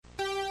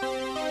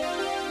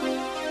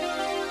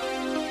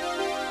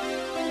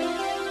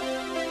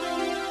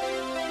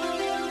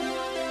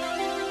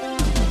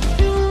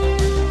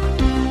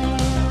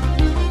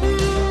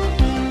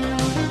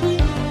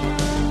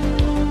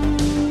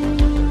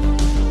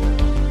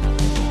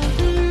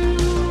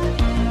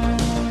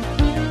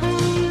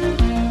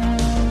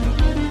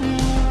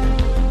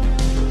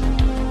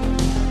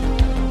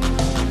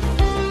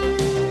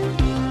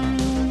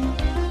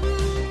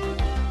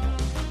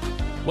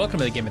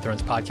Welcome to the Game of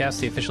Thrones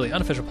podcast, the officially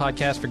unofficial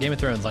podcast for Game of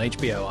Thrones on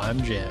HBO.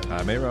 I'm Jim.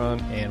 I'm Aaron.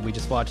 And we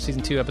just watched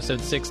Season 2, Episode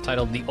 6,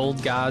 titled The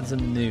Old Gods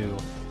and the New.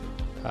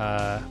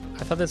 I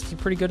thought this was a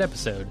pretty good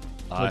episode.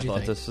 I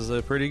thought this was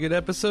a pretty good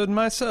episode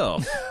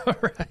myself.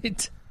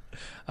 Right.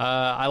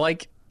 I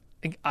like...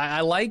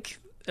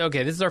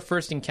 Okay, this is our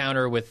first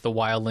encounter with the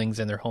wildlings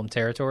in their home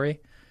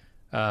territory.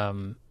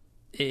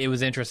 It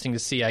was interesting to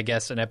see, I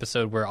guess, an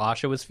episode where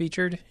Asha was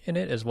featured in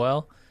it as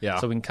well.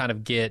 Yeah. So we can kind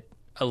of get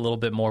a little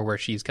bit more where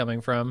she's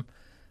coming from.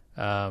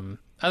 I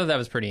thought that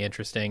was pretty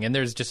interesting. And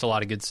there's just a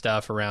lot of good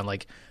stuff around,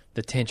 like,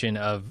 the tension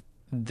of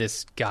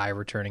this guy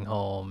returning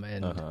home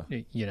and,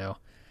 you know,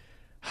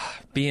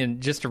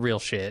 being just a real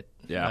shit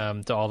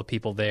to all the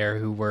people there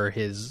who were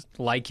his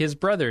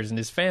brothers and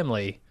his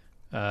family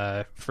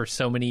for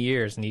so many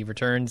years. And he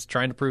returns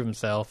trying to prove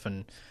himself.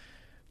 And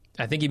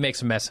I think he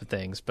makes a mess of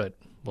things, but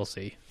we'll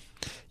see.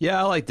 Yeah,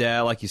 I like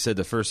that. Like you said,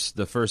 the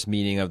first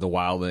meeting of the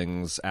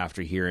wildlings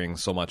after hearing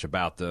so much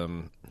about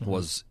them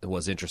was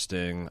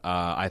interesting.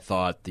 I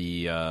thought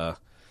the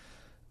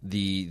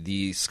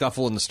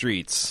scuffle in the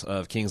streets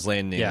of King's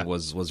Landing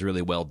was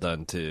really well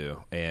done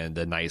too, and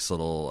a nice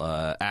little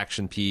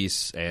action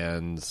piece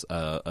and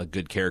a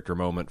good character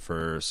moment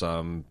for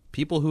some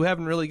people who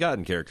haven't really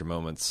gotten character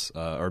moments,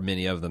 or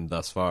many of them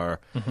thus far.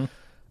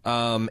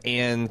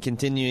 And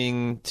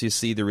continuing to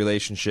see the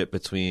relationship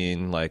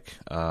between like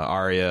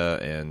Arya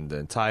and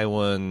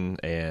Tywin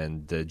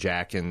and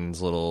Jaqen's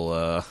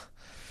little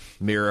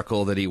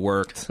miracle that he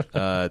worked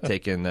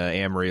taking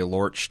Amory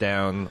Lorch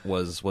down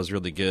was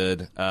really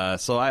good.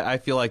 So I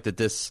feel like that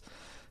this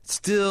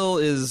still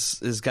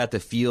is got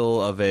the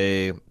feel of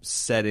a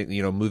setting,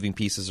 you know, moving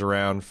pieces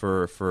around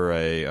for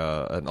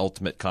an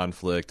ultimate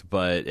conflict,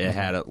 but it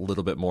had a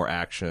little bit more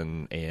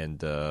action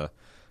and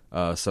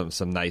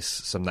some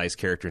nice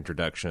character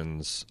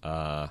introductions,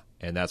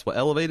 and that's what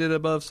elevated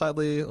above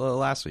slightly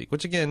last week,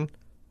 which again,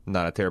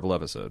 not a terrible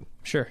episode.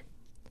 Sure.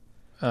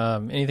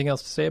 Anything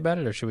else to say about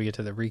it, or should we get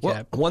to the recap?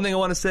 Well, one thing I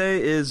want to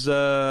say is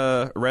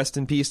rest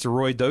in peace to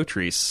Roy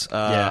Dotrice.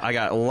 I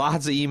got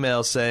lots of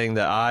emails saying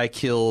that I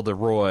killed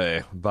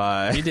Roy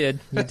by... You did.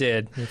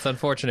 It's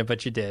unfortunate,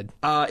 but you did.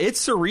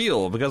 It's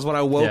surreal, because when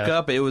I woke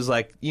up, it was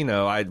like, you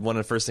know, one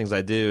of the first things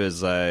I do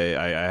is I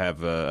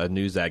have a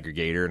news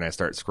aggregator, and I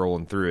start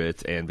scrolling through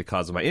it, and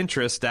because of my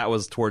interest, that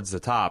was towards the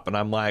top, and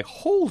I'm like,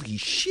 holy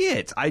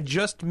shit, I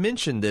just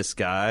mentioned this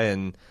guy,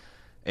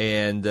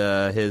 and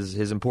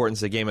his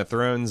importance to Game of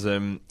Thrones,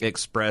 and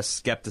expressed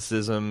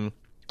skepticism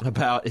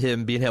about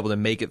him being able to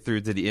make it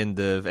through to the end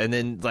of, and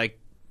then like,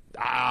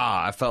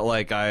 I felt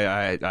like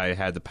I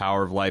had the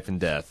power of life and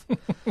death.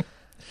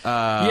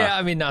 Yeah,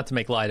 I mean, not to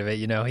make light of it,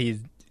 you know,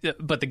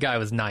 but the guy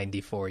was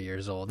 94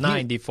 years old.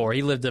 94.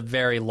 He lived a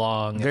very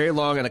long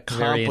and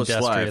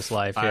accomplished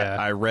life. Yeah.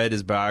 I read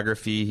his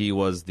biography. He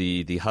was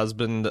the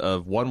husband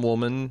of one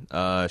woman.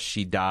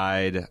 She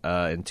died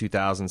in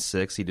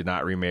 2006. He did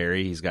not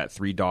remarry. He's got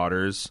 3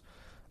 daughters.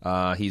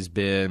 He's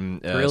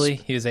been... really?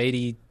 He was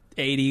 80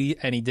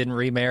 and he didn't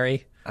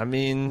remarry? I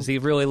mean... Is he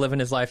really living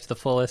his life to the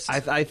fullest?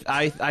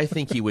 I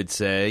think he would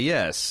say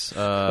yes.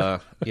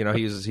 You know,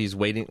 he's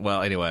waiting...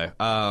 Well, anyway.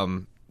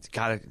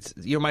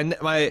 You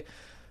know,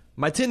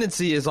 my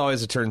tendency is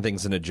always to turn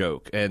things into a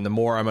joke, and the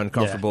more I'm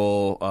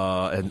uncomfortable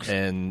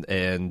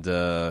and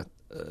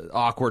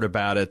awkward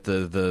about it,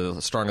 the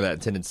stronger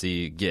that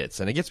tendency gets,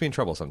 and it gets me in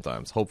trouble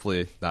sometimes.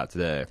 Hopefully, not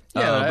today.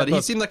 But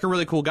he seemed like a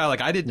really cool guy.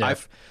 Like I did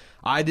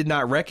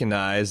not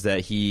recognize that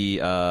he.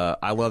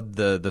 I loved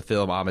the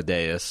film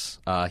Amadeus.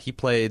 He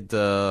played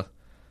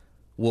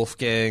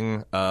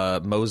Wolfgang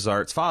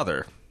Mozart's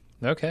father.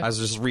 Okay. I was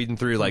just reading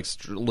through, like,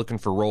 looking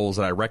for roles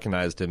that I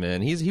recognized him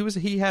in.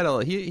 He had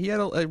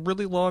a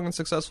really long and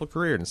successful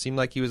career, and it seemed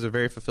like he was a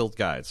very fulfilled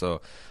guy. So,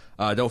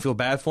 don't feel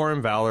bad for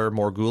him, Valor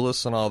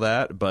Morghulis and all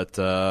that. But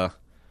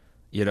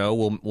you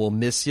know, we'll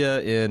miss you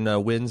in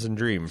Winds and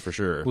Dream for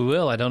sure. We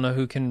will. I don't know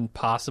who can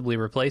possibly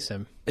replace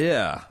him.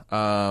 Yeah.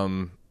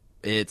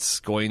 It's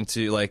going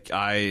to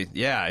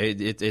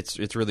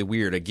it's really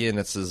weird. Again,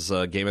 this is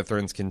Game of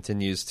Thrones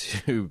continues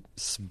to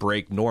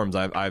break norms.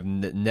 I've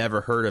never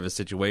heard of a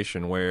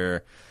situation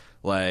where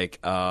like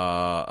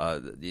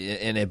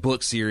in a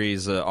book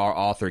series our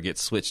author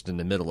gets switched in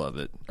the middle of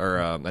it, or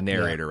a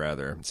narrator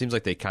rather. It seems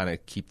like they kind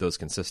of keep those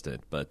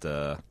consistent, but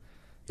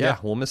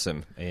we'll miss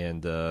him,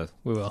 and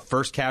we will.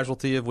 First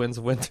casualty of Winds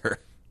of Winter.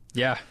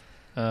 Yeah.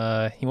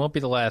 He won't be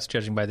the last,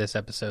 judging by this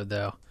episode,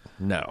 though.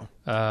 No.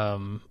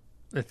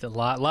 It's a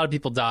lot of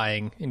people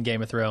dying in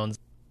Game of Thrones.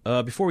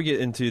 Before we get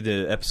into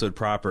the episode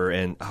proper,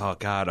 and oh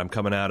god, I'm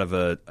coming out of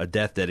a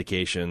death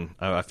dedication.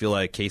 I feel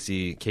like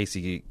Casey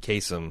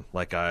Kasem,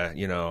 like I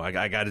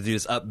got to do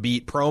this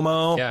upbeat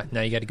promo. Yeah,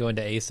 now you got to go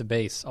into Ace of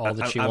Base, all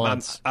that she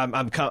wants.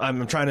 I'm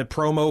trying to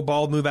promo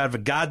bald move out of a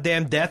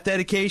goddamn death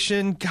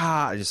dedication.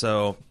 God,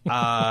 so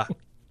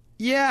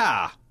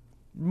yeah.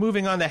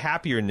 Moving on to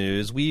happier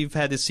news, we've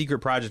had this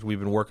secret project we've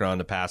been working on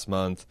the past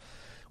month.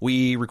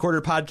 We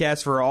recorded a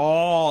podcast for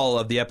all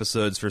of the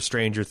episodes for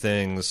Stranger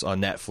Things on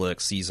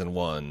Netflix Season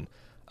 1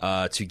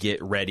 to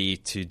get ready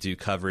to do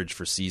coverage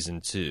for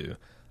Season 2.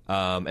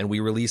 And we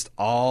released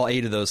all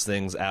 8 of those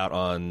things out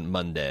on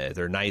Monday.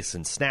 They're nice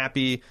and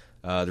snappy.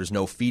 There's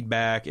no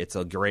feedback. It's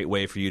a great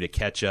way for you to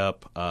catch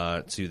up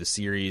to the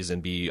series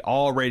and be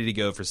all ready to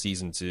go for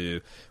Season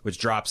 2, which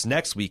drops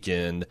next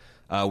weekend.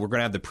 We're going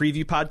to have the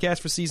preview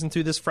podcast for Season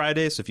 2 this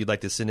Friday, so if you'd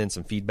like to send in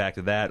some feedback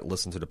to that,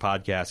 listen to the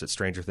podcast at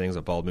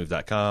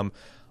strangerthings@baldmove.com.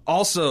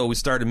 Also, we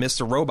started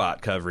Mr.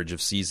 Robot coverage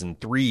of Season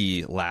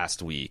 3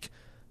 last week.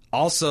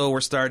 Also,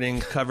 we're starting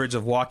coverage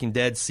of Walking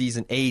Dead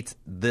Season 8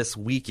 this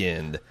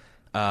weekend.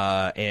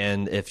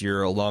 And if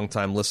you're a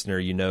longtime listener,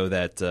 you know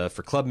that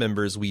for club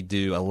members, we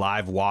do a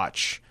live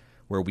watch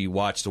where we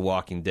watch The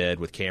Walking Dead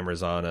with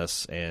cameras on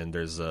us, and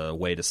there's a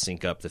way to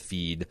sync up the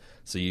feed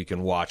so you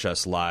can watch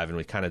us live, and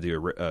we kind of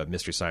do a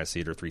Mystery Science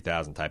Theater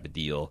 3000 type of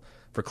deal.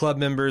 For club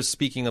members,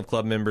 speaking of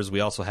club members, we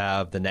also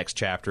have the next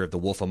chapter of The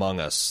Wolf Among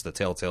Us, the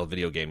Telltale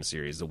video game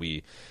series that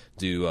we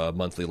do a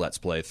monthly Let's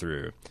Play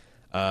through.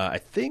 I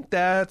think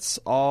that's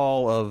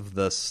all of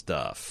the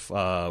stuff.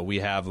 We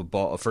have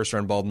a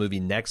first-run Bald movie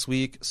next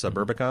week,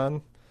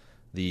 Suburbicon,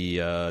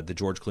 the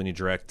George Clooney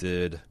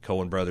directed,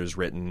 Coen Brothers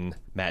written,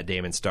 Matt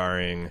Damon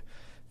starring,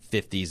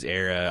 50s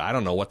era. I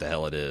don't know what the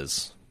hell it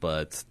is,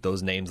 but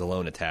those names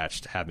alone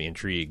attached have me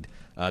intrigued.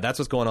 That's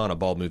what's going on at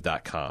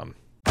baldmove.com.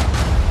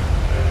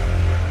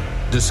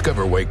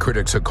 Discover why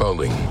critics are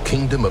calling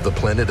Kingdom of the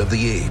Planet of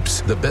the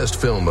Apes the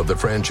best film of the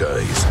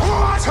franchise.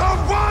 What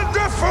a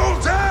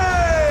wonderful day!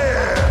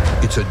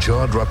 It's a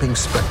jaw-dropping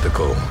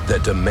spectacle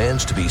that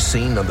demands to be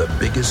seen on the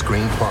biggest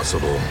screen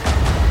possible.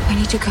 We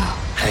need to go.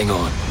 Hang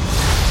on.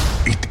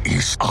 It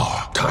is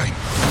our time.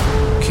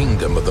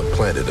 Kingdom of the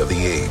Planet of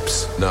the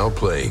Apes. Now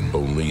playing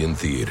only in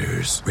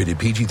theaters. Rated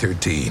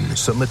PG-13.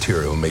 Some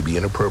material may be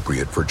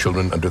inappropriate for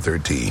children under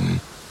 13.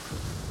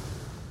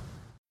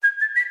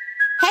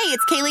 Hey,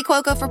 it's Kaylee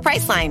Cuoco for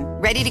Priceline.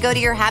 Ready to go to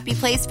your happy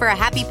place for a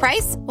happy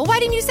price? Well, why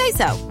didn't you say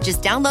so?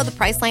 Just download the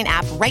Priceline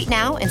app right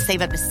now and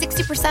save up to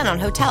 60% on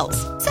hotels.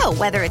 So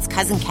whether it's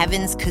Cousin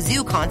Kevin's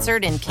Kazoo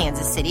Concert in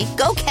Kansas City,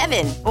 go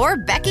Kevin, or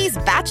Becky's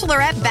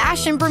Bachelorette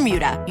Bash in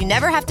Bermuda, you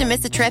never have to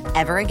miss a trip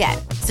ever again.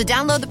 So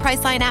download the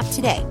Priceline app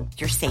today.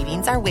 Your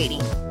savings are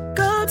waiting.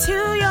 Go to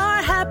your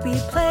happy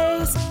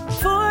place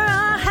for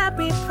a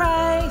happy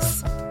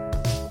price.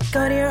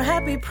 Go to your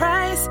happy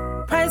price,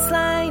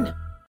 Priceline.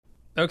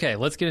 Okay,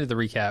 let's get into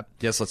the recap.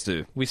 Yes, let's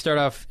do. We start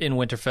off in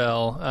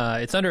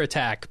Winterfell. It's under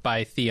attack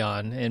by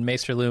Theon, and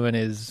Maester Luwin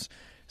is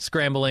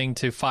scrambling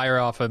to fire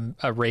off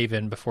a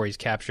raven before he's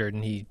captured,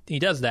 and he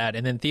does that,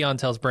 and then Theon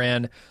tells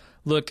Bran,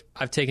 look,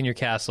 I've taken your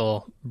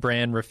castle.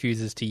 Bran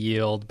refuses to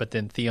yield, but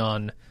then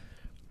Theon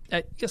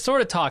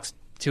sort of talks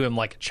to him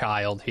like a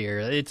child here.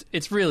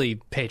 It's really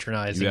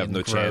patronizing. You have and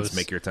no gross. chance.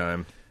 Make your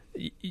time.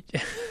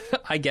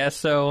 I guess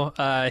so.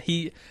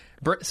 He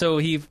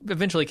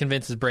eventually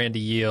convinces Bran to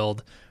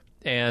yield,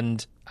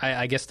 and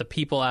I guess the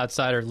people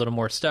outside are a little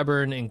more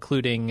stubborn,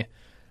 including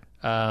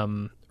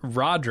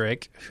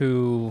Roderick,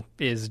 who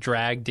is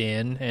dragged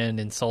in and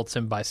insults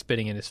him by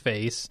spitting in his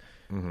face,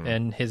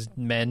 and his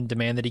men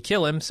demand that he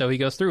kill him, so he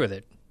goes through with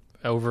it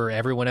over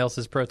everyone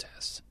else's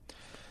protests.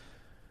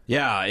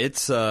 Yeah,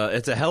 it's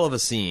a hell of a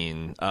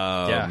scene.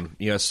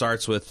 It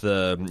starts with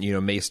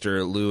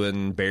Maester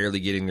Luwin barely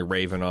getting the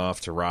raven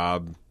off to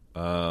Robb.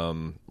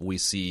 We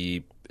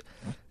see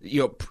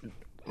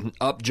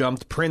up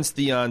jumped Prince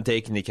Theon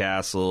taking the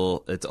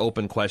castle. It's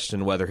open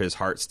question whether his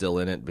heart's still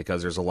in it,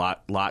 because there's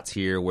lots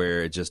here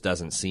where it just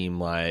doesn't seem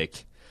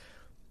like.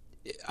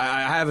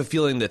 I have a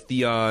feeling that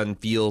Theon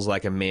feels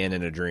like a man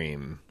in a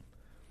dream,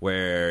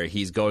 where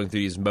he's going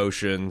through these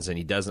motions and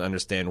he doesn't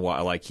understand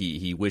why. Like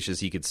he wishes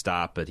he could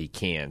stop, but he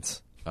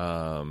can't.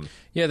 There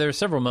are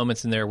several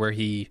moments in there where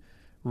he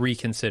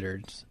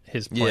reconsidered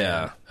his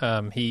plan.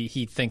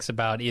 He thinks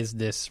about, is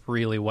this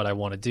really what I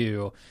want to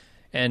do?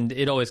 And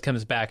it always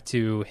comes back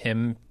to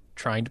him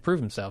trying to prove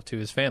himself to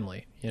his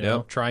family,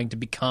 trying to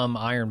become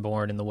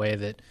Ironborn in the way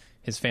that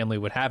his family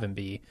would have him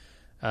be.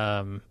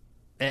 And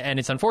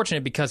it's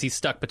unfortunate because he's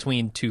stuck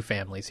between two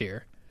families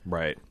here.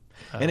 Right.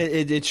 And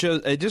it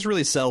shows. It just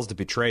really sells the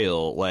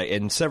betrayal, like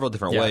in several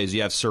different ways.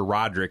 You have Sir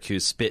Roderick,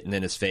 who's spitting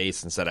in his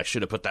face and said, "I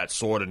should have put that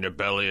sword in your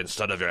belly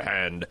instead of your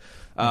hand."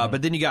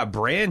 But then you got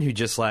Bran, who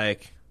just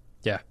like,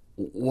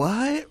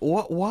 what?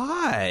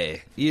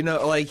 Why? He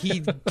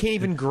can't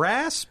even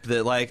grasp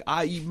that. Like,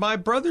 my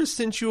brother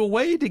sent you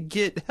away to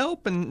get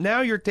help, and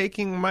now you're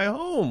taking my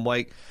home.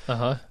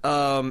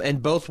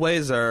 And both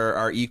ways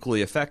are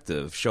equally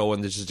effective,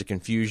 showing there's just a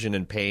confusion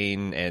and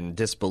pain and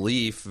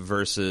disbelief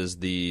versus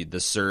the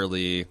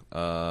surly,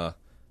 anger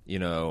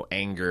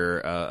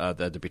at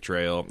the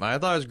betrayal. I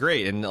thought it was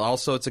great, and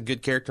also it's a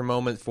good character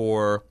moment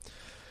for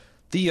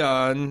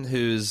Theon,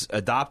 whose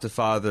adoptive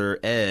father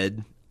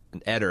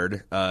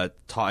Eddard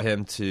taught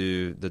him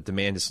to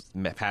demand his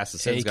pass the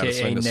sentence.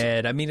 AKA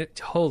Ned. I mean,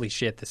 holy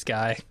shit, this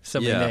guy. So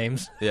many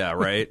names. Yeah,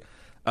 right.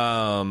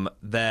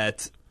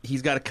 That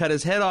he's got to cut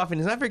his head off,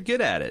 and he's not very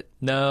good at it.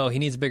 No, he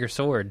needs a bigger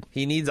sword.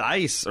 He needs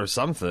ice or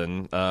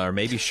something, or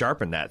maybe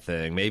sharpen that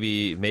thing.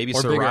 Maybe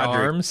or Sir bigger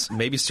Roderick. Arms.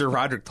 Maybe Sir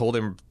Roderick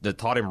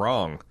taught him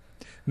wrong.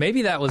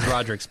 Maybe that was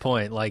Roderick's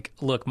point. Like,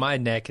 look, my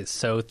neck is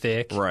so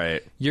thick.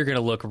 Right. You're going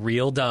to look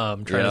real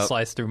dumb trying to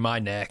slice through my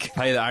neck.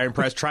 Pay the iron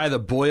price. Try the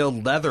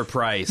boiled leather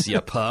price, you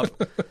pup.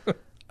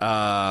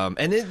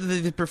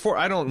 And before,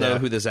 I don't know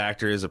who this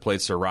actor is that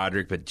played Sir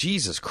Roderick, but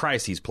Jesus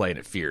Christ, he's playing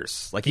it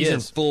fierce. Like, he's in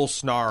full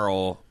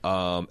snarl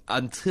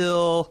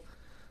until,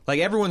 like,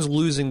 everyone's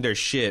losing their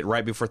shit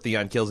right before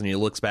Theon kills him. He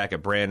looks back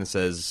at Bran and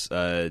says,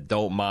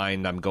 don't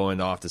mind, I'm going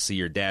off to see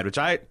your dad, which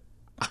I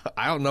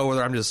don't know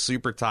whether I'm just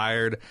super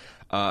tired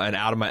and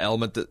out of my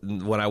element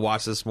when I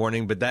watched this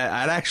morning, but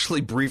that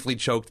actually briefly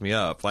choked me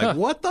up. Like,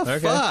 what the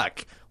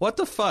fuck? What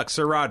the fuck,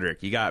 Sir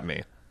Roderick? You got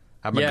me.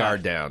 Have my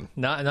guard down.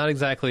 Not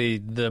exactly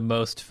the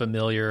most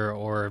familiar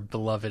or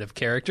beloved of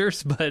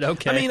characters, but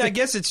okay. I mean, I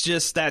guess it's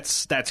just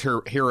that's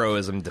her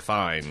heroism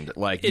defined.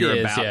 Like,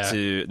 you're about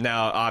to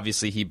now.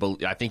 Obviously,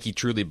 I think he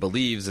truly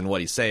believes in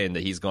what he's saying,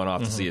 that he's going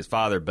off to see his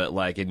father. But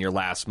like, in your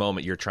last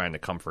moment, you're trying to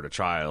comfort a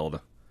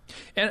child.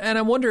 And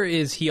I wonder,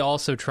 is he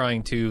also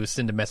trying to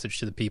send a message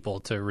to the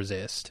people to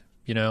resist?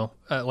 You know,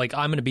 like,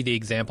 I'm going to be the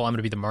example. I'm going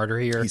to be the martyr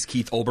here. He's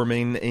Keith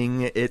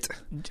Olbermanning it.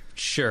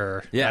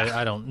 Sure. Yeah.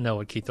 I don't know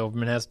what Keith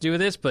Olbermann has to do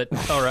with this, but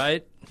all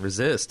right.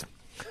 Resist.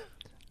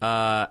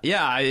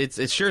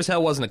 It sure as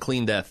hell wasn't a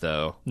clean death,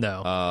 though.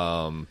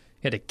 No.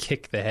 He had to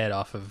kick the head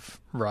off of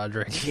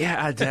Roderick.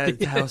 Yeah,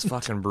 that was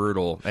fucking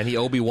brutal. And he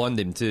Obi-Wan'd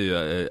him,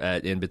 too,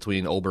 in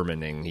between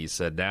Olbermanning. He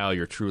said, now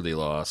you're truly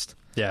lost.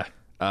 Yeah.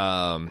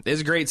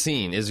 It's a great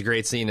scene.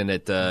 And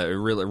it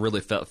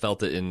really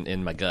felt it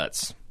in my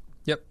guts.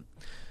 Yep.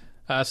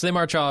 So they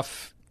march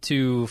off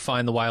to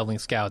find the wildling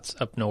scouts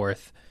up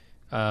north.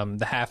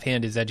 The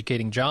half-hand is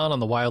educating Jon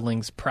on the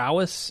wildlings'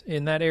 prowess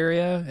in that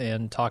area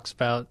and talks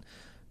about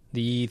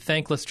the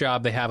thankless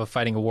job they have of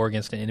fighting a war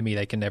against an enemy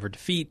they can never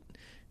defeat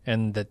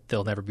and that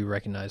they'll never be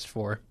recognized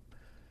for.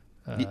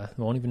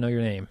 Won't even know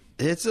your name.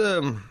 It's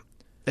a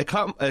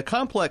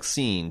complex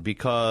scene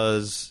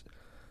because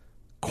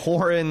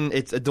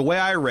Qhorin, the way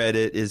I read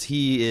it is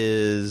he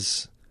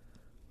is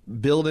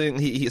building.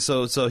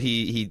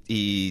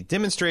 He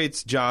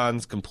demonstrates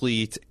Jon's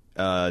complete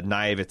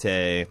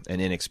naivete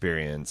and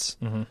inexperience.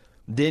 Mm-hmm.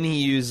 Then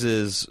he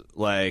uses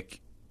like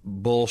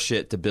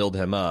bullshit to build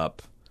him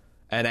up,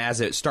 and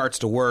as it starts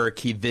to work,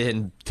 he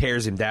then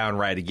tears him down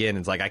right again.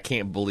 It's like, I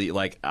can't believe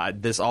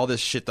all this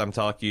shit that I'm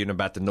talking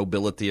about, the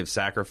nobility of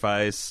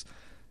sacrifice.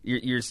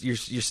 You're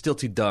still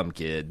too dumb,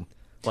 kid.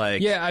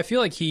 Like, yeah, I feel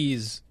like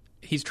he's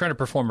trying to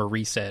perform a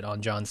reset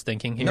on Jon's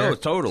thinking here. No,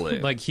 totally.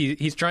 Like,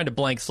 he's trying to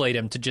blank slate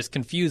him to just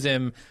confuse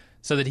him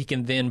so that he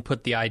can then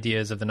put the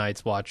ideas of the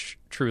Night's Watch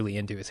truly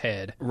into his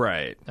head.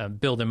 Right.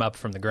 Build him up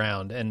from the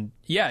ground. And,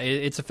 yeah,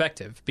 it's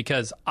effective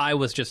because I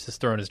was just as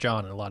thrown as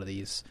Jon in a lot of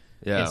these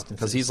instances.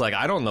 Because he's like,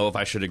 I don't know if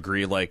I should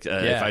agree, if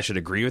I should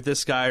agree with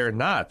this guy or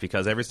not,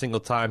 because every single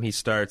time he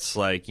starts,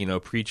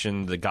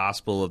 preaching the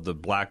gospel of the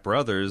Black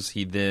Brothers,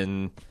 he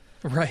then...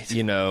 Right.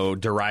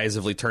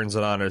 Derisively turns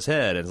it on his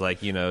head. It's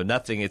like,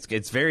 nothing.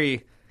 It's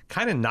very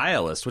kind of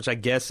nihilist, which I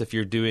guess if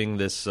you're doing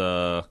this,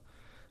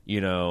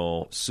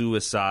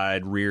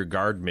 suicide rear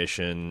guard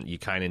mission, you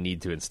kind of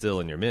need to instill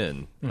in your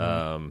men.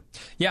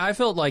 Mm-hmm. I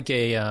felt like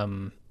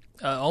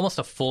almost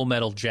a Full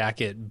Metal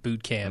Jacket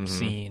boot camp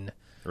scene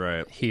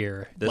right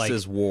here. This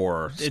is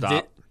war.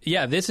 Stop.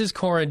 This is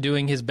Qhorin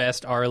doing his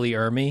best Arlie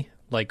Ermy,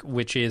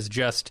 which is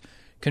just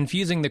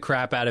confusing the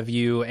crap out of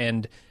you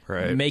and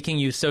making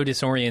you so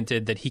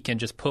disoriented that he can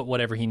just put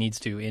whatever he needs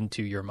to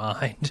into your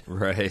mind.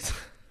 Right.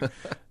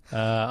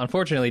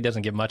 Unfortunately, he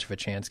doesn't get much of a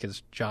chance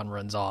because Jon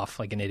runs off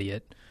like an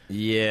idiot.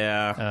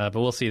 Yeah.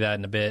 But we'll see that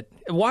in a bit.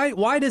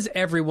 Why does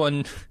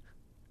everyone...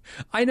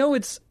 I know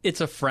it's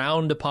a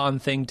frowned upon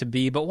thing to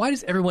be, but why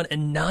does everyone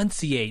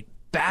enunciate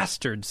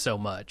bastard so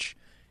much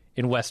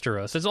in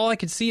Westeros? That's all I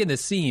could see in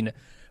this scene.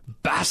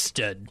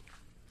 Bastard.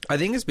 I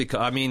think it's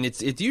because,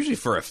 it's usually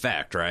for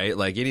effect, right?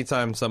 Like,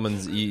 anytime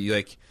someone's,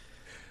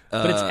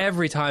 but it's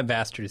every time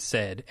bastard is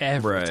said.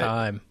 Every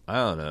time. I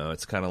don't know.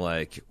 It's kind of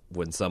like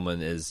when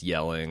someone is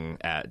yelling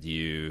at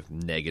you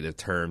negative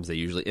terms, they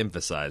usually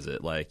emphasize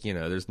it. Like,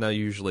 there's no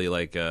usually,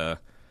 what do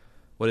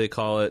they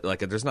call it?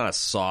 There's not a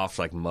soft,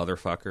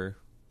 motherfucker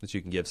that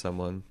you can give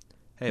someone.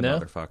 Hey,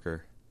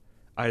 motherfucker.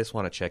 I just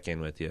want to check in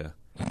with you,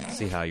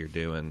 see how you're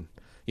doing.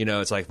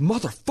 It's like,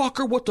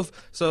 motherfucker, what the...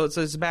 So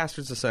it's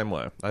bastard's the same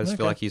way. I just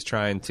feel like he's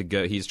trying to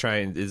go...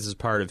 This is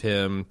part of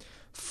him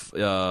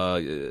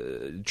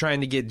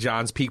trying to get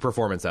Jon's peak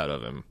performance out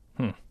of him.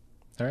 All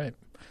right.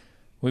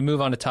 We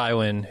move on to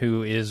Tywin,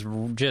 who is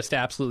just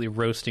absolutely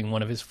roasting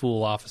one of his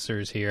fool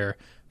officers here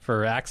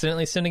for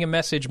accidentally sending a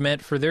message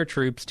meant for their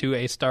troops to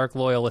a Stark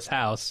loyalist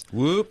house.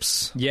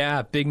 Whoops.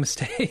 Yeah, big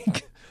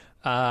mistake.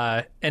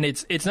 And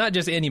it's not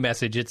just any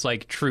message. It's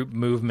like troop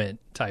movement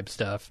type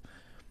stuff.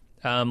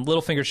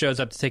 Littlefinger shows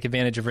up to take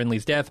advantage of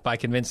Renly's death by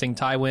convincing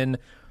Tywin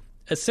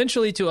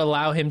essentially to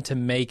allow him to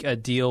make a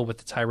deal with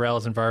the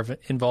Tyrells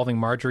involving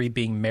Marjorie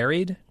being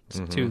married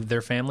to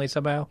their family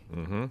somehow.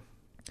 Mm-hmm.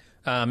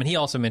 And he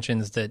also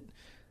mentions that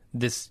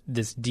this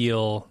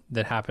deal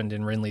that happened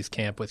in Renly's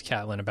camp with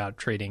Catelyn about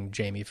trading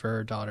Jaime for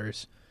her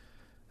daughters.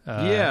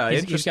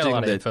 He's got a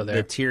lot of info there.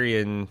 The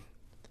Tyrion.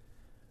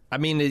 I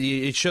mean,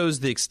 it shows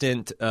the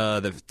extent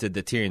the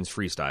Tyrion's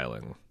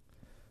freestyling.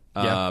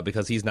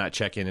 Because he's not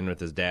checking in with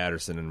his dad or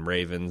sending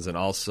ravens, and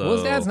also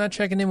his dad's not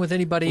checking in with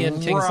anybody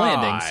in King's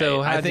Landing. So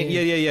I think,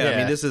 yeah. I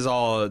mean, this is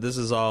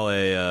all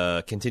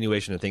a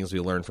continuation of things we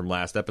learned from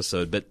last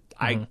episode. But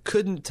I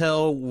couldn't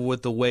tell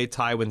with the way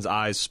Tywin's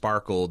eyes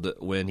sparkled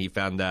when he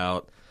found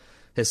out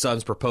his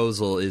son's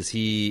proposal. Is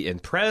he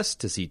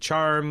impressed? Is he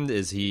charmed?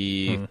 Is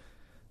he?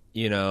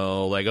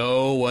 Like,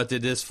 oh, what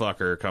did this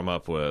fucker come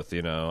up with?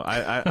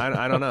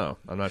 I don't know.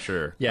 I'm not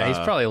sure. Yeah, he's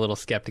probably a little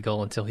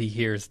skeptical until he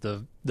hears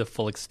the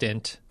full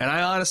extent. And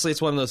honestly,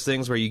 it's one of those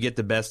things where you get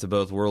the best of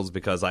both worlds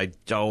because I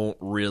don't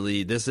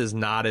really. This is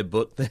not a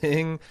book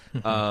thing,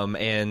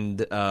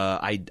 and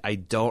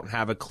I don't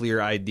have a clear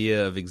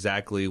idea of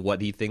exactly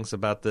what he thinks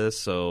about this.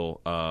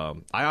 So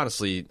I'm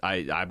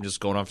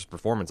just going off his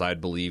performance. I'd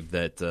believe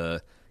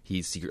that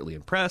he's secretly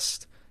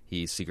impressed.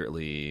 He's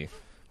secretly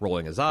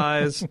rolling his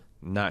eyes.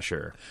 Not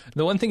sure.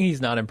 The one thing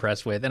he's not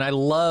impressed with, and I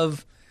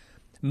love,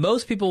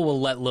 most people will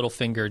let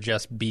Littlefinger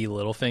just be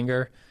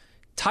Littlefinger.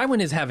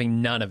 Tywin is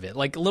having none of it.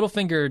 Like,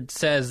 Littlefinger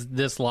says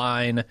this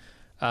line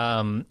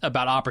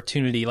about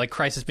opportunity, like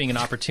crisis being an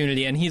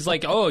opportunity, and he's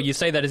like, oh, you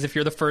say that as if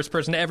you're the first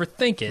person to ever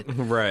think it.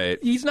 Right.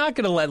 He's not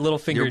going to let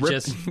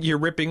Littlefinger You're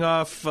ripping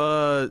off,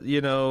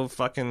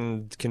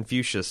 fucking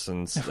Confucius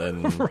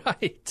and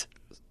right.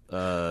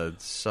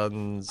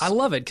 Sons. I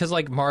love it because,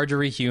 like,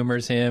 Marjorie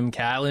humors him,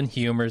 Catelyn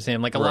humors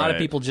him. Like, a lot of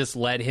people just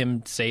let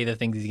him say the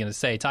things he's going to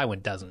say.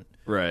 Tywin doesn't.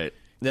 Right.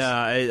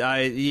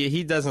 Yeah,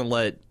 he doesn't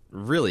let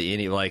really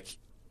any, like,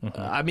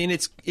 I mean,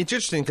 it's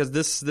interesting because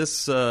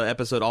this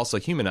episode also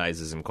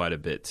humanizes him quite a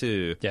bit,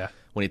 too. Yeah.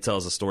 When he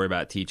tells a story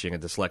about teaching a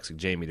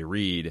dyslexic Jaime to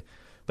read.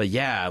 But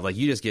yeah, like,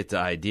 you just get the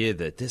idea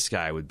that this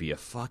guy would be a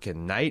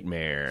fucking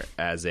nightmare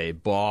as a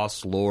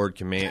boss, lord,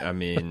 command. I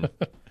mean.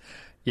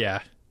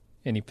 Yeah.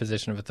 Any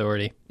position of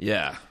authority.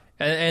 Yeah.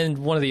 And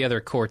one of the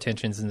other core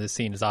tensions in this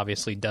scene is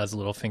obviously, does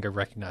Littlefinger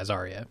recognize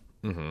Arya?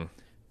 Mm-hmm.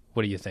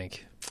 What do you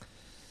think?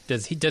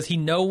 Does he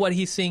know what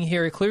he's seeing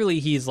here? Clearly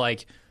he's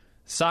like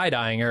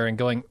side-eyeing her and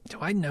going, do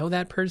I know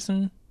that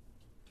person?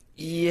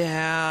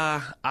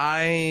 Yeah,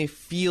 I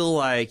feel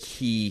like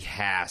he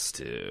has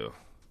to,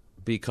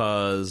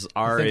 because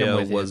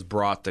Arya was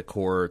brought to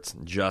court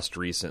just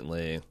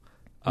recently.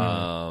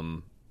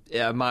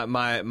 Yeah, my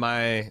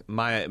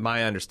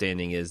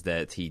understanding is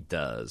that he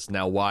does.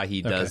 Now, why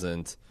he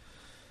doesn't,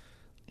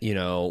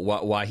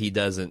 why he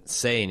doesn't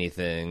say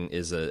anything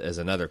is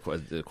another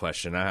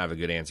question. I don't have a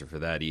good answer for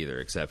that either,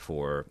 except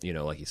for,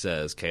 like he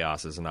says,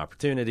 chaos is an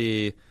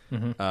opportunity.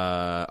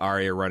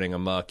 Arya running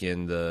amok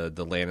in the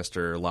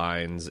Lannister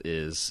lines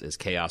is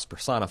chaos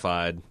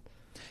personified.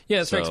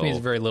 Yeah, it strikes me as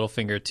very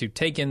Littlefinger to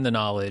take in the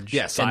knowledge,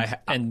 yes,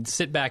 and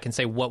sit back and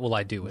say, what will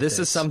I do with this? This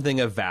is something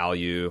of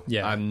value.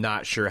 Yeah. I'm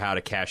not sure how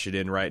to cash it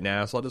in right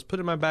now, so I'll just put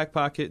it in my back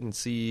pocket and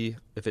see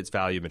if its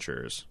value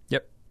matures.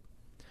 Yep.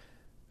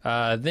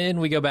 Then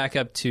we go back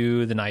up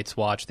to the Night's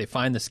Watch. They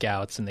find the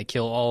scouts, and they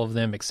kill all of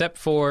them except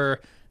for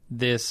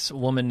this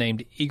woman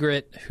named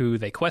Ygritte, who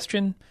they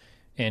question,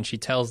 and she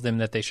tells them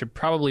that they should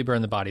probably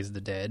burn the bodies of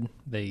the dead.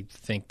 They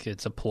think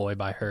it's a ploy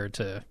by her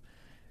to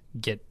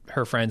get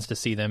her friends to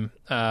see them.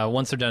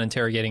 Once they're done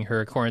interrogating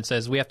her, Corran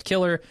says, we have to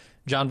kill her.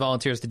 Jon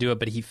volunteers to do it,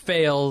 but he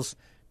fails,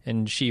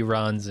 and she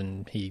runs,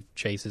 and he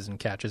chases and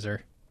catches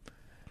her.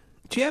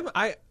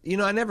 I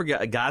never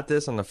got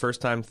this on the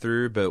first time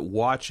through, but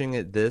watching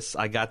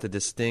I got the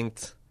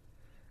distinct,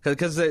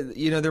 because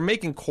they're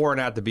making Corran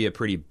out to be a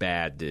pretty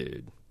bad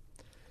dude.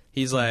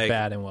 He's like,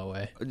 bad in what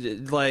way?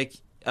 Like,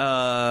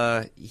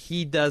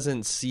 he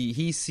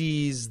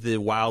sees the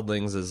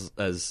wildlings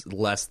as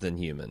less than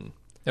human.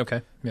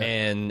 Okay. Yeah.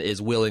 And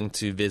is willing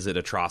to visit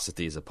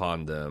atrocities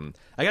upon them.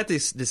 I got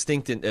this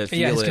distinct feeling.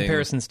 Yeah, his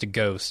comparisons to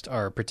Ghost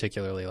are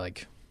particularly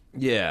like.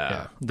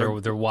 Yeah.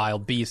 They're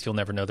wild beasts. You'll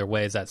never know their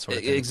ways. That sort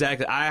of thing.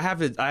 Exactly. I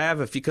have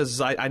a because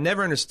I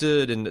never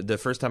understood in the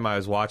first time I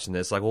was watching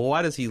this. Like, well,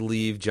 why does he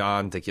leave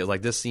Jon to kill?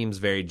 Like, this seems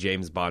very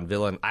James Bond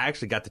villain. I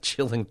actually got the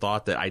chilling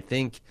thought that I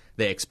think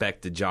they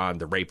expected Jon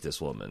to rape this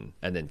woman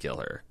and then kill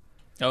her.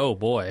 Oh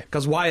boy.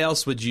 Because why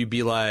else would you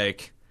be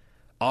like,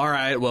 all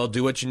right, well,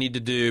 do what you need to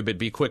do, but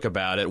be quick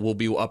about it. We'll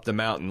be up the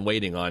mountain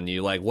waiting on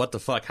you. Like, what the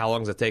fuck? How long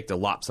does it take to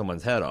lop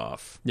someone's head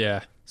off?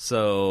 Yeah.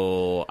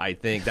 So I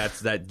think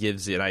that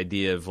gives you an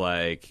idea of,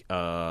 like,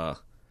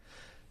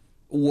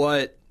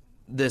 what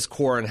this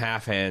Corran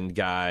Halfhand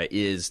guy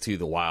is to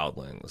the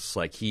wildlings.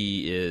 Like,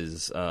 he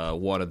is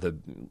one of the...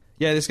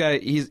 Yeah, this guy,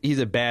 he's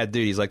a bad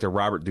dude. He's like the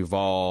Robert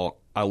Duvall,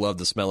 I love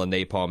the smell of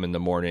napalm in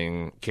the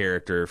morning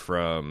character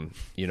from,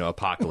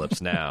 Apocalypse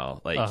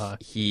Now.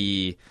 Like,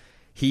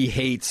 He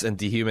hates and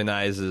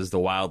dehumanizes the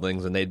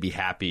wildlings, and they'd be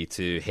happy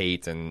to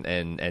hate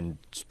and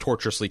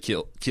torturously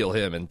kill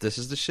him. And this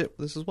is the shit.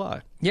 This is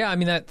why. Yeah, I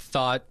mean, that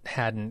thought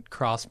hadn't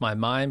crossed my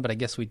mind, but I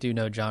guess we do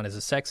know Jon is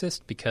a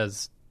sexist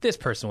because this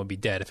person would be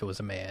dead if it was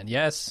a man.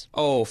 Yes.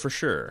 Oh, for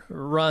sure.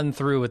 Run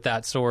through with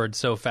that sword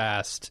so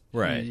fast,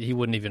 right? He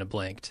wouldn't even have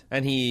blinked.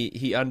 And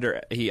he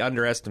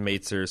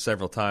underestimates her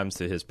several times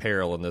to his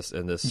peril in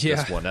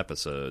this one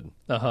episode.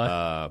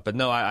 But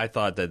no, I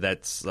thought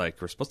that's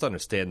like we're supposed to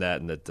understand that,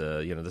 and that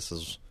this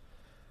is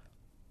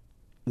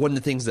one of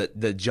the things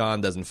that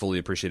Jon doesn't fully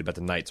appreciate about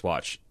the Night's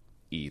Watch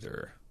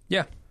either.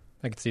 Yeah,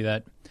 I can see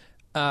that.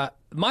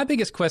 My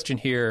biggest question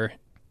here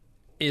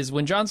is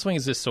when Jon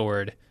swings his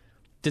sword,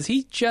 does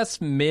he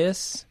just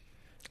miss?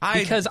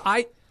 Because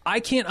I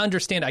can't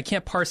understand. I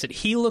can't parse it.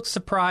 He looks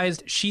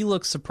surprised. She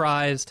looks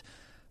surprised.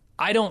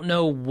 I don't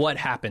know what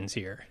happens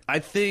here. I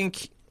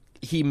think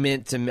he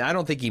meant to. I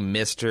don't think he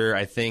missed her.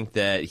 I think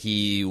that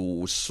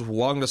he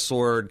swung the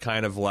sword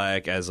kind of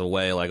like as a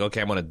way, like, okay,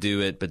 I'm going to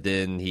do it. But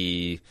then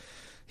he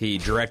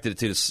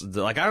directed it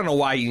to I don't know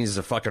why he needs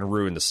to fucking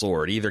ruin the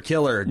sword. Either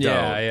kill her or don't.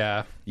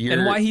 Yeah.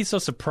 And why he's so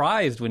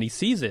surprised when he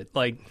sees it.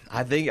 Like,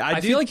 I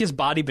feel like his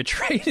body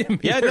betrayed him.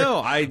 Yeah,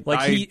 no,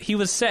 he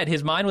was set.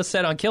 His mind was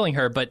set on killing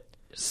her, but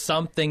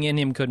something in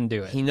him couldn't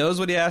do it. He knows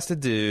what he has to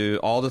do.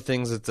 All the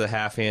things that the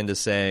half hand is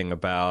saying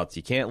about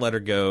you can't let her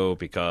go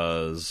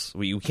because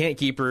we can't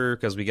keep her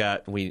because we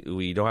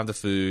don't have the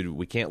food.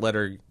 We can't let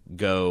her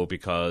go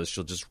because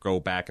she'll just go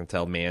back and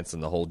tell Mance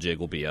and the whole jig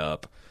will be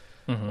up.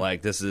 Mm-hmm.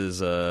 Like this is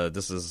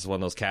one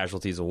of those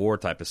casualties of war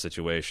type of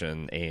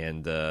situation,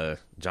 and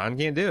Jon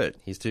can't do it.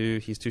 He's too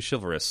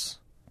chivalrous.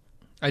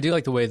 I do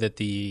like the way that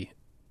the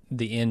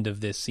end of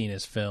this scene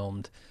is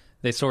filmed.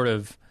 They sort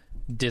of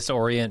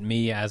disorient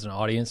me as an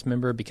audience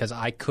member because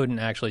I couldn't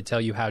actually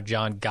tell you how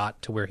Jon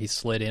got to where he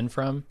slid in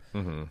from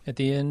at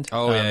the end.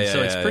 So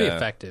it's pretty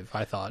effective,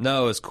 I thought.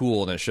 No, it's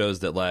cool, and it shows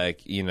that,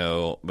 like,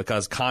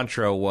 because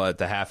contra what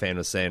the half hand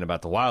was saying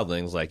about the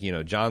wildlings, like,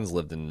 Jon's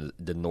lived in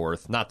the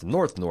north, not the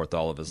north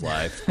all of his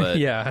life, but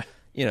yeah.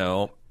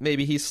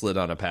 Maybe he slid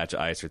on a patch of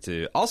ice or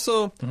two.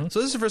 Also, so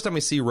this is the first time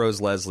we see Rose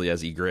Leslie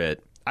as Ygritte.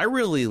 I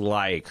really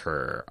like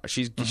her.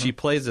 She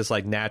plays this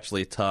like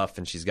naturally tough,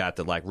 and she's got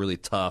the like really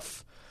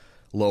tough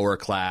lower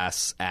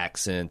class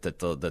accent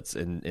that's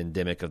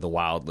endemic of the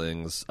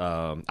wildlings.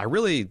 I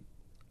really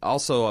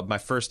also my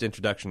first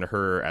introduction to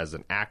her as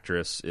an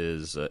actress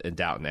is in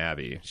Downton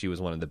Abbey. She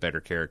was one of the better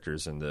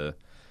characters in the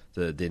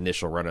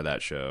initial run of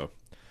that show.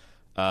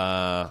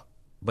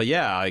 But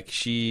yeah, like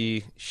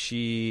she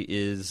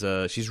is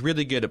she's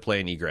really good at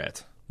playing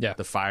Ygritte. Yeah,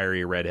 the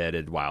fiery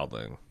redheaded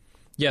wildling.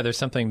 Yeah, there's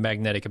something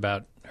magnetic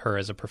about her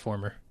as a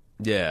performer.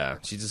 Yeah,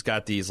 she just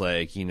got these,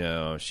 like, you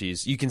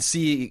can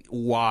see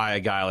why a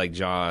guy like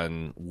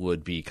Jon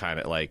would be kind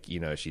of like,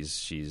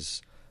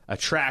 she's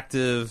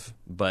attractive,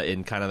 but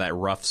in kind of that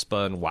rough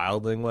spun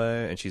wildling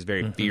way, and she's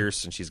very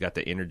fierce, and she's got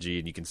the energy,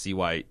 and you can see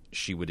why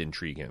she would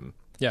intrigue him.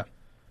 Yeah.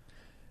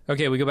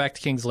 Okay, we go back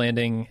to King's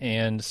Landing,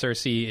 and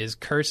Cersei is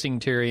cursing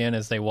Tyrion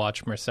as they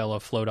watch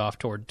Myrcella float off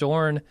toward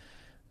Dorne.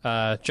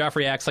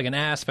 Joffrey acts like an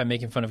ass by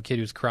making fun of a kid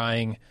who's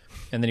crying,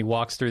 and then he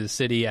walks through the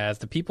city as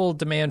the people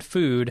demand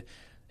food.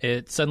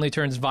 It suddenly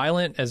turns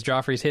violent as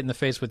Joffrey's hit in the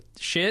face with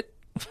shit,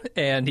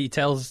 and he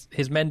tells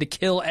his men to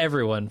kill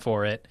everyone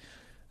for it.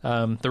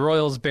 The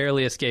royals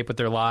barely escape with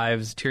their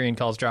lives. Tyrion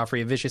calls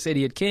Joffrey a vicious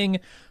idiot king,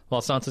 while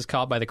Sansa's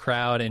caught by the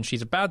crowd, and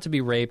she's about to be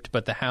raped,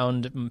 but the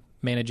Hound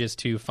manages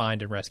to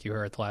find and rescue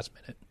her at the last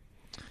minute.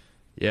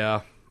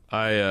 Yeah,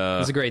 it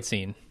was a great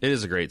scene. It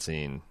is a great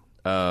scene.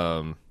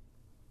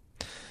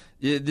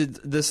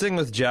 The thing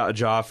with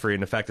Joffrey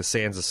and the fact that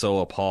Sansa's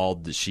so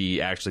appalled that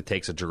she actually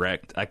takes a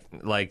direct,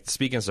 like,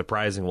 speaking of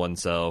surprising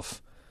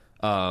oneself,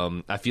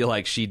 I feel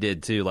like she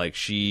did too. Like,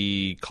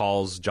 she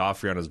calls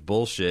Joffrey on his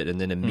bullshit and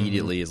then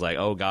immediately is like,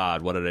 "Oh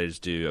God, what did I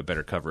just do? I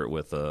better cover it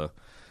with a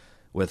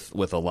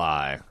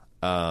lie."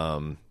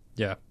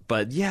 Yeah,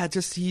 but yeah,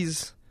 just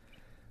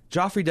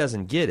Joffrey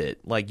doesn't get it.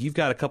 Like, you've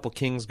got a couple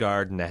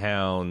Kingsguard and a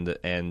Hound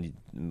and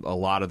a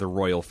lot of the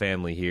royal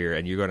family here,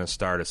 and you're going to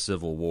start a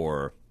civil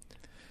war.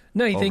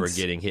 No, he over thinks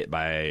getting hit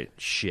by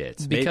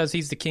shit. Because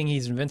he's the king,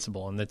 he's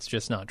invincible, and that's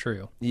just not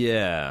true.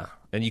 Yeah.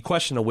 And you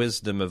question the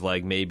wisdom of,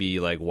 like, maybe,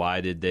 like, why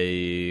did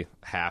they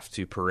have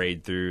to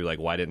parade through? Like,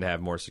 why didn't they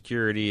have more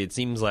security? It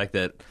seems like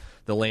that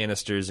the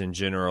Lannisters in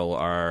general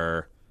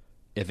are,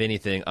 if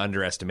anything,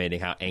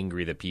 underestimating how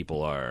angry the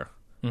people are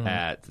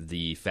at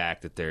the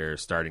fact that they're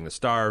starting to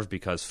starve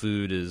because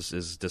food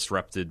is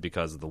disrupted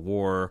because of the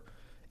war.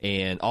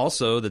 And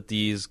also that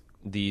these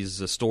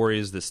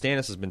stories that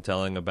Stannis has been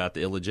telling about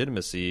the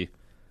illegitimacy,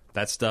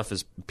 that stuff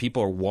is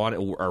people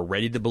are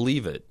ready to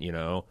believe it.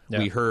 Yeah.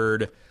 We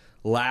heard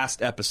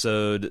last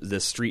episode the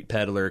street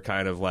peddler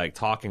kind of like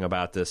talking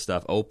about this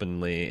stuff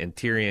openly, and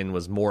Tyrion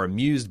was more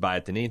amused by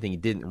it than anything. He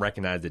didn't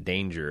recognize the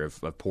danger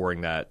of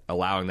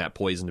allowing that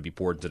poison to be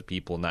poured into the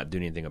people and not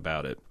doing anything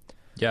about it.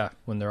 Yeah,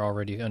 when they're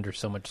already under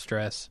so much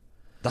stress.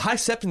 The High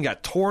Septon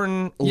got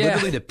torn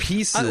literally to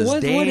pieces.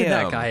 What did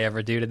that guy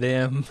ever do to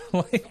them?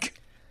 Like.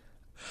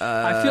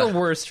 I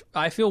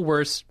feel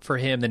worse for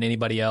him than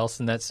anybody else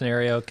in that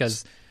scenario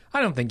because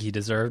I don't think he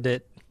deserved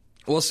it.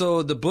 Well,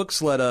 so the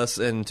books led us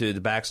into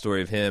the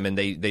backstory of him, and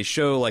they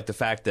show like the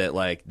fact that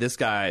like this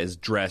guy is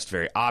dressed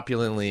very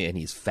opulently and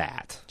he's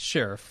fat.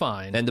 Sure,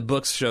 fine. And the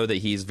books show that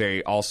he's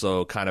very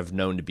also kind of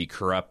known to be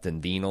corrupt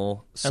and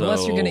venal. So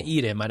unless you're going to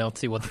eat him, I don't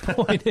see what the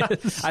point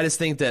is. I just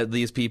think that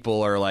these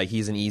people are like,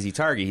 he's an easy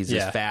target. He's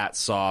this fat,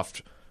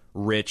 soft,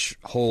 rich,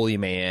 holy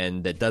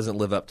man that doesn't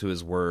live up to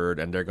his word,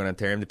 and they're going to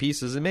tear him to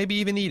pieces and maybe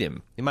even eat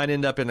him. He might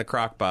end up in a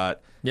crock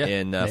pot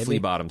in Flea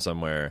Bottom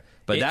somewhere.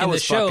 But that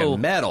was fucking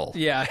metal.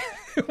 Yeah,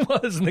 it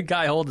was. And the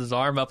guy holds his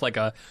arm up like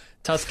a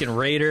Tusken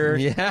Raider,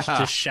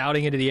 just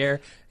shouting into the air.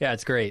 Yeah,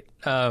 it's great.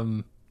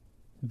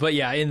 But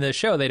yeah, in the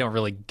show, they don't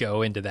really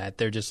go into that.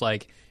 They're just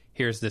like,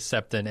 here's this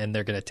Septon, and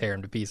they're going to tear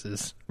him to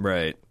pieces.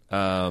 Right.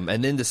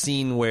 And then the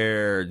scene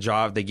where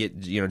they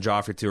get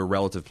Joffrey to a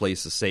relative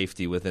place of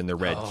safety within the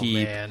Red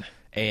Keep. Man.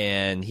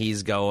 And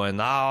he's going,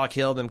 I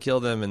killed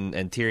him.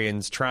 And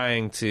Tyrion's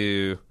trying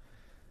to...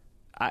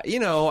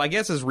 I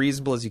guess as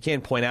reasonable as you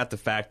can, point out the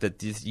fact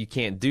that you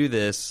can't do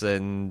this,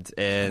 and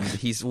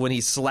when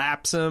he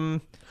slaps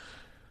him,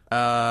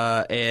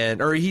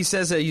 or he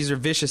says that he's a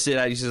vicious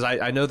idiot. He says,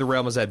 "I know the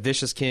realm has had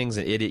vicious kings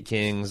and idiot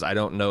kings. I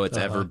don't know it's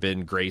ever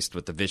been graced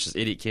with the vicious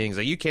idiot kings.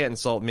 Like, you can't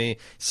insult me."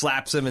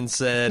 Slaps him and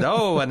said,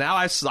 "Oh, and now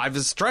I've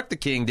struck the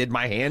king. Did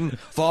my hand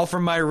fall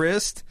from my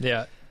wrist?"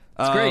 Yeah,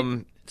 it's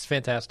great. It's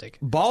fantastic.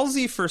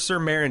 Ballsy for Sir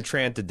Meryn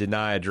Trant to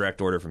deny a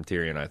direct order from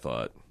Tyrion, I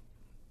thought.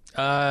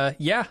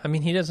 Yeah, I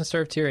mean, he doesn't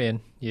serve Tyrion.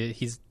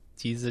 He's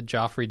a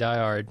Joffrey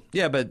diehard.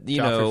 Yeah, but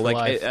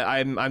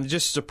I'm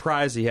just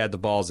surprised he had the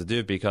balls to do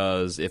it,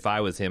 because if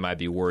I was him, I'd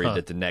be worried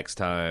that the next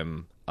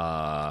time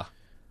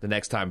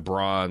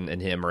Bronn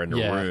and him are in the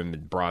room,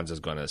 Bronn's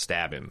just going to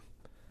stab him.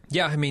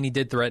 Yeah, I mean, he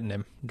did threaten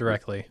him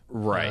directly,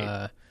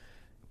 right?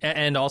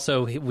 And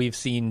also, we've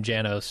seen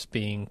Janos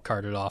being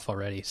carted off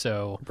already,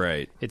 so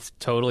it's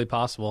totally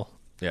possible.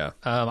 Yeah,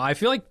 I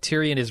feel like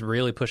Tyrion is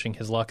really pushing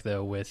his luck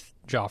though with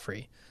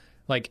Joffrey.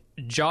 Like,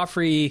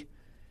 Joffrey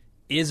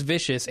is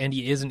vicious and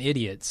he is an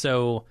idiot.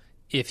 So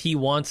if he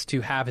wants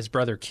to have his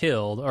brother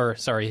killed,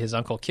 his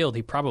uncle killed,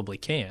 he probably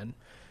can.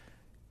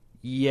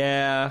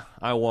 Yeah,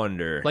 I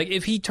wonder. Like,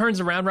 if he turns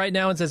around right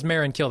now and says,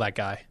 "Meryn, kill that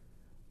guy,"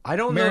 I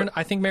don't know.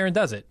 I think Meryn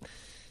does it.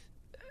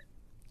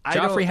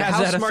 Joffrey has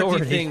that authority. How smart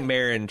do you think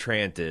Meryn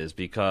Trant is?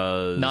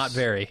 Because not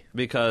very.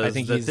 Because I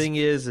think the thing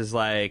is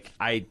like,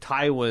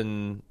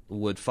 Tywin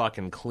would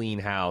fucking clean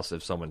house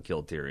if someone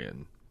killed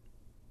Tyrion.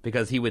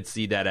 Because he would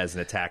see that as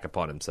an attack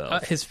upon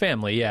himself. His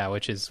family, yeah,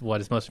 which is what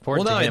is most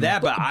important to him. Well,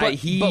 not only that, but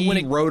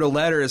he wrote a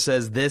letter that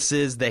says, "This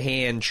is the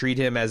hand, treat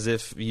him as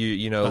if and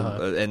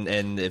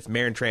if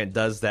Meryn Trant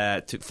does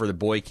that for the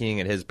Boy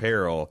King at his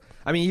peril."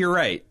 I mean, you're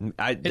right.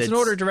 It's an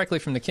order directly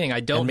from the king. I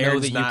don't know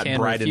that you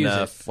can refuse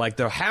enough. It. Like,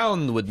 the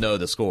Hound would know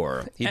the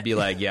score. He'd be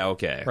like, "Yeah,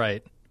 okay,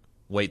 right.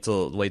 Wait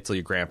till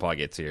your grandpa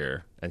gets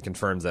here and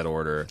confirms that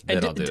order.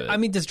 Then I'll do it." I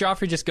mean, does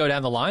Joffrey just go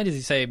down the line? Does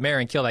he say,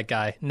 "Meryn, kill that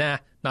guy"? Nah,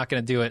 not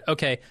going to do it.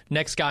 Okay,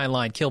 next guy in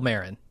line, kill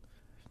Meryn.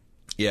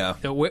 Yeah.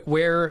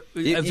 Where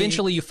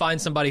eventually you find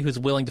somebody who's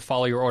willing to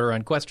follow your order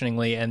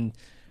unquestioningly, and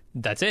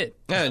that's it.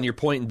 Yeah, and your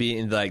point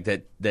being like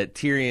that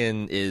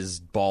Tyrion is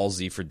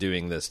ballsy for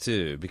doing this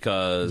too,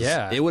 because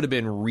it would have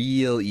been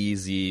real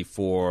easy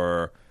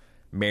for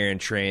Meryn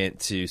Trant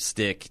to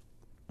stick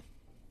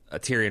a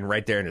Tyrion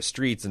right there in the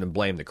streets and then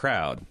blame the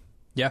crowd.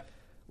 Yeah.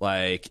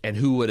 Like, and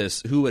who would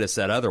have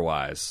said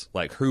otherwise?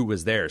 Like, who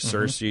was there?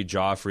 Cersei,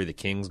 Joffrey, the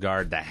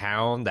Kingsguard, the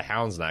Hound. The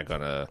Hound's not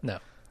gonna. No.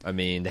 I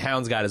mean, the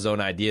Hound's got his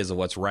own ideas of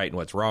what's right and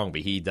what's wrong,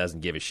 but he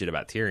doesn't give a shit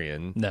about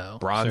Tyrion. No.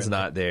 Bronn's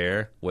not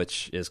there,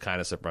 which is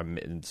kind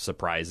of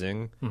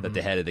surprising that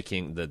the head of the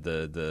king,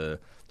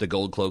 the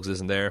Gold Cloaks,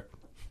 isn't there.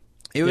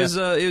 It was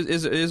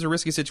a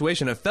risky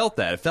situation. It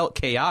felt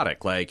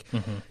chaotic. Like,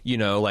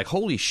 like,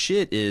 holy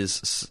shit,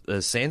 is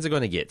Sansa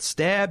going to get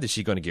stabbed? Is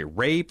she going to get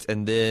raped?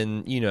 And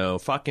then,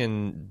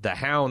 fucking the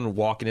Hound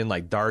walking in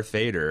like Darth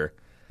Vader.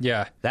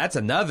 Yeah. That's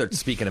another,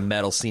 speaking of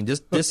metal scene,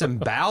 just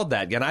disemboweled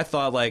that. And I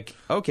thought, like,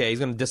 okay, he's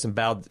going to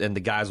disembowel and the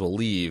guys will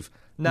leave.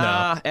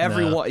 Nah,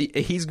 everyone.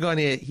 No. He's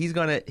gonna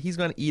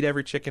eat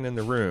every chicken in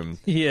the room.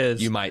 He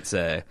is. You might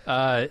say.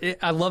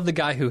 I love the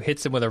guy who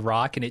hits him with a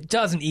rock, and it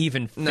doesn't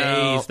even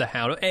faze the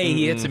Hound.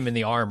 He hits him in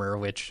the armor,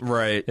 which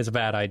is a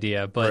bad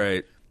idea.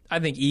 But I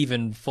think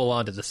even full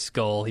onto the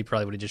skull, he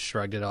probably would have just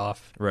shrugged it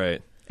off.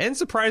 Right. And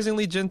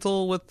surprisingly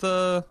gentle with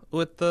the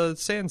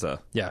Sansa.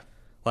 Yeah.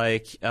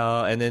 Like,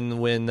 and then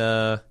when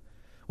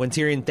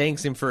Tyrion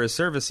thanks him for his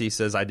service, he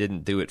says, "I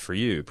didn't do it for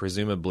you."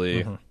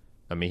 Presumably.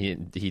 I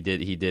mean, he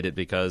did it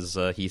because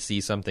he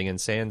sees something in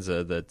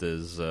Sansa that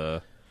is,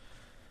 I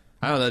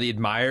don't know, that he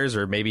admires,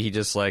 or maybe he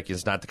just like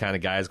is not the kind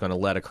of guy who's going to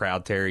let a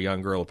crowd tear a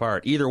young girl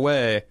apart. Either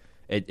way,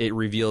 it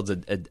reveals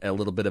a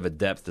little bit of a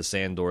depth to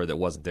Sandor that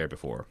wasn't there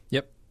before.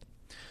 Yep.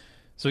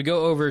 So we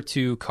go over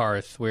to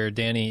Qarth, where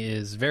Dany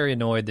is very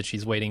annoyed that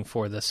she's waiting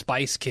for the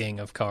Spice King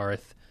of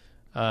Qarth.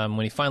 When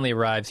he finally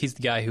arrives, he's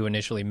the guy who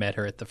initially met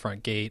her at the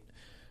front gate.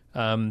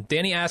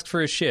 Dany asks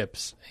for his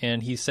ships,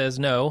 and he says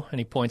no, and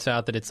he points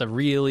out that it's a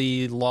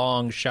really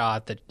long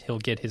shot that he'll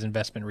get his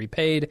investment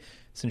repaid,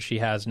 since she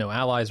has no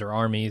allies or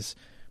armies.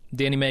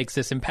 Dany makes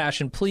this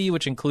impassioned plea,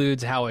 which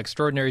includes how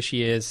extraordinary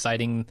she is,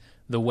 citing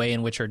the way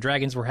in which her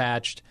dragons were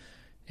hatched,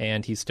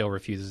 and he still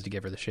refuses to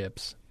give her the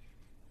ships.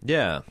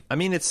 Yeah. I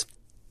mean, it's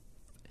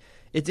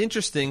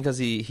interesting because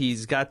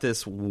he's got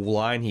this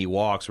line he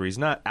walks where he's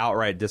not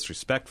outright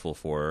disrespectful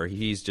for her.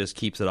 He's just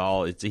keeps it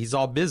all. He's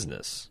all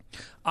business.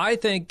 I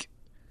think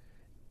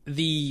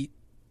the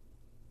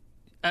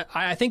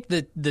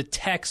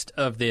text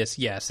of this,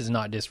 yes, is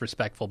not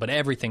disrespectful, but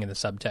everything in the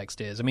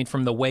subtext is. I mean,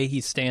 from the way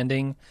he's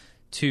standing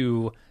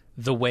to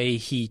the way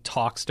he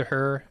talks to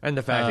her. And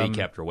the fact that he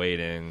kept her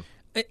waiting.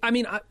 I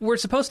mean, we're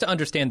supposed to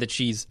understand that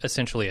she's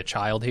essentially a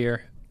child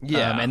here.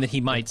 Yeah. And that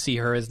he might see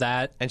her as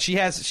that. And she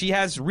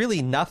has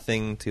really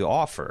nothing to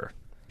offer.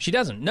 She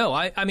doesn't. No,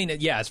 I mean,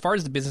 yeah, as far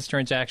as the business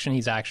transaction,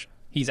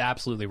 he's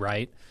absolutely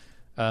right.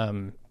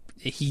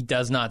 He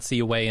does not see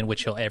a way in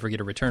which he'll ever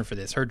get a return for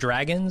this. Her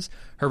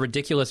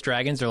ridiculous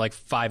dragons are like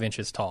 5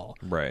 inches tall.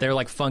 Right. They're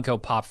like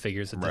Funko Pop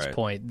figures at this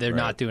point. They're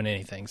not doing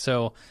anything.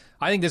 So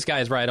I think this guy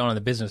is right on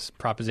the business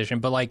proposition,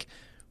 but like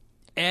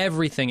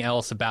everything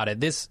else about it,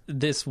 this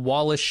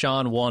Wallace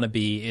Shawn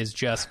wannabe is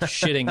just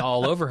shitting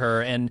all over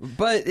her.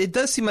 But it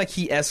does seem like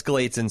he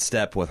escalates in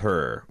step with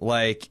her.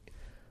 Like,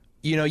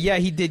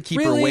 he did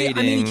keep her waiting.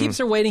 I mean, he keeps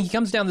her waiting. He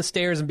comes down the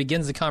stairs and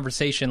begins the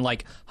conversation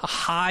like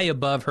high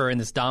above her in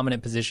this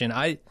dominant position.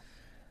 I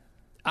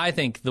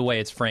think the way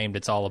it's framed,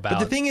 it's all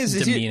about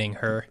demeaning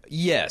her.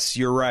 Yes,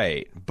 you're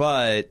right.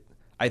 But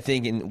I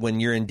think when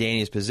you're in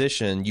Dany's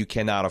position, you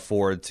cannot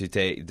afford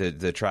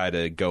to try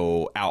to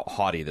go out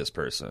haughty this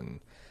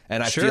person.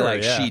 And I feel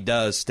like she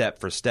does step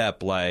for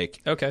step. Like,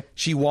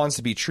 she wants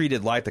to be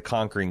treated like the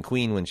conquering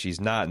queen when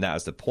she's not, and that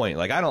was the point.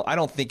 Like, I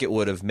don't think it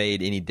would have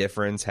made any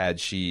difference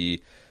had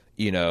she,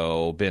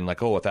 been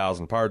like,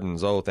 1,000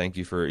 pardons. Oh, thank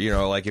you for,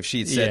 like if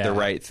she'd said the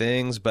right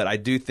things. But I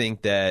do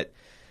think that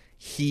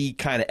he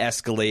kind of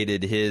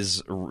escalated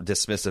his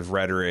dismissive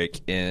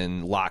rhetoric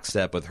in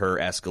lockstep with her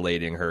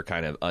escalating her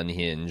kind of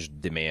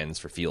unhinged demands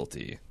for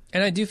fealty.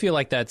 And I do feel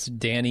like that's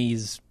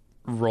Dany's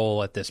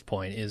role at this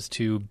point, is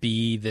to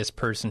be this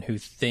person who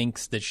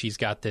thinks that she's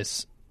got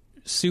this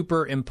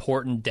super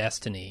important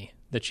destiny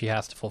that she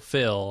has to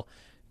fulfill,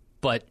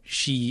 but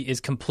she is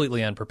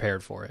completely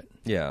unprepared for it.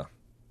 Yeah.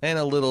 And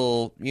a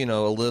little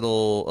delusional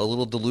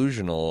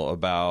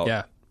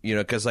about,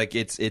 because like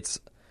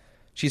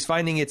she's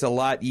finding it's a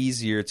lot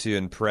easier to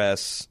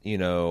impress,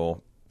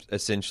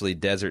 essentially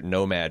desert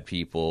nomad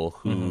people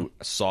who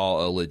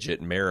saw a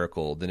legit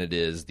miracle than it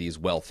is these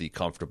wealthy,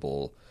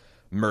 comfortable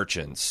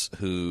merchants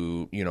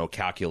who,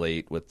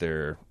 calculate with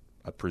their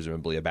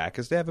presumably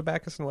abacus. Do they have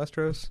abacus in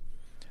Westeros?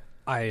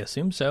 I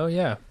assume so,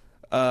 yeah.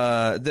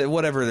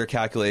 Whatever their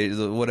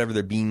whatever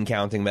their bean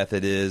counting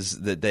method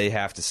is, that they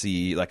have to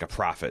see like a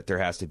profit. There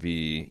has to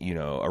be,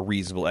 a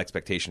reasonable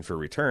expectation for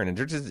return, and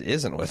there just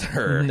isn't with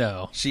her.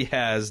 No. She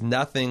has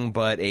nothing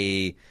but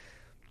a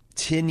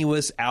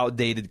tenuous,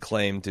 outdated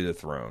claim to the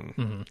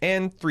throne,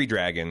 and 3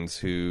 dragons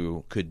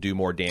who could do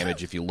more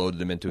damage if you loaded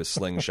them into a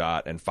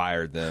slingshot and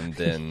fired them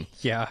than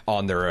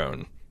on their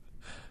own.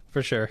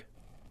 For sure.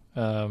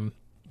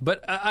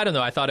 But I don't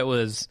know. I thought it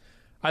was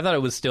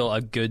still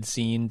a good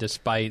scene,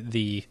 despite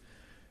the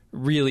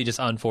really just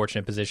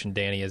unfortunate position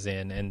Dany is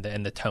in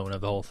and the tone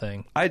of the whole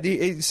thing.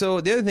 So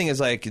the other thing is,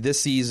 like,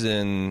 this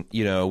season,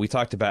 we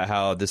talked about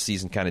how this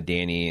season kind of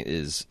Dany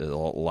is, a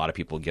lot of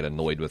people get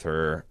annoyed with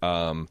her.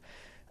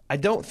 I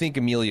don't think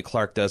Emilia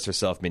Clarke does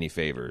herself many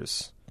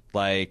favors.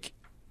 Like,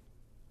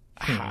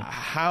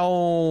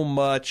 how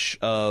much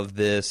of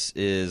this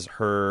is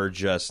her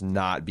just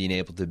not being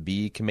able to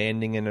be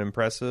commanding and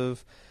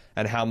impressive,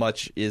 and how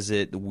much is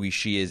it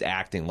she is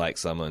acting like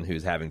someone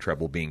who's having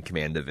trouble being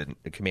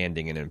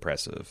commanding and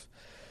impressive?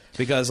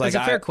 Because like, it's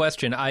a fair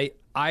question. I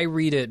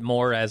read it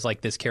more as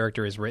like this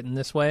character is written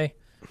this way,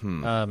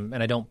 and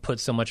I don't put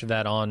so much of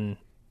that on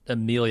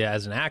Emilia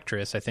as an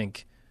actress. I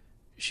think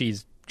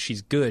she's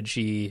good.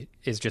 She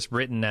is just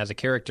written as a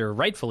character,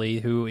 rightfully,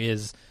 who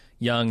is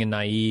young and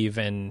naive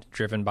and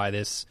driven by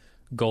this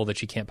goal that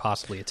she can't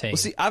possibly attain. Well,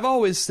 see, I've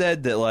always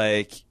said that,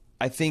 like,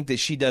 I think that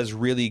she does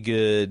really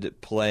good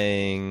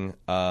playing.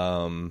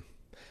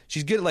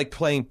 She's good at like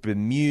playing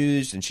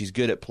bemused, and she's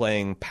good at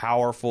playing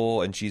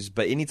powerful.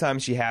 But anytime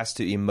she has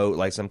to emote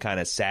like some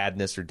kind of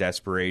sadness or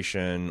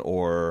desperation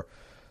or,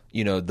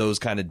 those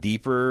kind of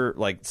deeper,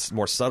 like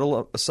more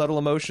subtle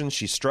emotions,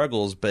 she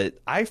struggles. But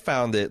I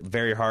found it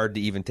very hard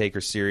to even take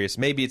her serious.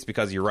 Maybe it's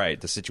because you're right.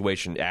 The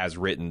situation as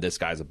written, this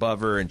guy's above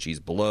her and she's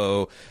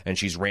below, and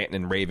she's ranting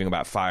and raving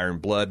about fire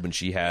and blood when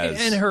she has.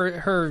 And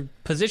her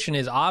position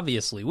is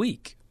obviously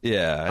weak.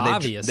 Yeah, and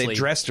obviously. They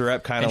dressed her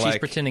up kind of like... she's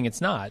pretending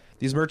it's not.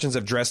 These merchants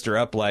have dressed her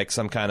up like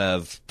some kind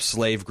of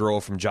slave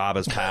girl from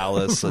Jabba's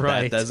palace. So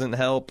that doesn't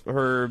help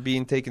her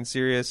being taken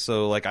serious.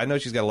 So, like, I know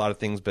she's got a lot of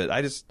things, but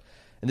I just...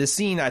 In this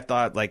scene, I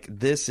thought, like,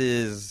 this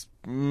is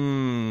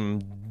some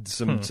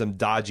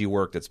dodgy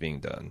work that's being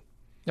done.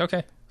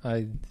 Okay.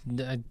 I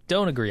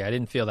don't agree. I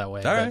didn't feel that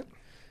way. All right.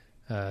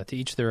 To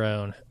each their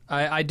own.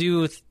 I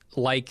do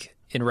like,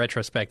 in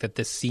retrospect, that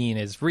this scene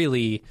is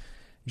really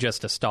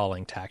just a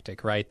stalling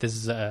tactic, right? This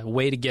is a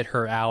way to get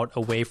her out,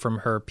 away from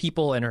her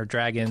people and her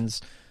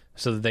dragons,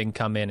 so that they can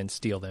come in and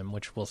steal them,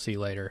 which we'll see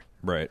later.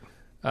 Right.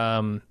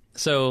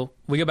 So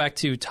we go back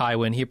to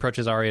Tywin. He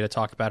approaches Arya to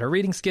talk about her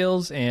reading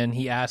skills, and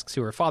he asks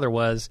who her father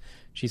was.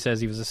 She says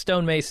he was a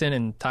stonemason,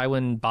 and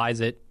Tywin buys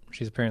it.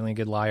 She's apparently a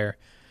good liar.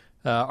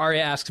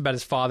 Arya asks about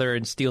his father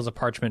and steals a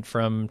parchment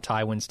from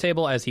Tywin's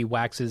table as he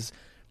waxes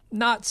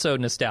not so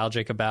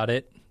nostalgic about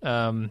it.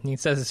 He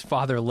says his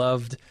father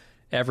loved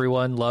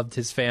everyone, loved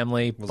his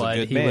family,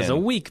 but he was a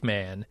weak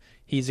man.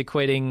 He's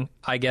equating,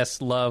 I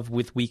guess, love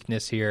with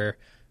weakness here.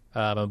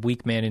 A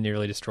weak man who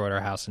nearly destroyed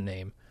our house and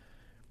name.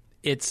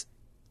 It's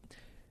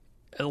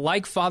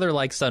like father,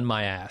 like son,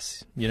 my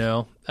ass. You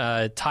know,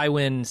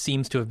 Tywin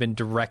seems to have been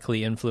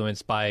directly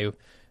influenced by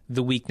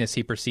the weakness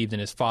he perceived in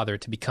his father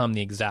to become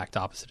the exact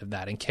opposite of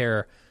that and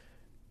care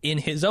in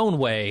his own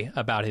way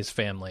about his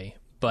family,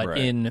 but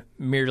in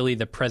merely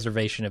the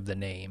preservation of the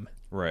name.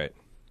 Right.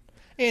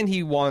 And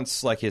he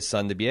wants, like, his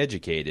son to be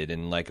educated,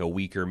 and, like, a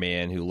weaker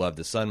man who loved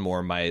his son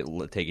more might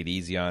take it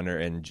easy on her,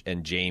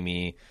 and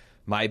Jaime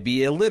might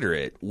be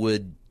illiterate.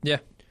 Yeah.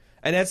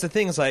 And that's the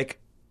thing, is, like,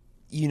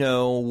 you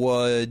know,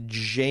 would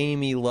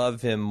Jaime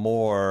love him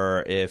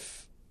more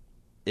if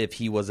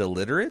he was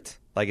illiterate?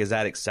 Like, is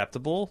that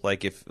acceptable?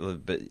 Like,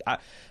 but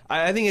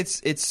I think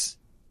it's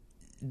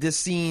this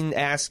scene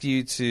asks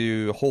you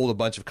to hold a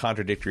bunch of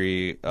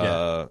contradictory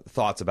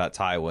thoughts about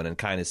Tywin and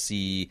kind of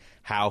see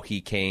how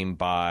he came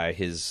by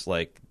his,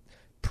 like,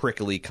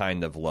 prickly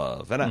kind of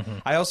love. And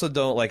I also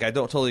don't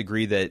totally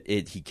agree that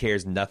he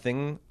cares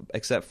nothing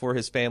except for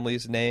his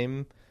family's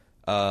name.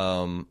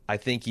 I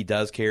think he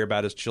does care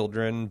about his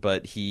children,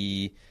 but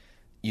he,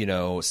 you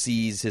know,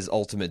 sees his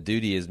ultimate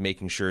duty as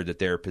making sure that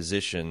they're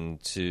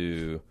positioned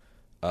to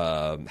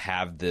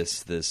have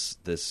this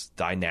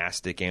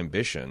dynastic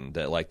ambition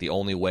that, like, the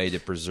only way to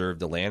preserve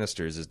the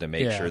Lannisters is to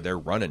make sure they're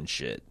running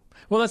shit.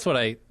 Well,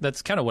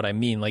 that's kind of what I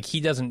mean. Like,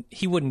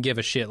 he wouldn't give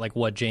a shit like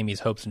what Jaime's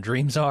hopes and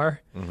dreams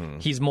are.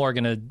 He's more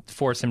going to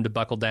force him to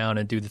buckle down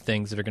and do the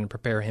things that are going to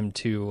prepare him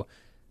to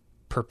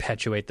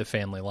perpetuate the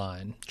family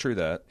line. True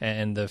that.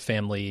 And the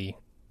family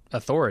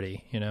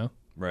authority, you know?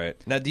 Right.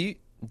 Now, do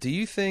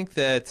you think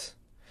that,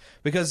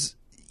 because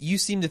you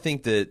seem to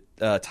think that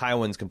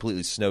Tywin's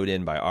completely snowed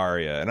in by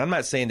Arya, and I'm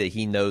not saying that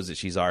he knows that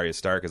she's Arya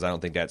Stark, because I don't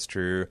think that's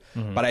true,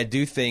 but I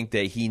do think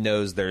that he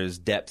knows there's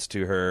depth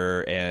to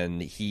her,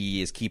 and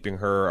he is keeping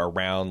her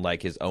around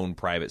like his own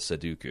private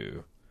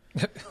Sudoku.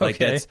 Like,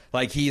 that's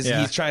like he's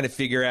trying to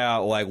figure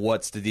out, like,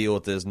 what's the deal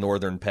with this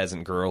northern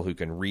peasant girl who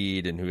can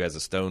read and who has a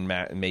stone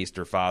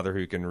maester father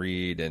who can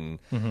read and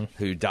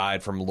who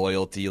died from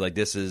loyalty. Like,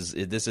 this is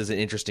an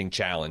interesting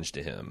challenge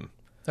to him.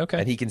 Okay,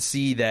 and he can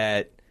see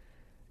that.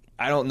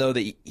 I don't know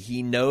that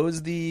he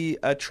knows the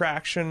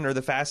attraction or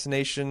the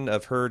fascination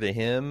of her to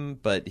him,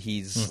 but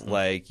he's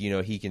like, you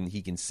know, he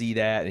can see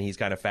that, and he's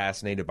kind of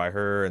fascinated by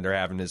her, and they're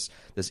having this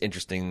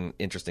interesting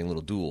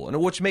little duel,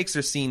 and which makes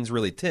their scenes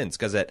really tense,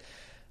 because that,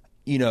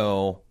 you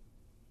know,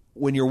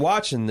 when you're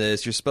watching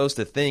this, you're supposed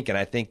to think, and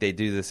I think they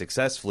do this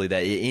successfully,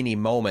 that at any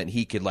moment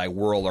he could, like,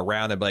 whirl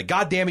around and be like,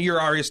 God damn it, you're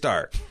Arya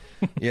Stark.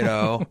 You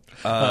know,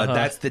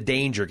 that's the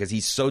danger, because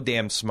he's so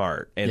damn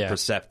smart and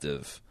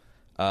perceptive.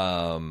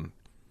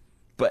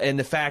 And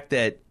the fact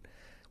that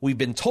we've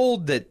been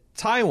told that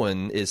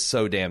Tywin is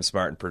so damn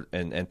smart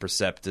and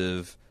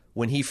perceptive,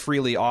 when he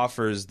freely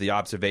offers the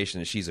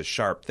observation that she's a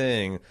sharp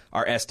thing,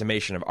 our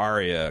estimation of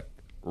Arya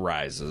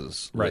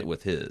rises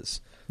with his.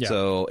 Yeah.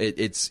 So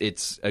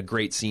it's a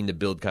great scene to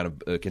build, kind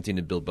of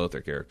continue to build both their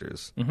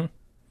characters.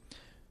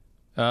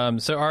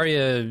 So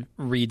Arya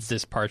reads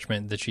this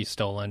parchment that she's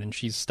stolen, and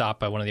she's stopped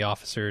by one of the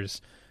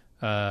officers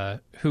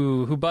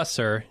who busts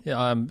her.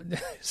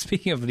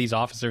 Speaking of these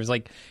officers,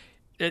 like,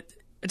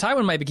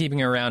 Tywin might be keeping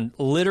her around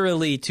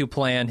literally to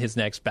plan his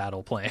next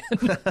battle plan,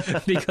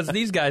 because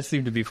these guys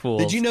seem to be fools.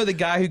 Did you know the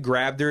guy who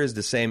grabbed her is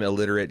the same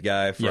illiterate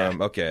guy from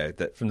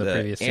from the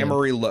previous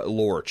Amory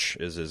Lorch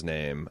is his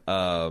name.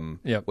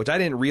 Which I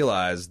didn't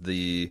realize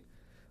when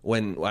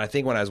I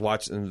was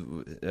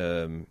watching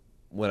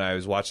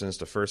this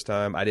the first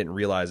time, I didn't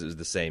realize it was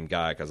the same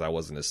guy, because I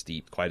wasn't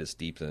quite as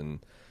steeped in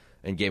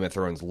Game of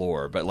Thrones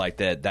lore. But, like,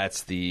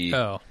 that's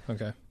the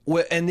okay.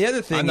 Well, and the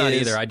other thing I'm not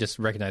either. I just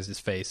recognize his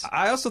face.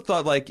 I also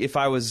thought, like, if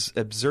I was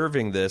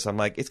observing this, I'm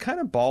like, it's kind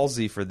of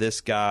ballsy for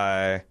this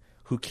guy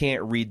who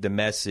can't read the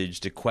message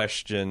to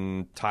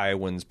question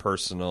Tywin's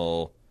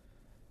personal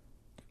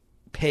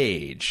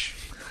page.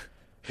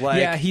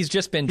 Like, he's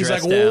just been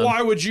dressed down. He's like, well,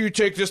 why would you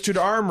take this to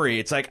the armory?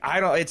 It's like,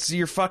 it's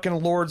your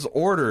fucking lord's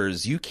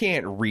orders. You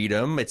can't read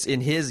them. It's in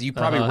his, you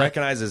probably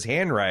recognize his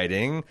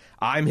handwriting.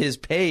 I'm his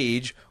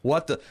page.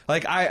 What the,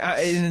 like,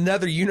 in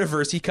another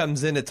universe, he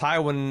comes into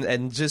Tywin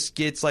and just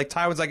gets, like,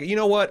 Tywin's like, you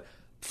know what?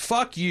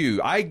 Fuck you.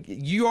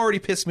 You already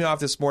pissed me off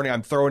this morning.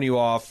 I'm throwing you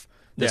off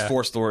this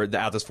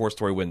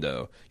four-story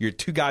window. You're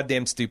too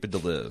goddamn stupid to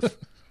live.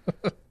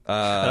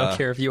 I don't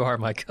care if you are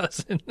my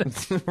cousin.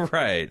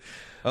 Right.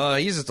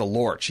 He's just a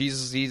Lorch.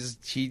 He's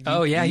not even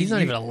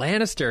a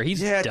Lannister.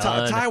 He's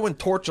done. Tywin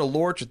torched a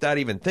Lorch without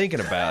even thinking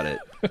about it.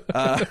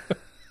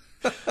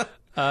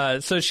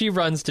 So she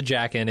runs to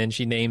Jaqen and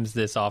she names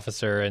this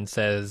officer and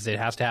says it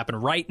has to happen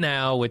right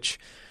now, which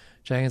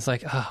Jaqen's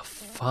like, oh,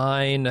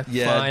 fine.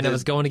 I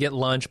was going to get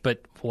lunch,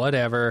 but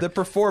whatever. The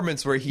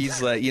performance where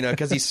he's like,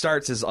 because he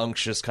starts as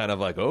unctuous, kind of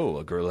like, oh,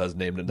 a girl has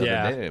named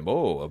another name.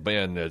 Oh, a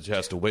man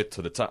has to wait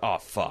till the time. Oh,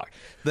 fuck.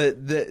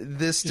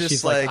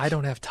 She's like, I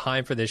don't have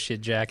time for this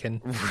shit,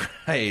 Jaqen.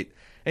 Right.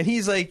 And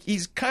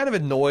he's kind of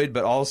annoyed,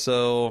 but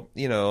also,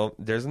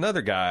 there's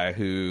another guy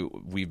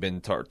who we've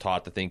been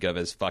taught to think of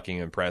as fucking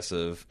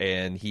impressive,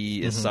 and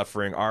he is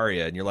suffering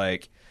Arya. And you're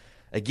like,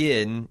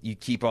 again, you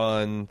keep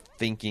on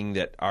thinking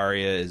that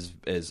Arya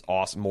is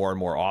awesome, more and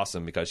more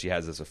awesome because she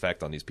has this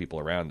effect on these people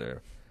around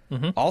her.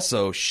 Mm-hmm.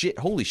 Also,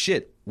 holy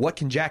shit, what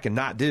can Jaqen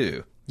not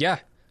do? Yeah.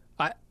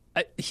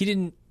 He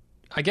didn't,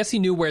 I guess he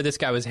knew where this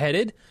guy was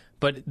headed,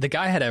 but the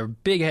guy had a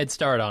big head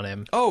start on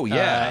him. Oh,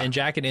 yeah. And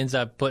Jaqen ends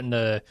up putting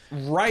a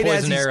right poison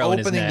as he's arrow in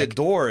his opening neck. the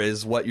door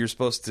is what you're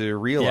supposed to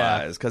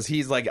realize. Because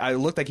he's like, I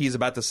looked like he's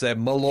about to say,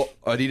 and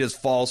he just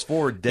falls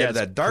forward dead with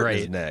that dart in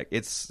his neck.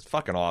 It's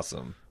fucking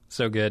awesome.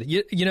 So good.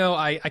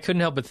 I couldn't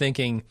help but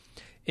thinking,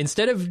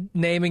 instead of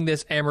naming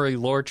this Amory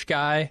Lorch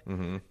guy,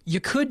 you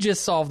could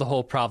just solve the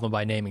whole problem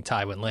by naming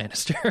Tywin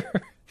Lannister.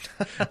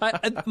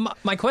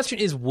 My question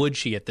is, would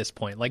she at this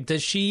point? Like,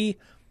 does she...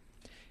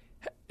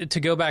 To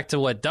go back to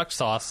what Duck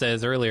Sauce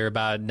says earlier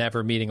about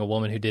never meeting a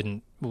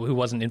woman who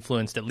wasn't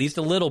influenced at least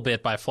a little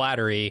bit by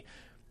flattery,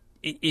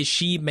 is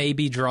she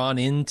maybe drawn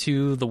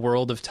into the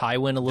world of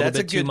Tywin a little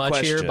bit too much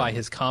here by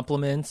his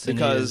compliments and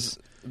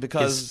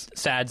his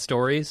sad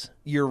stories?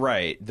 You're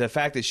right. The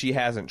fact that she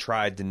hasn't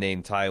tried to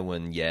name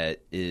Tywin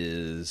yet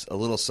is a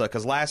little suck.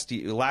 Because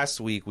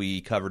last week we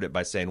covered it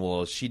by saying,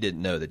 well, she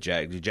didn't know that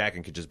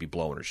Jaqen could just be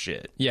blowing her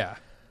shit. Yeah.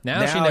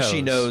 Now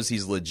she knows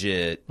he's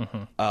legit.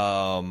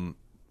 Mm-hmm.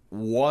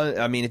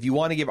 If you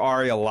want to give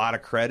Arya a lot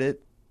of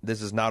credit,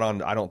 this is not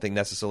on, I don't think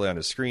necessarily on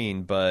the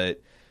screen,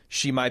 but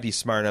she might be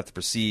smart enough to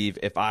perceive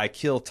if I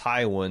kill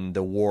Tywin,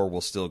 the war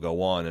will still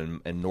go on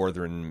and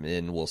northern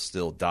men will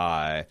still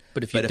die.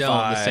 But if you don't,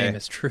 the same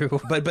is true.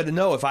 But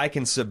no, if I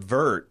can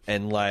subvert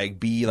and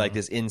be like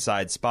this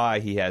inside spy,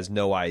 he has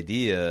no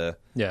idea.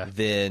 Yeah.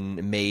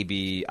 Then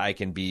maybe I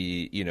can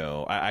be,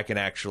 I can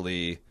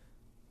actually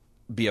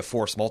be a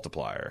force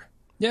multiplier.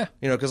 Yeah.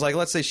 Because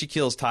let's say she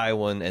kills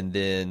Tywin and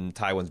then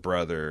Tywin's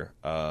brother,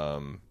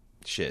 I've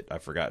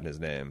forgotten his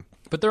name.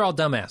 But they're all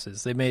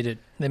dumbasses. They made it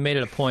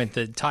a point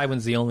that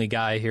Tywin's the only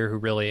guy here who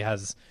really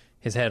has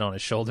his head on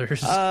his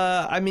shoulders.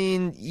 The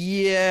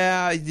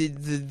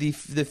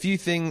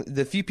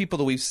few people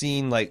that we've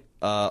seen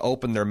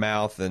open their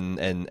mouth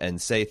and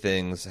say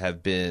things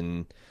have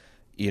been,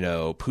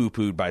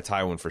 poo-pooed by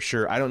Tywin for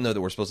sure. I don't know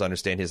that we're supposed to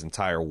understand his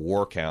entire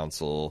war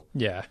council.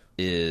 Yeah.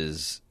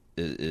 Is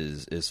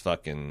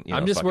fucking.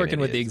 I'm just working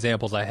idiots. with the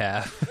examples I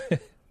have.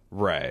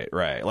 Right.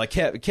 Like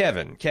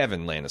Kevin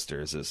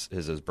Lannister is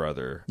his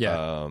brother.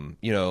 Yeah.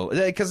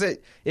 Because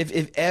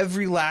if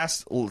every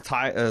last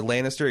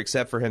Lannister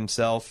except for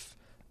himself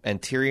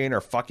and Tyrion are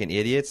fucking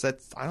idiots,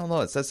 I don't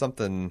know. It says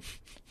something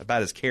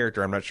about his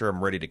character. I'm not sure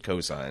I'm ready to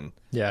co-sign.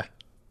 Yeah.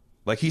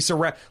 Like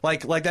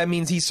like that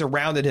means he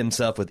surrounded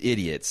himself with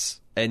idiots,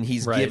 and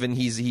he's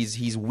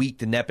weak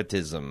to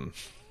nepotism.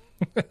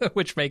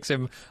 Which makes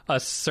him a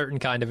certain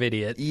kind of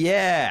idiot.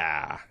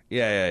 Yeah.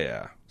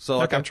 So,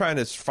 I'm trying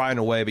to find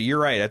a way, but you're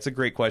right. That's a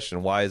great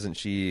question. Why isn't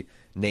she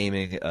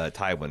naming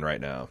Tywin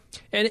right now?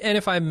 And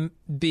if I'm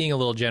being a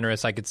little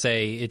generous, I could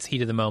say it's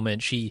heat of the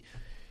moment. She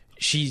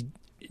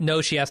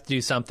knows she has to do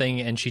something,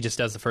 and she just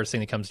does the first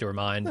thing that comes to her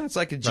mind. That's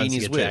like a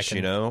genie's wish,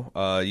 You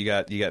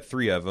got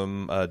three of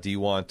them. Do you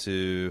want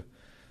to,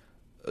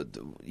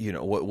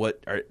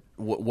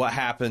 what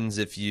happens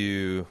if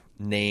you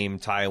name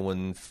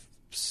Tywin?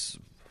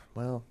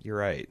 Well, you're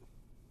right.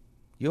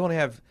 You only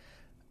have,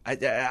 I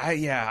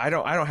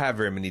don't have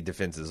very many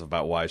defenses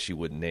about why she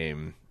wouldn't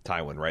name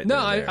Tywin right now.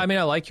 No,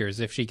 I like yours.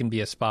 If she can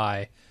be a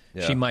spy,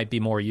 she might be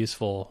more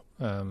useful.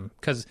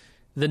 Because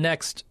the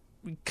next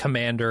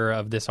commander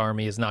of this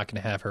army is not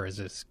going to have her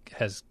as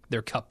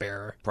their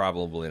cupbearer.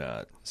 Probably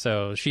not.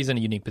 So she's in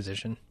a unique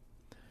position.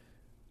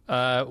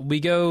 We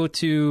go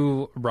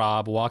to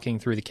Robb walking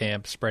through the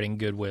camp, spreading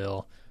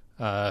goodwill.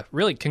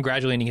 Really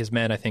congratulating his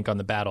men, I think, on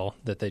the battle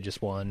that they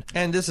just won.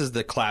 And this is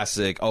the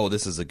classic,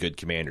 this is a good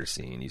commander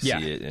scene. You see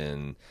it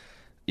in,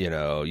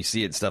 you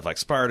see it in stuff like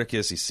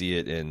Spartacus. You see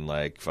it in,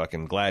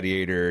 fucking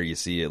Gladiator. You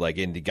see it,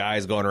 in the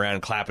guys going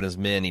around clapping his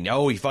men.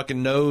 He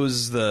fucking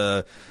knows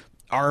the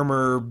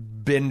armor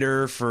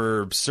bender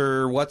for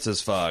Sir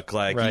What's-His-Fuck.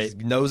 He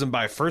knows him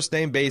by first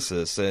name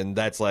basis. And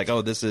that's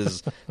this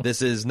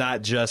is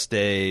not just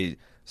a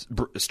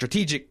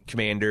strategic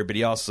commander, but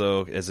he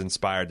also has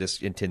inspired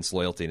this intense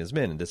loyalty in his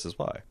men, and this is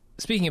why.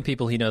 Speaking of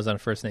people he knows on a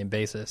first-name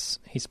basis,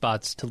 he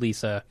spots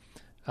Talisa,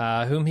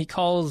 whom he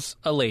calls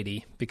a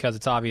lady, because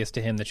it's obvious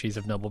to him that she's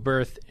of noble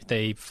birth.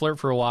 They flirt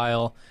for a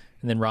while,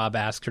 and then Robb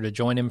asks her to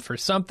join him for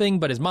something,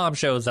 but his mom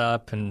shows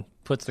up and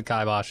puts the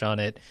kibosh on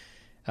it.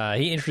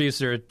 He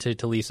introduces her to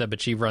Talisa, but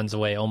she runs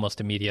away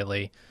almost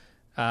immediately.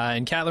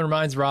 And Catelyn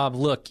reminds Robb,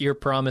 look, you're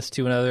promised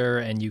to another,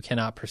 and you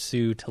cannot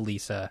pursue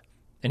Talisa.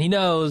 And he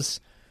knows.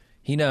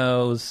 I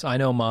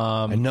know,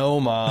 Mom.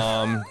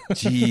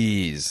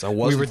 Jeez, I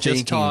wasn't we were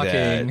just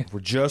talking. That.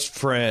 We're just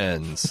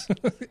friends.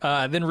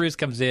 Then Roose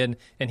comes in,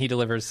 and he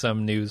delivers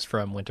some news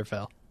from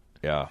Winterfell.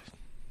 Yeah.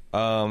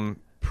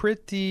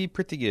 Pretty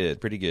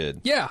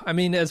good. Yeah, I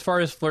mean, as far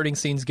as flirting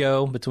scenes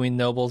go between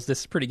nobles,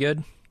 this is pretty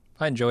good.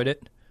 I enjoyed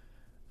it.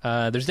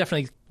 There's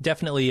definitely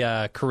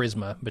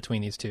charisma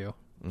between these two,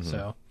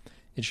 so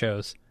it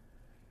shows.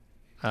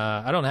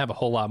 I don't have a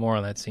whole lot more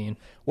on that scene.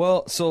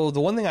 Well, so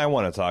the one thing I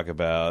want to talk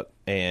about,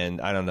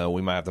 and I don't know,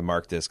 we might have to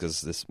mark this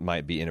because this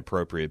might be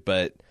inappropriate,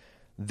 but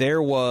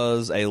there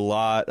was a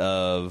lot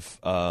of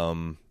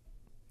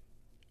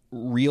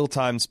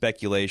real-time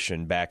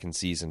speculation back in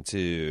season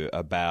 2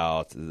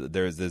 about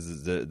there's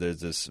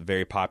this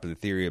very popular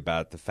theory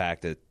about the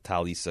fact that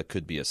Talisa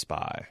could be a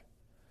spy.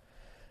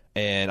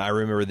 And I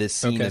remember this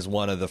scene as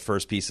one of the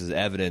first pieces of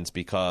evidence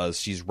because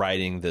she's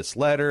writing this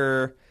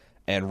letter,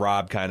 and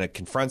Robb kind of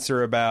confronts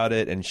her about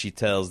it, and she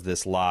tells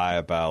this lie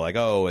about like,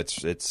 oh,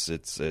 it's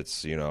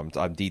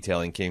I'm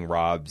detailing King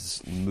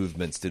Robb's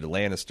movements to the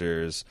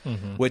Lannisters,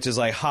 which is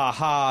like, ha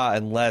ha,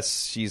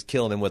 unless she's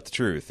killing him with the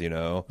truth,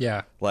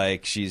 Yeah,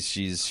 like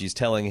she's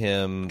telling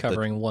him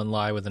covering one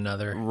lie with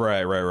another.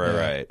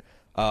 Right.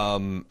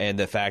 And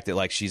the fact that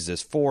like she's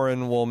this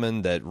foreign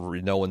woman that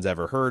no one's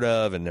ever heard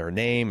of, and her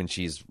name, and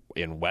she's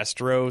in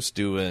Westeros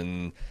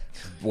doing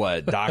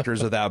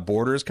Doctors Without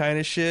Borders kind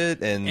of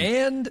shit,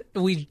 and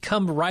we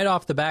come right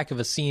off the back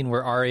of a scene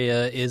where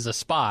Arya is a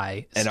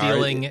spy and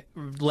stealing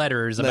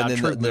letters about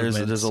troop movements.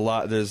 There's a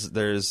lot. There's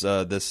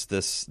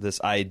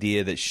this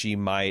idea that she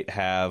might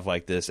have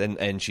like this,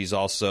 and she's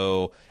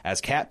also, as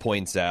Kat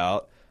points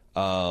out,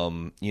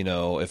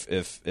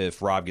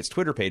 if Robb gets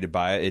Twitter pated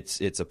by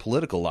it, it's a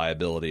political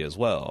liability as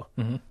well.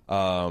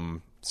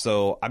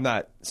 So I'm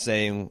not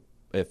saying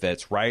if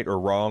that's right or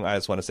wrong. I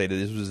just want to say that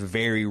this was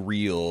very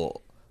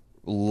real.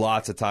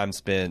 Lots of time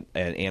spent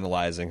and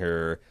analyzing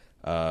her,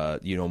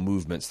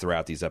 movements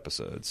throughout these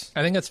episodes.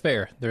 I think that's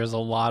fair. There's a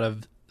lot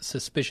of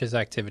suspicious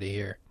activity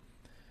here.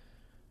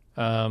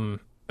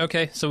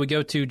 Okay, so we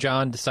go to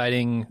Jon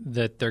deciding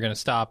that they're going to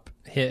stop.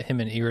 Him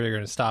and Ygritte are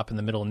going to stop in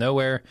the middle of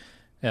nowhere.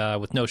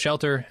 With no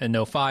shelter and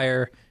no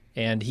fire,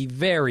 and he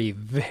very,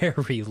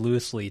 very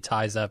loosely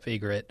ties up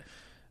Ygritte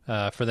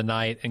for the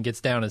night and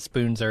gets down and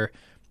spoons her,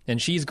 and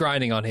she's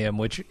grinding on him,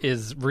 which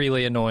is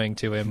really annoying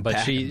to him, but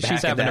she's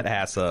having that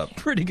ass up.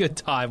 Pretty good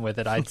time with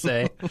it, I'd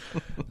say.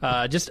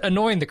 Just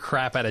annoying the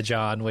crap out of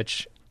Jon,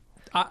 which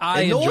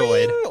I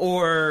enjoyed.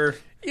 Or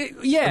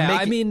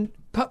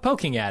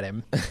poking at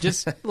him,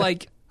 just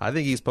like I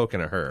think he's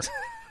poking at her.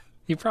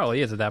 He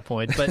probably is at that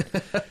point,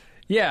 but.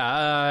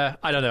 Yeah,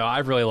 I don't know. I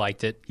really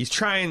liked it. He's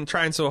trying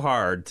so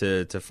hard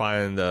to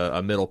find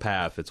a middle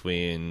path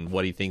between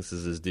what he thinks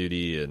is his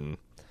duty and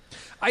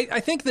I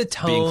think the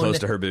tone being close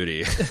to her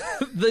booty.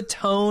 The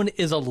tone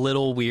is a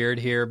little weird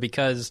here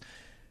because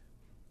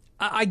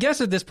I guess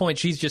at this point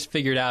she's just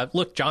figured out,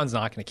 look, Jon's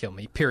not going to kill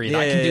me, period.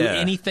 I can do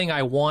anything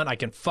I want. I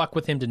can fuck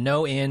with him to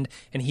no end,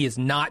 and he is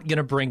not going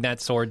to bring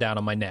that sword down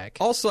on my neck.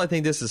 Also, I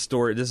think this is a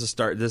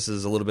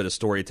little bit of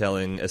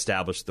storytelling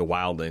established the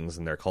wildlings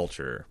and their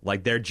culture.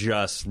 Like, they're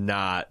just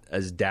not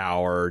as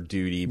dour,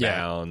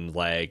 duty-bound. Yeah.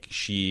 Like,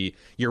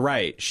 you're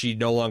right, she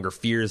no longer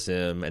fears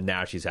him, and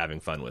now she's having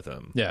fun with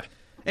him. Yeah.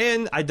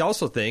 And I'd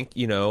also think,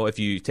 if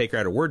you take her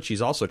at her word,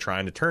 she's also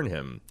trying to turn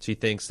him. She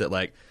thinks that,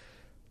 like,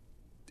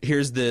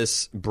 here's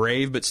this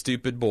brave but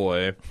stupid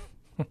boy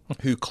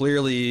who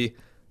clearly,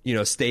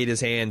 stayed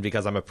his hand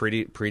because I'm a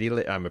pretty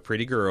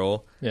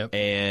girl, yep.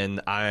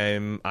 And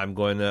I'm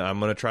going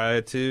to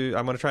try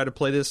to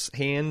play this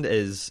hand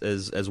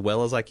as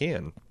well as I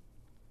can.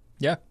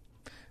 Yeah,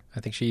 I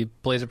think she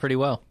plays it pretty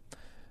well.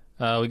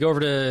 We go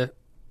over to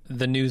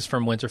the news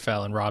from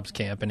Winterfell and Robb's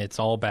camp, and it's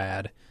all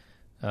bad.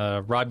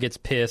 Robb gets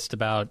pissed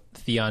about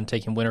Theon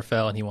taking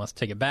Winterfell, and he wants to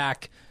take it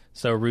back.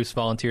 So Roose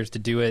volunteers to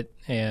do it,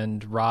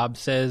 and Robb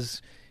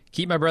says,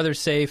 keep my brothers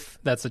safe,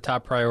 that's the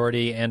top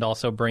priority, and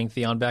also bring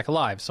Theon back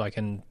alive so I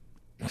can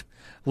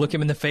look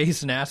him in the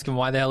face and ask him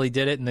why the hell he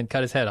did it and then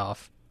cut his head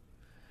off.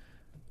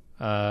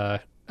 A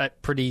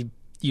pretty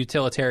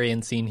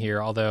utilitarian scene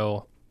here,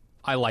 although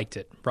I liked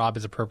it. Robb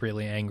is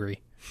appropriately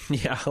angry.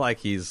 Yeah, like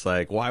he's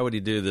like, why would he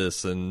do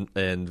this?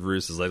 And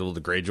Roose is like, well,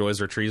 the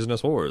Greyjoys are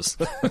treasonous whores.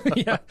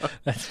 Yeah,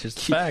 that's just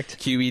a fact.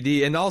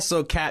 QED. And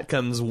also Kat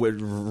comes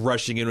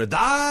rushing in with,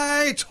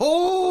 I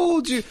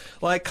told you.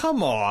 Like,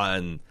 come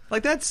on.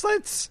 Like,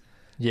 that's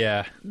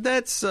yeah.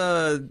 That's,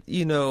 influencing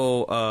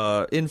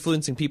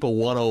people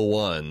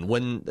 101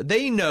 when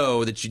they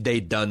know that they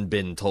done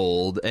been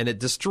told, and it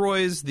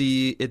destroys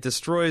the,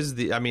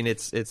 I mean,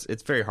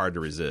 it's very hard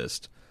to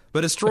resist. But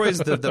it destroys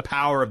the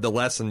power of the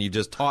lesson you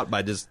just taught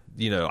by just,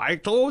 I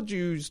told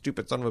you,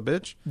 stupid son of a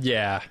bitch.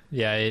 Yeah,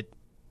 it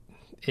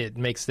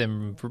makes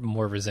them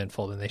more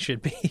resentful than they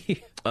should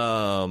be.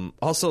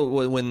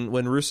 Also,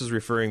 when Roose is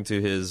referring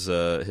to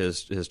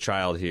his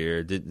child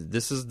here,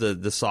 this is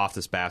the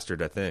softest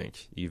bastard I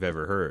think you've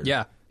ever heard.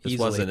 Yeah. This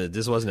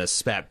wasn't a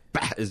spat.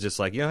 It's just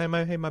like, hey,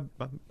 my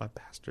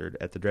bastard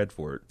at the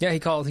Dreadfort. Yeah, he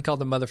called the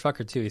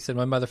motherfucker too. He said,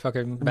 my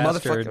motherfucking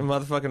bastard.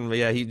 Motherfucking,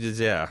 yeah, he just,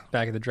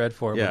 back at the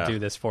Dreadfort would do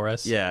this for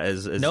us. Yeah,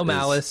 no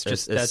malice,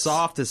 just as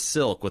soft as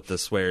silk with the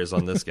swears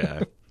on this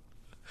guy.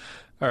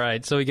 All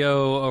right, so we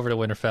go over to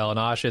Winterfell, and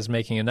Asha is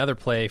making another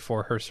play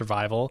for her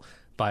survival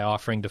by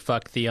offering to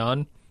fuck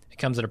Theon. It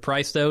comes at a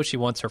price, though. She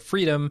wants her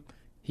freedom.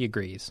 He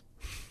agrees.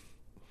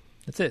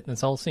 That's it.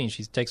 That's the whole scene.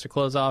 She takes her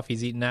clothes off.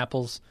 He's eating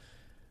apples.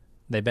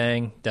 They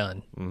bang.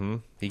 Done. Mm-hmm.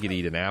 He could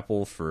eat an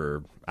apple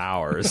for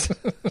hours.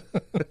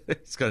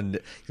 He's got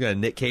a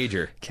Nick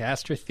Cager.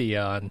 Castor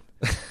Theon.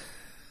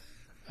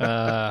 All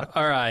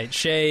right.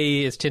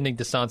 Shae is tending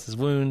to Sansa's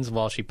wounds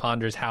while she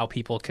ponders how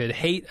people could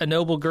hate a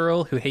noble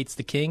girl who hates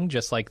the king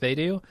just like they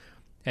do.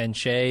 And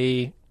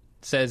Shae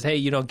says, hey,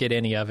 you don't get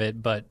any of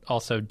it, but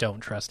also don't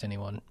trust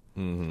anyone.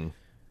 Mm-hmm.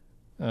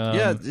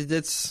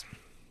 It's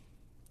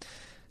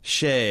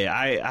Shae.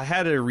 I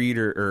had a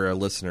reader or a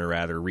listener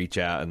rather reach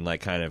out and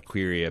like kind of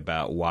query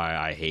about why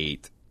I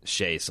hate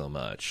Shae so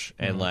much.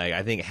 And like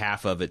I think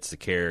half of it's the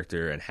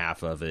character and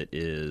half of it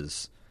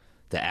is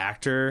the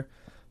actor.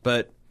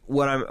 But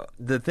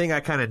the thing I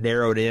kind of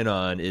narrowed in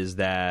on is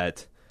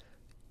that,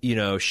 you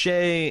know,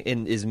 Shae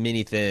is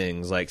many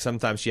things. Like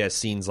sometimes she has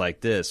scenes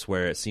like this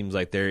where it seems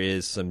like there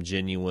is some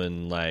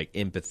genuine like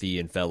empathy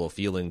and fellow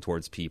feeling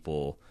towards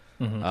people.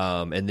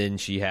 Mm-hmm. And then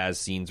she has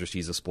scenes where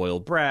she's a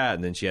spoiled brat,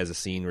 and then she has a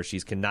scene where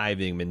she's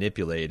conniving,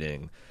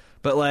 manipulating.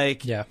 But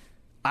like, I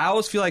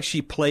always feel like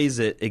she plays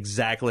it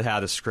exactly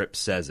how the script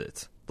says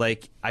it.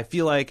 Like I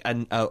feel like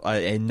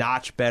a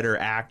notch better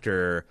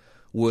actor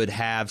would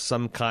have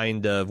some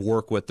kind of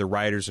work with the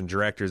writers and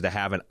directors to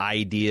have an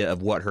idea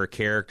of what her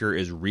character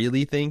is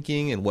really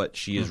thinking and what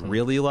she is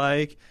really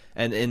like,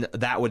 and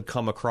that would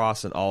come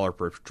across in all her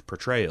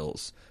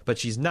portrayals. But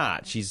she's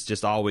not. She's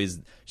just always,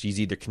 she's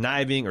either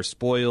conniving or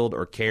spoiled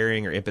or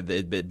caring or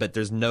but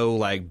there's no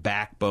like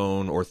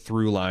backbone or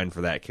through line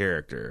for that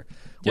character,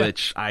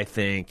 which I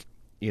think,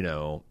 you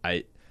know,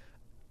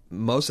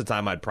 most of the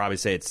time I'd probably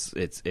say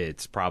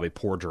it's probably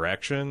poor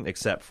direction,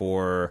 except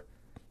for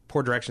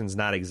poor direction is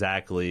not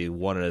exactly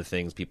one of the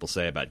things people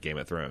say about Game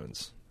of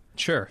Thrones.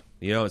 Sure.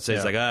 You know, it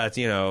says like, it's,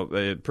 you know,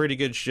 a pretty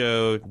good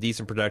show,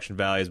 decent production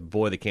values, but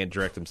boy, they can't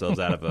direct themselves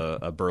out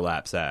of a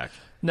burlap sack.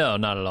 No,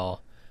 not at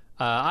all.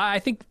 I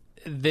think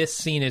this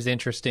scene is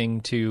interesting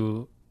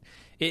to...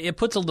 It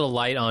puts a little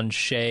light on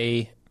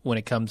Shae when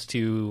it comes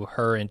to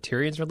her and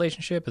Tyrion's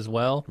relationship as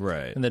well.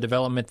 Right. And the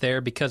development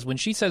there, because when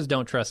she says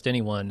don't trust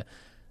anyone,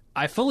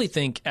 I fully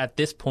think at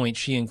this point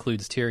she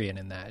includes Tyrion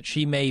in that.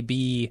 She may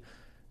be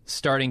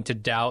starting to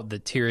doubt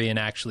that Tyrion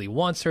actually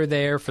wants her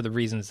there for the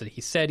reasons that he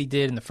said he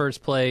did in the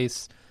first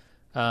place.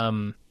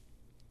 I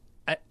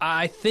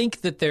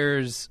think that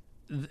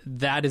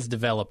that is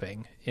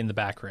developing in the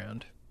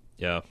background.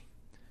 Yeah.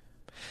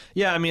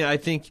 Yeah, I mean, I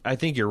think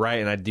you're right,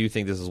 and I do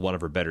think this is one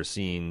of her better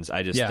scenes.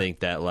 I just think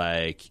that,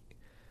 like,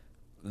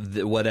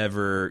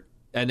 whatever...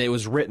 And it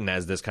was written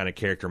as this kind of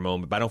character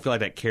moment, but I don't feel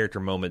like that character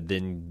moment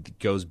then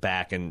goes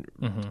back and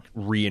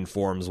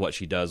reinforms what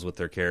she does with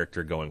her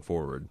character going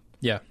forward.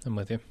 Yeah, I'm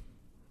with you.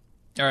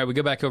 All right, we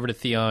go back over to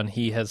Theon.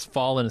 He has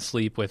fallen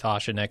asleep with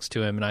Asha next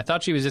to him, and I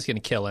thought she was just going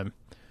to kill him.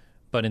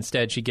 But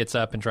instead, she gets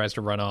up and tries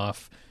to run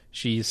off.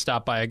 She's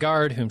stopped by a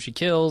guard, whom she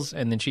kills,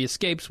 and then she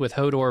escapes with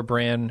Hodor,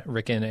 Bran,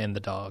 Rickon, and the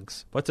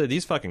dogs.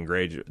 These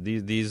fucking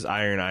these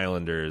Iron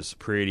Islanders,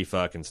 pretty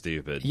fucking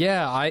stupid.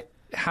 Yeah,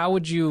 how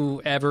would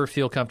you ever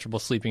feel comfortable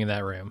sleeping in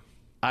that room?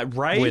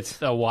 Right?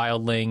 With a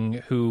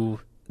wildling who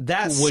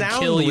would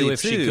kill you if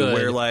she could.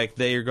 Where, like,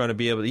 they are going to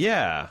be able to...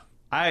 Yeah.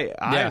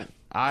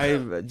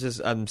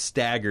 I'm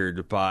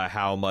staggered by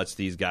how much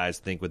these guys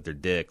think with their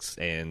dicks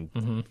and,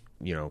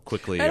 you know,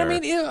 quickly. And I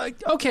mean,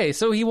 okay,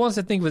 so he wants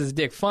to think with his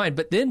dick, fine,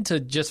 but then to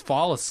just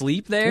fall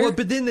asleep there? Well,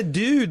 but then the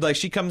dude, like,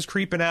 she comes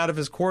creeping out of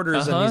his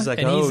quarters and he's like,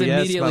 and he's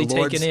immediately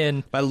taken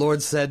in. My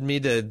lord said me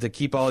to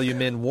keep all you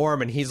men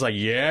warm, and he's like,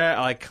 yeah,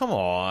 like, come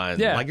on.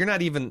 Yeah. Like, you're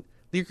not even...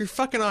 You're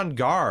fucking on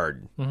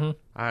guard. Mm-hmm.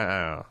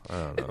 I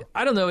don't know.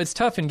 I don't know. It's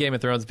tough in Game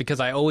of Thrones because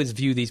I always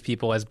view these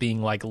people as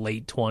being like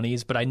late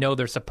 20s, but I know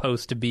they're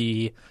supposed to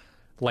be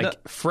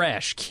like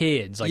fresh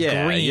kids, like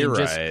green, you're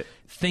just right.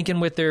 thinking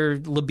with their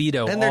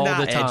libido all the time. And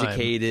they're not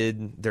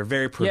educated. They're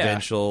very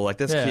provincial. Like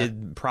this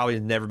kid probably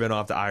has never been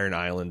off the Iron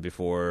Island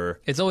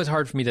before. It's always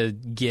hard for me to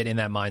get in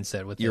that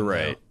mindset with them. You're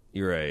right.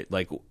 You're right.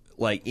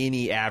 Like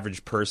any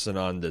average person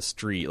on the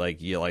street, like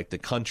the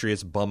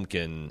countryest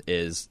bumpkin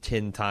is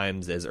 10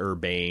 times as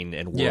urbane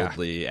and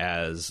worldly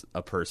as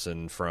a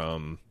person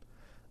from,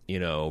 you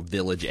know,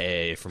 Village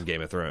A from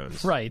Game of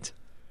Thrones. Right.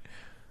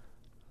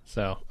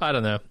 So, I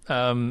don't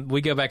know.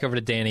 We go back over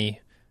to Dany,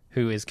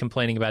 who is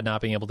complaining about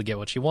not being able to get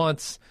what she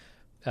wants,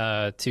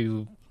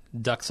 to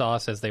Duck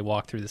Sauce as they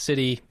walk through the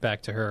city,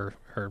 back to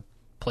her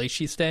place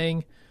she's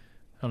staying.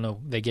 I don't know.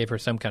 They gave her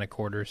some kind of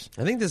quarters.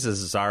 I think this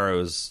is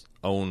Xaro's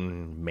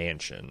own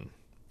mansion.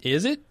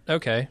 Is it?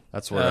 Okay.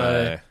 That's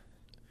where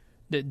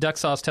Duck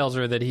Sauce tells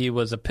her that he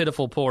was a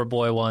pitiful poor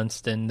boy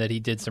once and that he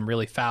did some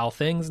really foul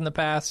things in the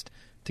past,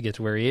 to get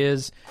to where he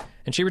is.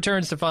 And she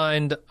returns to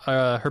find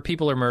her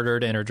people are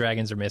murdered and her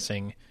dragons are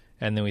missing.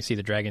 And then we see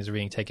the dragons are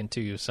being taken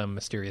to some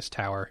mysterious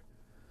tower.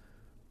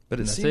 But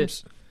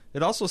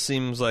it also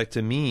seems like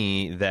to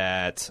me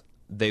that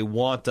they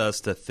want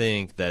us to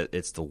think that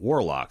it's the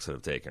warlocks that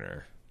have taken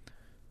her.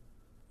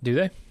 Do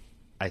they?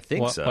 I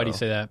think so. Why do you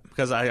say that?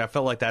 Because I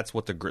felt like that's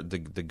what the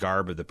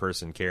garb of the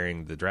person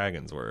carrying the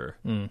dragons were.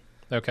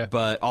 Okay.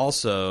 But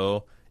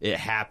also, it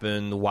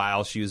happened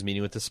while she was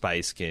meeting with the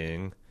Spice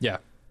King. Yeah.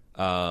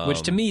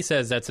 Which to me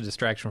says that's a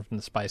distraction from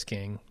the Spice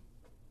King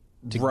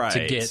to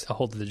get a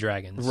hold of the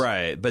dragons.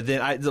 Right. But then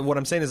what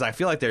I'm saying is I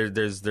feel like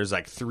there's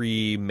like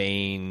three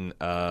main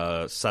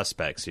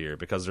suspects here,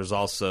 because there's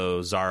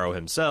also Zaro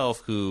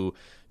himself, who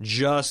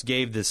just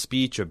gave this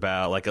speech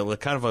about like a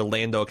kind of a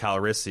Lando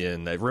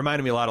Calrissian. It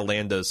reminded me a lot of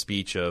Lando's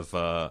speech of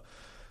I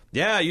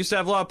used to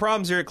have a lot of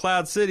problems here at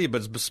Cloud City,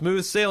 but it's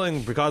smooth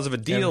sailing because of a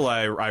deal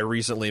I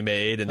recently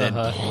made. And then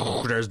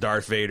there's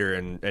Darth Vader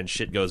and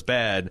shit goes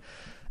bad.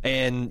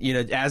 And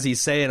as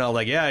he's saying, I'm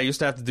like, I used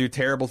to have to do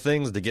terrible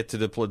things to get to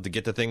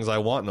the things I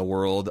want in the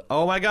world.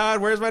 Oh my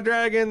God, where's my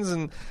dragons?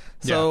 And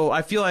so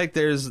I feel like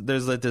there's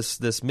like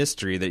this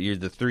mystery that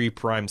the three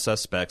prime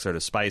suspects are the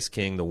Spice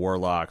King, the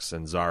Warlocks,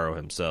 and Zaro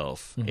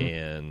himself.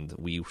 And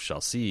we shall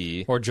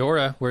see. Or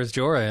Jorah. Where's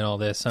Jorah in all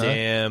this? Huh?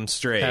 Damn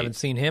straight. Haven't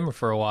seen him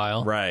for a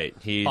while. Right.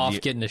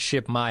 Getting to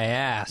ship my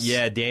ass.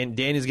 Yeah,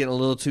 Danny's getting a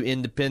little too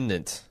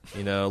independent. A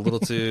little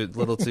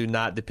too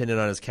not dependent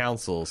on his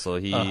counsel. So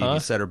he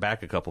set her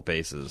back a couple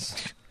paces.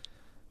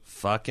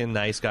 Fucking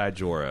nice guy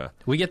Jorah.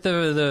 We get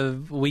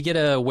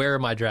a Where Are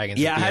My Dragons?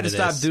 Yeah, I had to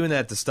stop doing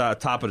that to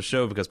top of the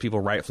show because people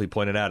rightfully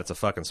pointed out it's a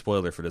fucking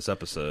spoiler for this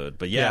episode.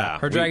 But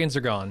her dragons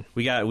are gone.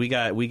 We got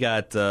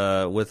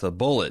with a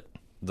bullet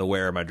the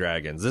Where Are My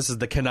Dragons. This is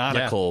the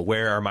canonical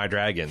Where Are My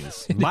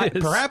Dragons.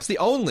 Perhaps the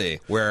only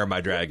Where Are My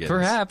Dragons.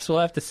 Perhaps we'll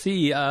have to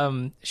see.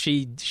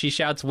 She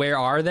shouts, "Where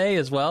are they?"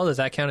 as well. Does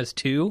that count as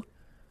two?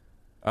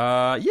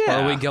 Yeah. Or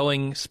are we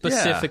going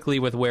specifically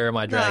with Where Are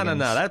My Dragons?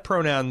 No. That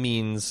pronoun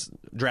means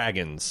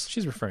dragons.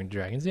 She's referring to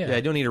dragons, yeah. Yeah,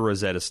 I don't need a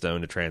Rosetta Stone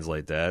to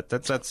translate that.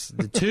 That's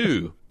the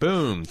two.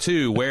 Boom.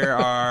 Two. Where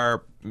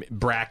are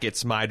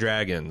brackets my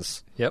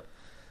dragons? Yep.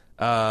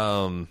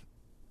 And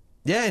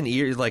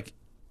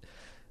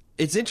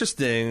it's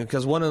interesting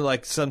because one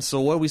of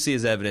so what we see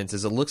as evidence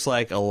is it looks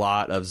like a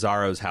lot of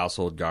Zaro's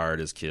household guard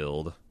is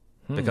killed.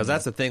 Because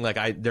that's the thing.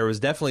 There was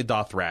definitely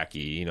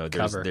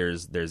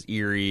Dothraki. There's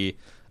Eerie.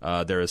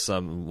 There is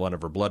one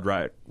of her blood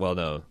right. Well,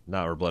 no,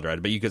 not her blood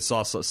right. But you could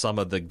saw some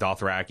of the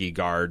Dothraki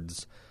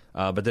guards.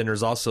 But then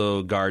there's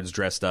also guards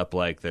dressed up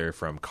like they're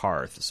from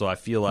Karth. So I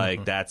feel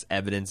like that's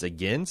evidence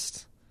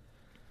against.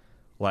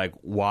 Like,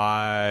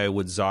 why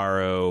would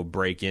Zaro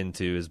break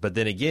into? But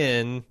then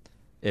again,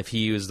 if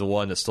he was the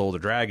one that stole the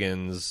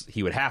dragons,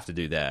 he would have to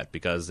do that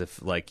because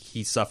if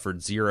he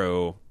suffered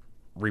zero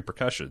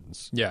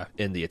repercussions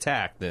in the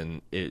attack,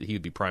 then he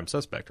would be prime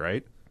suspect,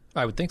 right?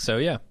 I would think so,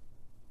 yeah.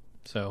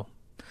 So,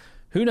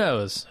 who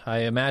knows? I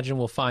imagine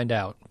we'll find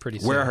out pretty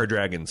soon. Where are her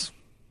dragons?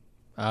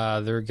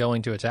 They're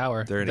going to a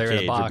tower. They're in a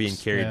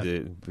cage.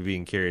 They're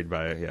being carried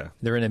by,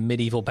 They're in a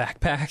medieval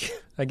backpack,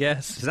 I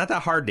guess. It's not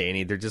that hard,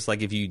 Danny. They're just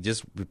if you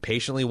just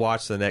patiently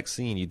watch the next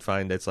scene, you'd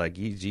find it's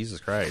Jesus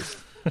Christ.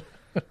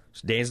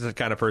 Dan's the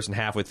kind of person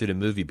halfway through the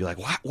movie be like,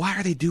 why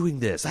are they doing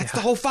this? That's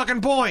the whole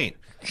fucking point.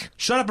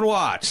 Shut up and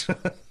watch.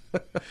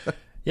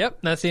 Yep,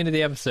 that's the end of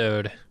the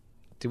episode.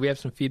 Do we have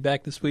some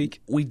feedback this week?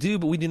 We do,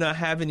 but we do not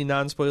have any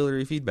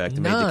non-spoilery feedback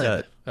to make the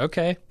cut.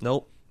 Okay.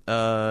 Nope.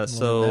 So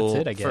that's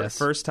it, I guess.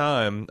 First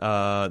time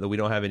that we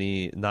don't have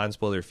any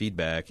non-spoiler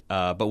feedback,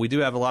 but we do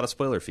have a lot of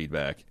spoiler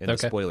feedback in the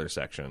spoiler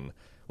section,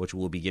 which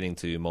we'll be getting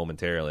to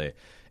momentarily.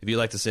 If you'd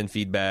like to send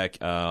feedback,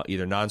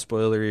 either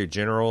non-spoilery or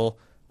general,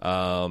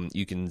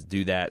 you can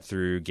do that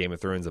through Game of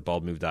Thrones at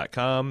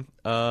baldmove.com,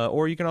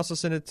 or you can also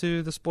send it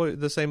to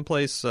the same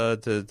place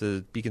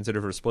to be considered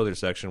for the spoiler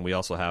section. We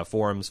also have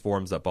forums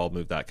at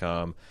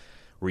baldmove.com,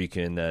 where you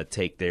can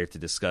take there to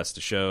discuss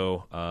the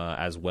show,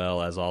 as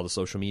well as all the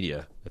social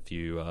media if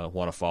you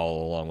want to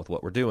follow along with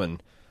what we're doing.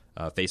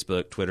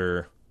 Facebook,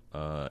 Twitter,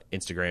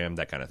 Instagram,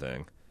 that kind of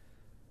thing.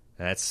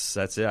 That's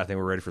it. I think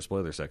we're ready for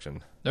spoiler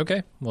section.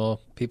 Okay. Well,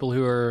 people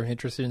who are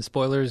interested in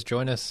spoilers,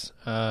 join us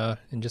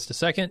in just a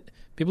second.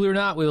 People who are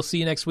not, we'll see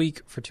you next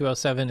week for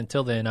 207.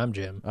 Until then, I'm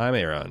Jim. I'm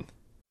Aaron.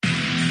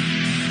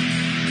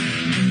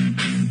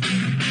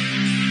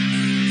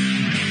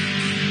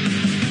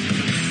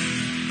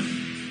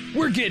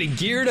 We're getting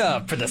geared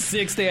up for the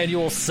 6th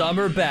annual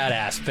Summer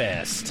Badass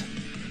Fest.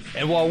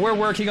 And while we're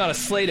working on a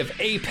slate of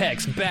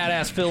apex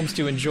badass films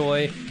to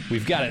enjoy,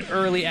 we've got an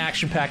early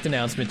action-packed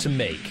announcement to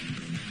make.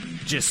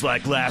 Just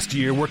like last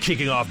year, we're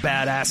kicking off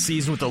Badass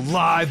Season with a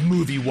live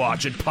movie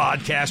watch and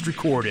podcast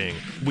recording.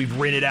 We've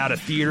rented out a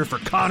theater for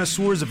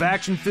connoisseurs of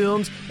action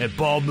films and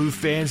Bald Move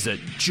fans that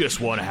just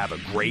want to have a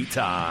great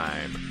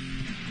time.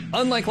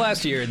 Unlike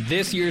last year,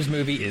 this year's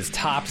movie is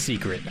top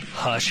secret.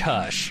 Hush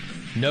hush.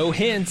 No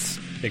hints,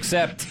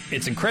 except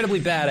it's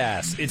incredibly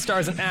badass. It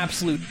stars an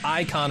absolute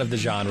icon of the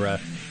genre,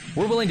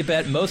 We're willing to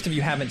bet most of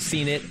you haven't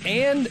seen it,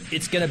 and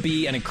it's going to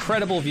be an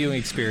incredible viewing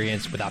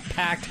experience with a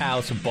packed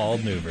house of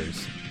bald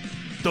movers.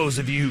 Those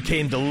of you who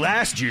came to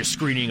last year's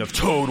screening of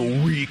Total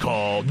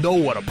Recall know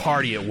what a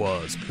party it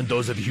was. And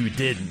those of you who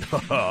didn't,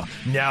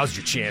 now's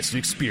your chance to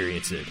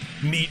experience it.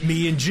 Meet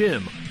me and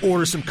Jim,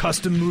 order some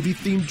custom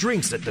movie-themed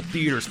drinks at the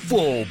theater's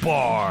full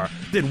bar,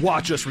 then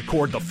watch us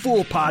record the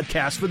full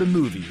podcast for the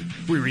movie.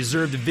 We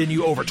reserved the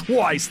venue over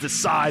twice the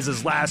size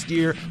as last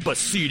year, but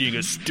seating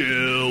is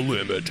still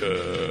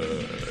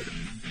limited.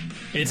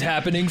 It's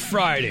happening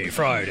Friday,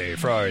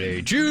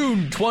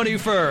 June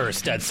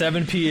 21st at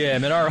 7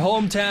 p.m. in our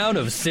hometown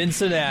of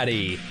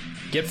Cincinnati.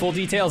 Get full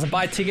details and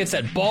buy tickets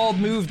at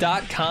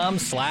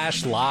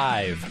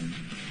baldmove.com/live.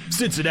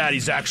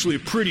 Cincinnati's actually a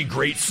pretty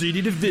great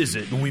city to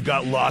visit, and we've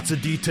got lots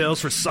of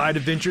details for side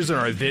adventures on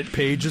our event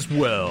page as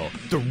well.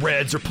 The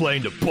Reds are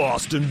playing the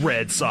Boston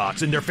Red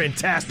Sox in their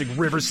fantastic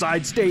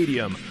Riverside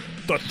Stadium.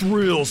 The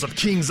thrills of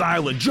Kings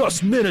Island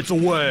just minutes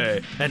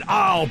away, and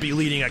I'll be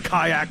leading a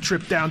kayak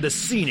trip down to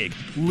scenic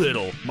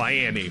Little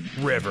Miami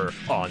River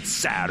on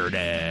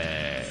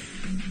Saturday.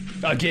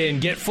 Again,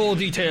 get full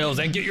details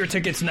and get your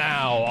tickets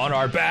now on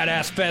our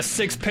Badass Fest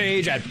 6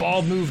 page at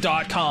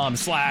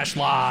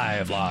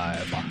baldmove.com/live.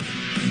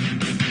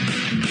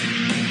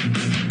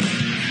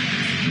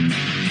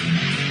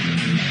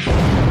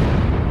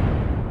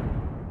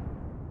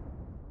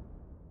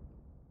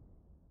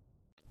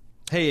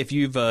 Hey, if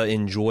you've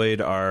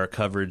enjoyed our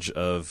coverage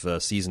of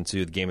Season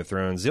 2 of Game of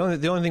Thrones, the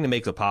only thing that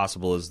makes it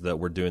possible is that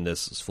we're doing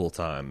this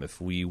full-time. If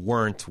we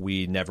weren't,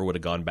 we never would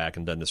have gone back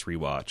and done this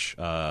rewatch.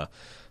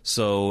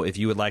 So if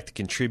you would like to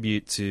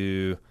contribute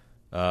to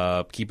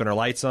keeping our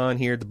lights on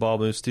here at the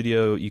Bald Move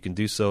Studio, you can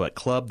do so at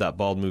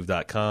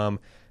club.baldmove.com.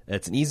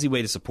 It's an easy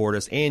way to support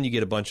us, and you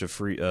get a bunch of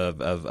free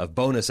of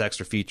bonus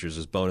extra features.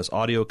 There's bonus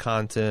audio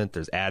content,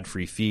 there's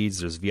ad-free feeds,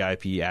 there's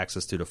VIP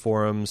access to the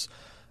forums.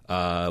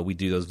 We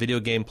do those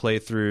video game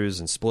playthroughs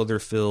and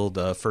spoiler-filled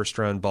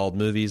first-run Bald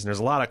movies, and there's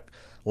a lot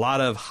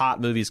of hot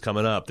movies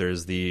coming up.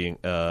 There's the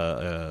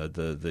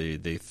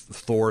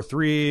Thor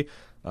 3,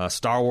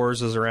 Star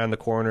Wars is around the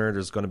corner.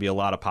 There's going to be a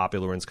lot of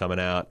popular ones coming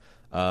out.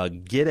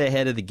 Get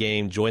ahead of the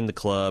game, join the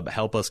club,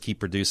 help us keep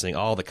producing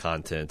all the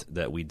content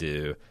that we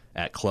do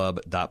at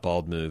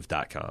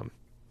club.baldmove.com.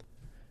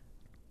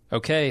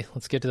 Okay,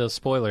 let's get to those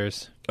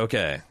spoilers.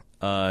 Okay.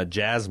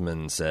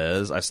 Jasmine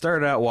says, I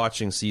started out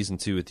watching Season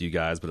 2 with you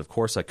guys, but of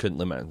course I couldn't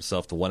limit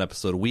myself to one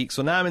episode a week,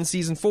 so now I'm in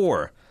Season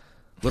 4.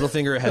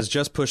 Littlefinger has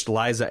just pushed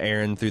Lysa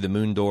Arryn through the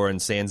moon door, and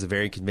Sansa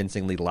very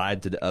convincingly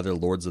lied to the other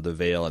Lords of the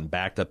Vale and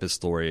backed up his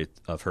story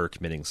of her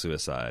committing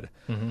suicide.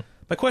 Mm-hmm.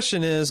 My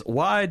question is,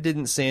 why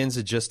didn't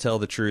Sansa just tell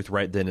the truth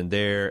right then and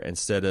there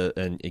instead of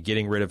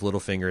getting rid of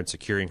Littlefinger and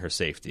securing her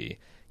safety?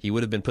 He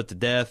would have been put to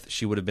death.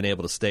 She would have been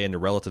able to stay in the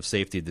relative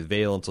safety of the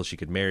Vale until she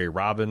could marry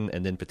Robin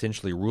and then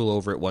potentially rule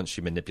over it once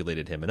she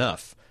manipulated him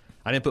enough.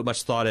 I didn't put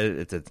much thought at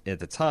it at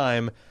the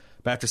time,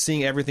 but after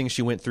seeing everything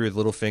she went through with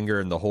Littlefinger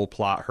and the whole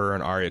plot her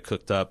and Arya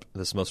cooked up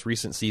this most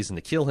recent season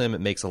to kill him, it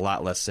makes a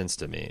lot less sense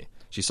to me.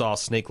 She saw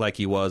Snake like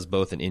he was,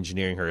 both in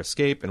engineering her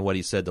escape and what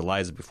he said to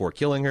Lysa before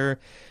killing her.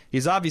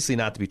 He's obviously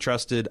not to be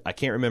trusted. I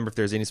can't remember if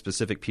there's any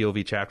specific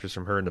POV chapters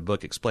from her in the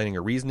book explaining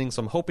her reasoning,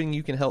 so I'm hoping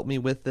you can help me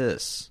with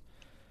this.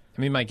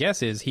 I mean, my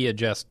guess is he had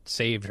just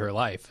saved her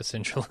life,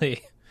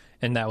 essentially,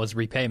 and that was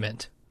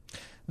repayment.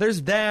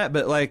 There's that,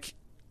 but, like,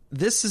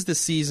 this is the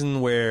season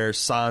where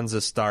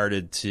Sansa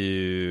started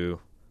to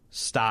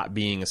stop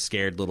being a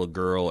scared little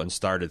girl and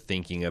started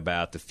thinking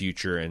about the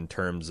future in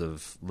terms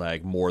of,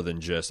 like, more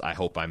than just, I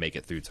hope I make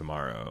it through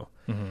tomorrow.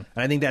 Mm-hmm. And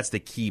I think that's the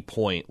key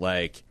point.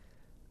 Like,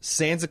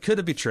 Sansa could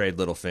have betrayed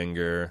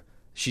Littlefinger.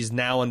 She's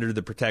now under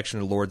the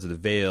protection of the Lords of the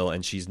Vale,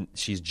 and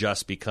she's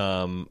just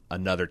become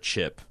another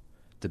chip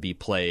to be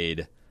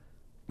played,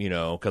 you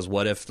know, because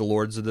what if the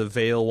Lords of the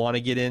Vale want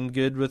to get in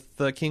good with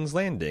King's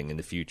Landing in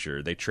the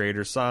future? They trade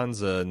her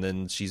Sansa, and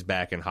then she's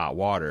back in hot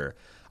water.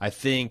 I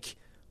think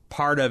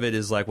part of it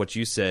is like what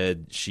you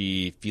said.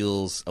 She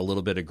feels a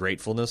little bit of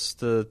gratefulness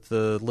to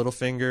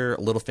Littlefinger.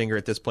 Littlefinger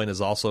at this point has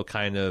also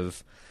kind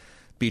of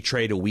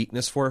betrayed a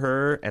weakness for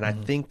her, and I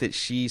think that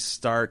she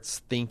starts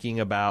thinking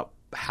about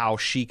how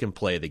she can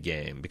play the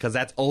game, because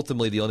that's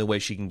ultimately the only way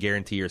she can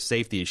guarantee her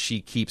safety is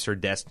she keeps her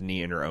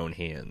destiny in her own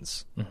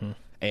hands. Mm-hmm.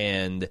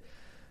 And,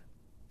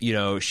 you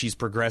know, she's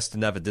progressed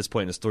enough at this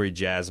point in the story,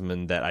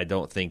 Jasmine, that I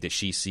don't think that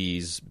she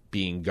sees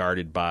being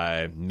guarded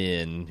by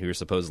men who are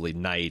supposedly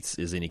knights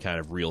is any kind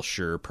of real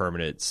sure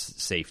permanent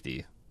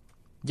safety.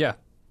 Yeah.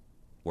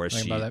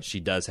 Whereas she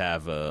does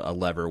have a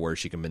lever where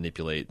she can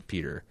manipulate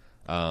Peter.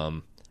 Yeah,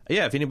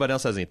 if anybody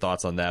else has any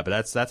thoughts on that,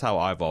 but that's how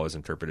I've always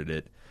interpreted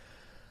it.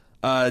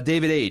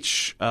 David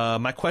H.,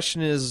 my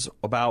question is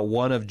about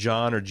one of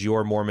Jon or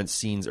Jeor Mormont's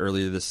scenes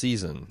earlier this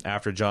season.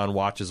 After Jon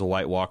watches a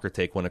White Walker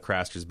take one of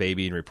Craster's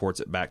baby and reports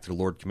it back to the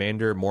Lord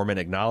Commander, Mormont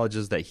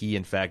acknowledges that he,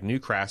 in fact, knew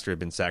Craster had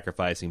been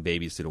sacrificing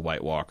babies to the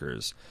White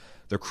Walkers,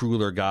 the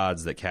crueler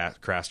gods that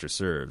Craster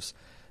serves.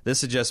 This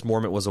suggests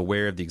Mormont was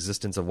aware of the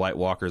existence of White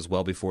Walkers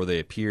well before they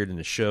appeared in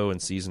the show in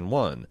Season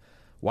 1.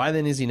 Why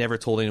then is he never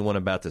told anyone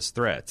about this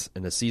threat?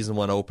 In the season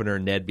 1 opener,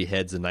 Ned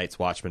beheads the Night's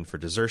Watchman for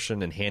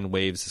desertion and hand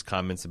waves his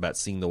comments about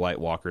seeing the White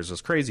Walkers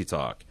as crazy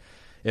talk.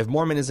 If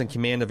Mormont is in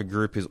command of a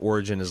group whose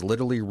origin is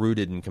literally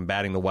rooted in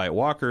combating the White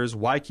Walkers,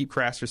 why keep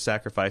Craster's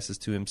sacrifices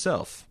to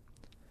himself?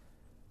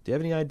 Do you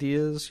have any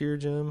ideas here,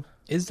 Jim?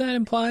 Is that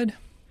implied?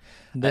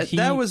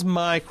 That was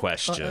my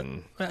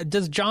question.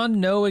 Does Jon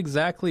know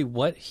exactly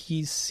what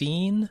he's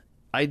seen?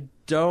 I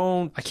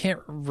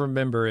can't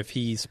remember if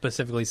he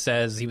specifically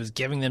says he was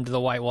giving them to the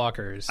White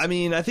Walkers. I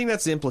mean, I think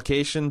that's the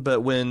implication, but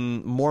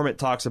when Mormont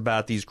talks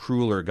about these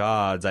crueler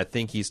gods, I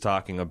think he's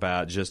talking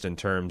about just in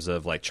terms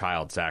of, like,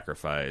 child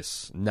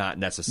sacrifice, not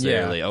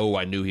necessarily,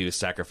 I knew he was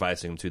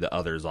sacrificing them to the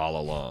others all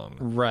along.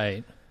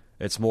 Right.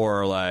 It's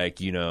more like,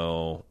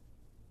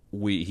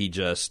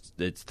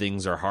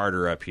 things are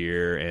harder up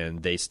here,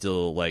 and they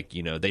still, like,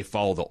 they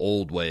follow the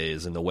old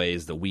ways and the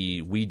ways that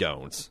we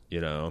don't,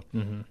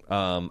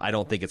 I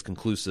don't think it's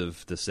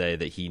conclusive to say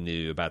that he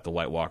knew about the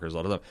White Walkers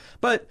all the time.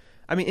 But,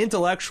 I mean,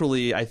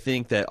 intellectually, I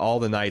think that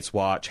all the Night's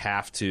Watch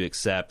have to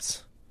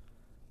accept,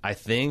 I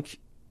think,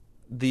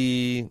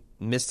 the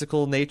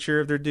mystical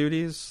nature of their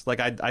duties. Like,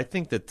 I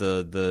think that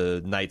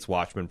the Night's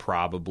Watchmen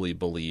probably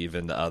believe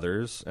in the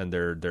others and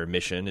their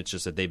mission. It's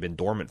just that they've been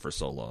dormant for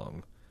so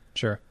long.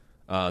 Sure.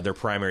 Their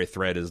primary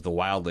threat is the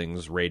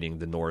wildlings raiding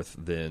the north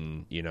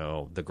than,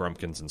 the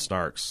Grumpkins and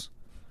Snarks.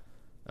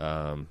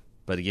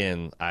 But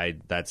again,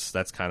 that's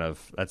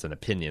an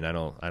opinion. I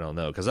don't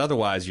know, because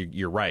otherwise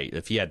you're right.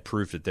 If he had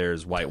proof that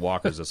there's White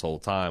Walkers this whole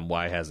time,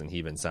 why hasn't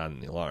he been sounding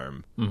the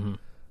alarm?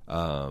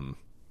 Mm-hmm.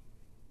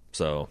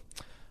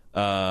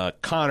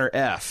 Connor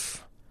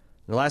F.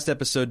 In the last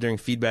episode during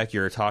feedback, you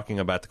were talking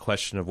about the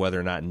question of whether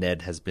or not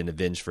Ned has been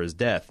avenged for his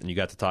death, and you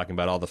got to talking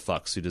about all the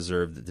fucks who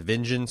deserved the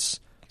vengeance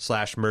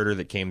 / murder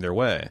that came their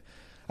way.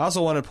 I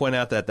also want to point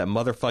out that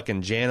motherfucking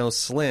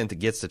Janos Slynt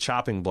gets the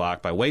chopping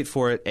block by, wait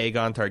for it,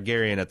 Aegon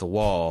Targaryen at the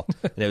wall.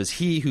 And it was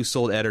he who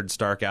sold Eddard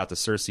Stark out to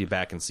Cersei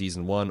back in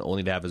season 1,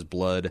 only to have his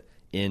blood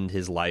end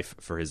his life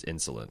for his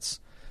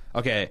insolence.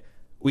 Okay,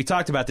 we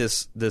talked about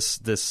this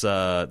fucking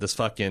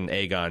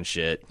Aegon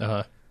shit.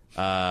 Uh-huh.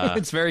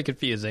 It's very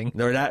confusing.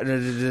 No,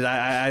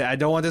 I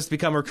don't want this to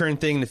become a recurring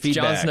thing in the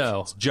feedback. Jon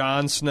Snow. It's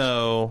Jon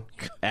Snow.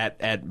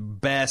 At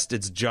best,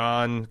 it's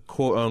Jon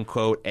quote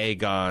unquote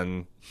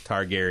Aegon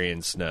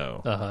Targaryen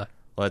Snow. Uh-huh.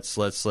 Let's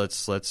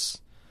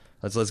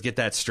get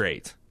that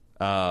straight.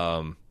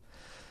 Yeah,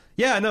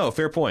 no,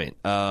 fair point.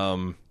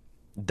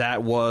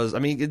 That was, I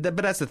mean, but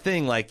that's the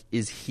thing. Like,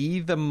 is he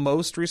the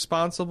most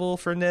responsible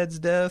for Ned's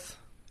death?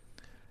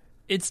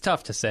 It's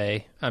tough to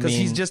say. Because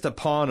he's just a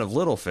pawn of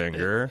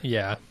Littlefinger.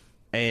 Yeah.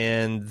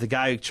 And the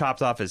guy who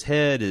chopped off his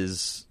head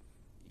is,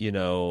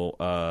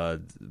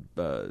 Ilyn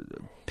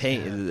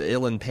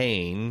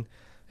Payne.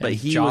 But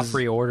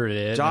Joffrey ordered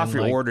it.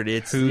 Joffrey ordered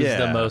it. Who's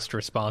the most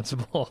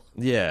responsible?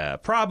 Yeah,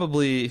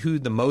 probably who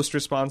the most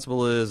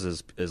responsible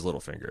is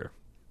Littlefinger.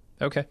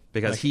 Okay.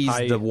 Because he's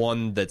the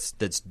one that's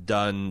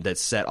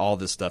set all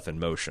this stuff in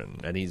motion,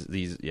 and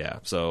he's yeah.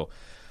 So,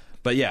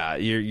 but yeah,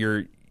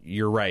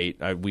 you're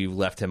right. We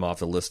left him off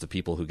the list of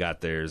people who got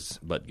theirs,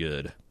 but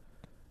good.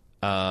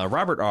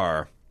 Robert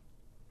R.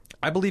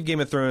 I believe Game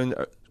of Thrones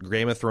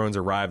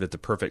arrived at the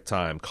perfect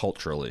time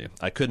culturally.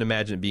 I couldn't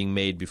imagine it being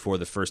made before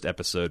the first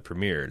episode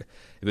premiered.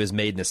 If it was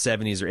made in the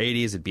 70s or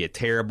 80s, it'd be a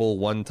terrible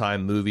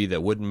one-time movie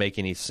that wouldn't make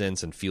any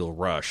sense and feel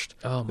rushed.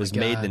 Oh my God. If it was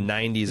made in the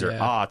 90s or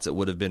aughts, it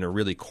would have been a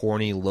really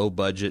corny,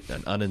 low-budget,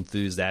 and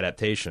unenthused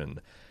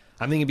adaptation.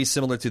 I think it'd be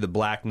similar to The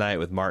Black Knight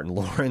with Martin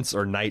Lawrence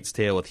or Knight's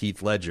Tale with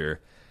Heath Ledger.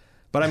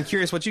 But I'm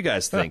curious what you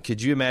guys think.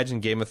 Could you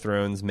imagine Game of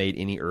Thrones made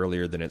any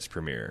earlier than its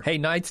premiere? Hey,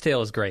 Knight's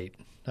Tale is great.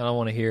 I don't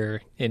want to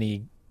hear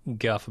any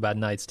guff about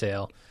Knight's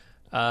Tale.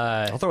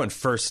 I'll throw in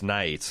First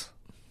Night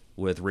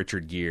with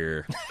Richard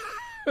Gere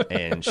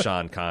and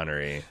Sean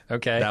Connery.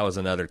 Okay. That was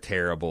another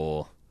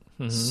terrible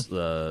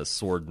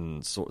swords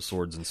and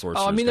sorcerers.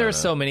 Oh, I mean, there are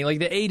so many. Like,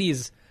 the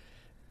 80s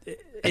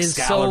is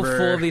so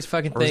full of these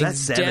fucking things. Or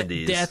was that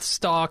 70s?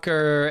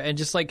 Deathstalker and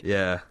just, like,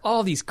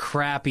 all these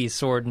crappy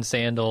sword and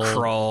sandal.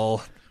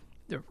 Crawl.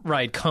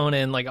 Right,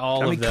 Conan, like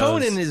all of those.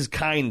 Conan is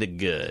kind of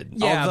good.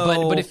 Yeah,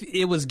 but if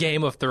it was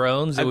Game of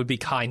Thrones, it would be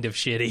kind of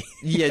shitty.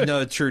 Yeah,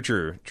 no, true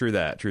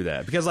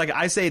that. Because, like,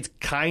 I say it's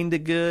kind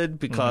of good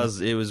because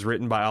it was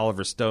written by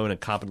Oliver Stone and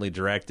competently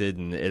directed,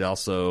 and it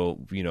also,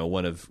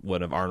 one of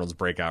Arnold's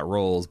breakout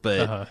roles.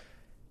 But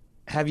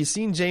have you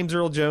seen James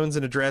Earl Jones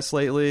in a dress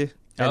lately?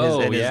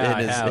 And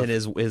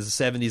his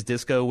 70s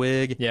disco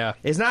wig? Yeah.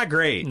 It's not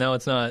great. No,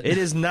 it's not. It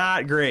is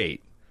not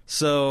great.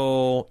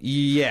 So,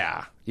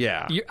 yeah.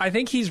 I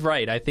think he's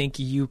right. I think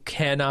you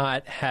could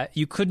not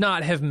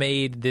have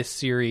made this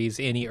series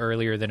any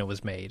earlier than it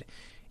was made.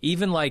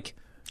 Even like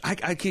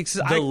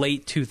the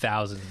late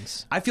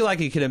 2000s. I feel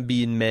like it could have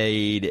been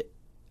made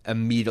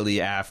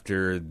immediately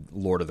after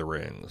Lord of the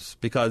Rings,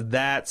 because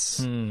that's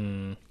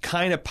kind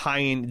of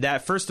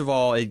that. First of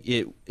all,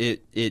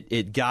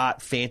 it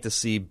got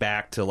fantasy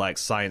back to like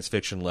science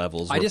fiction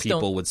levels where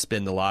people would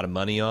spend a lot of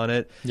money on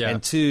it. Yeah.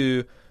 And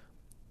two,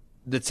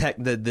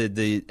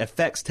 the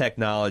effects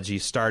technology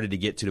started to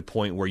get to the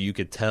point where you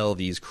could tell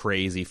these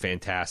crazy,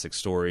 fantastic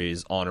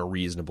stories on a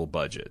reasonable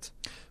budget.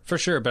 For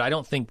sure, but I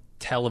don't think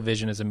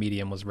television as a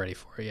medium was ready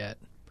for it yet.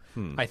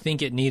 I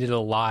think it needed a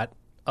lot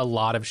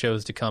of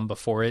shows to come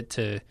before it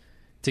to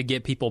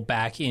get people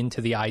back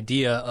into the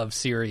idea of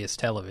serious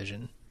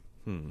television.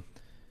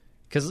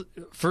 Because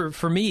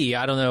for me,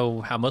 I don't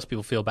know how most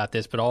people feel about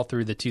this, but all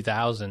through the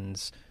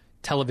 2000s,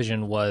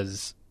 television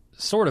was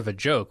sort of a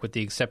joke, with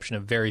the exception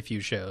of very few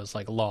shows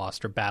like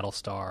Lost or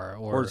Battlestar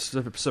or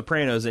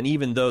Sopranos. And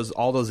even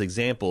all those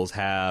examples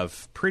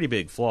have pretty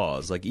big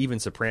flaws. Like even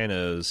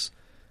Sopranos,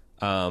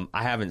 I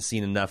haven't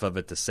seen enough of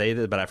it to say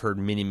that, but I've heard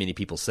many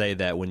people say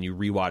that when you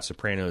rewatch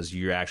Sopranos,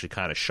 you're actually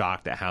kind of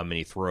shocked at how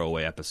many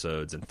throwaway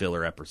episodes and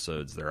filler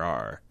episodes there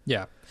are.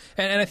 Yeah,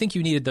 and I think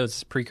you needed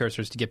those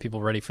precursors to get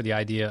people ready for the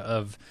idea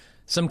of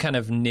some kind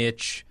of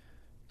niche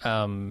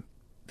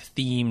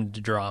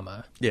themed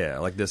drama. Yeah,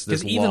 like this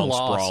long,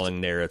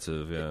 sprawling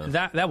narrative.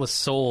 Yeah. That was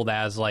sold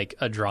as like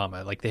a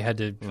drama. Like they had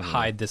to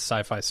hide this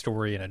sci-fi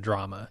story in a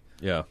drama.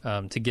 Yeah.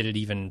 To get it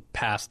even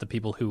past the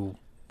people who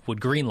would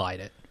greenlight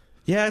it.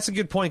 Yeah, that's a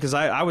good point, because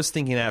I was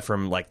thinking that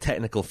from like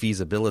technical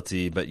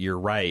feasibility, but you're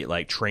right.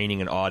 Like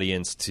training an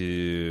audience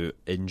to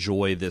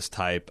enjoy this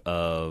type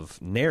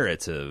of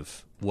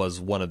narrative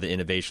was one of the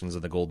innovations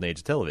of the golden age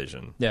of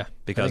television. Yeah,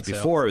 because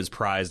before it was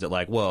prized at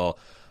like, well,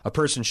 a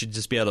person should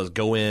just be able to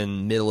go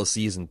in middle of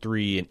season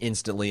 3 and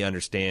instantly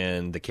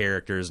understand the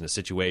characters and the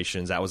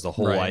situations. That was the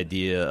whole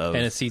idea of,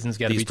 and a season's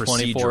got to be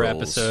 24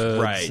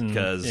 episodes, right?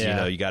 Because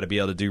you got to be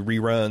able to do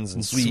reruns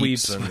and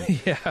sweeps.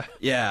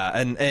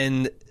 And,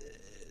 and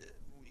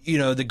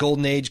the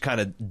golden age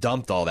kind of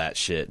dumped all that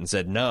shit and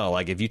said, no,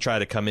 like if you try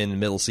to come in the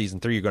middle of season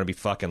 3, you're going to be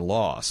fucking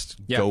lost.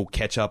 Go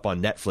catch up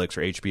on Netflix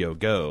or HBO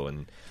Go.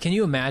 And can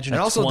you imagine a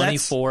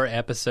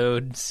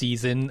 24-episode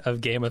season of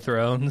Game of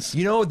Thrones?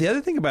 The other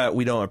thing about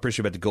we don't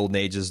appreciate about the golden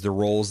age is the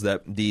roles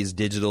that these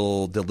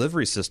digital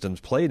delivery systems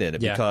played in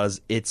it,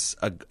 because it's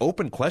an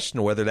open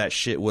question whether that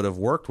shit would have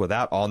worked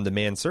without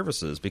on-demand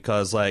services.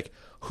 Because like,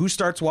 who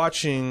starts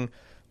watching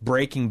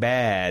Breaking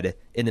Bad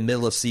in the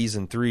middle of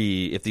season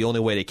 3 if the only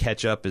way to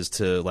catch up is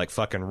to like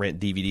fucking rent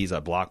DVDs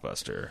at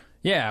Blockbuster?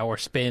 Yeah, or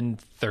spend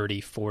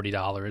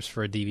 $30-$40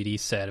 for a DVD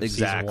set of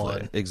season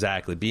 1.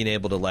 Exactly. Being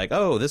able to like,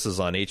 oh, this is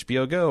on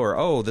HBO Go, or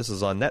oh, this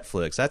is on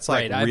Netflix. That's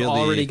like I've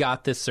already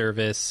got this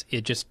service.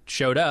 It just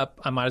showed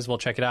up. I might as well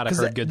check it out. I've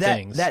heard good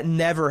things. That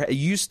never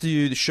used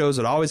to. The shows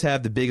would always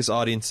have the biggest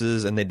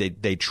audiences, and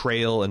they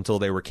trail until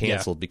they were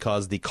canceled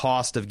because the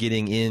cost of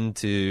getting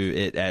into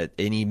it at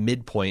any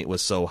midpoint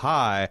was so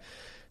high.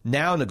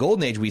 Now in the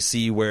golden age, we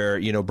see where,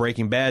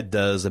 Breaking Bad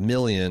does 1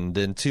 million,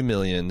 then 2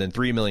 million, then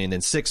 3 million,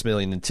 then 6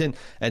 million, then 10,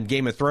 and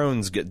Game of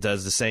Thrones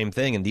does the same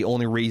thing. And the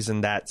only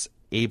reason that's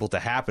able to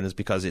happen is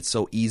because it's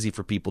so easy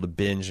for people to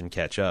binge and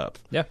catch up.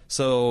 Yeah.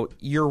 So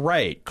you're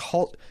right.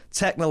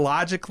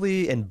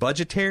 Technologically and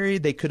budgetary,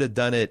 they could have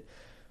done it,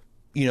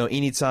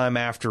 anytime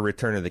after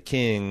Return of the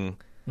King.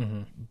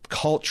 Mm-hmm.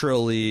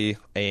 Culturally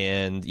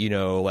and,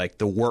 like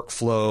the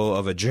workflow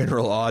of a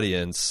general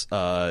audience,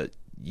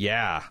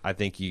 yeah, I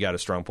think you got a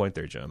strong point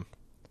there, Jim.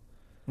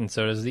 And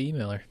so does the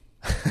emailer.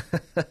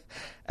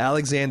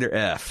 Alexander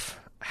F.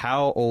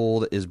 How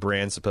old is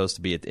Bran supposed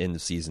to be at the end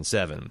of season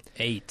 7?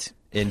 8.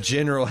 In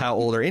general, how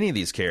old are any of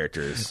these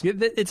characters?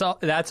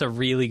 That's a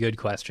really good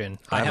question.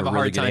 I have a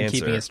hard time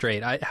keeping it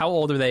straight. How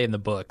old are they in the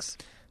books?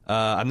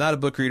 I'm not a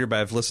book reader, but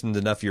I've listened to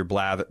enough of your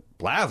blather,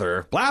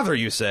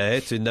 you say,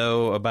 to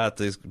know about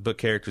these book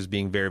characters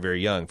being very, very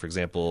young. For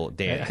example,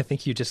 Dan. I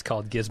think you just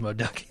called Gizmo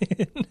Duck.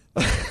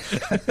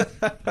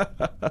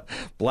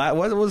 What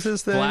was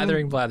his thing?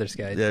 Blathering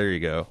Blatherskite. There you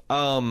go.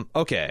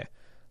 Okay.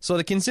 So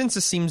the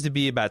consensus seems to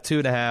be about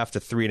 2.5 to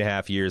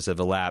 3.5 years have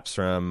elapsed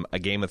from A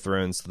Game of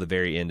Thrones to the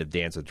very end of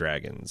Dance with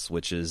Dragons,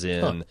 which is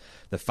in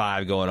the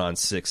 5 going on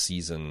 6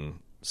 season.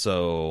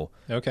 So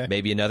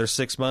maybe another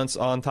 6 months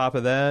on top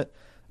of that.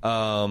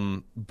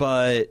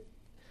 But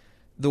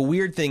the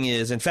weird thing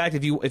is, in fact,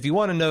 if you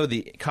want to know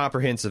the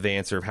comprehensive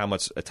answer of how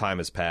much time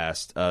has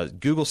passed,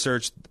 Google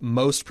search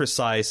most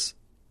precise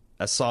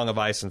A Song of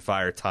Ice and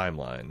Fire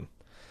timeline,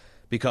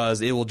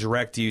 because it will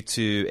direct you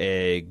to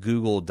a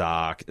Google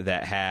Doc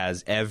that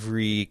has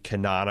every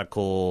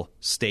canonical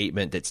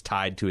statement that's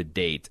tied to a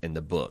date in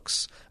the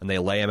books, and they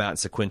lay them out in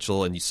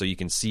sequential, and so you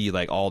can see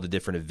like all the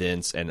different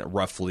events and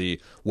roughly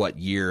what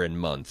year and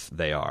month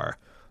they are.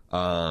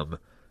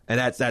 And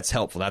that's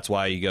helpful. That's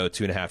why you go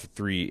 2.5 to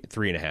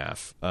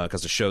 3.5,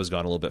 because the show's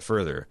gone a little bit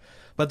further.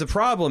 But the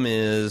problem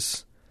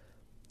is,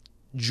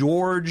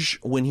 George,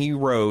 when he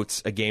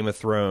wrote A Game of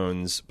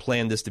Thrones,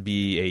 planned this to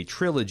be a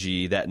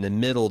trilogy that in the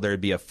middle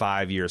there'd be a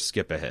 5-year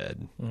skip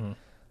ahead.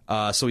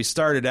 Mm-hmm. So he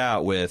started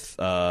out with,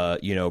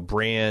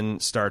 Bran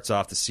starts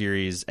off the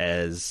series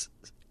as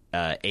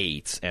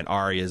 8, and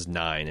Arya's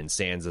 9, and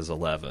Sansa's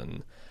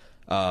 11,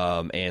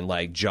 and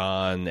like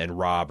Jon and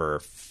Robb are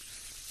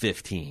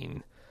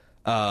 15.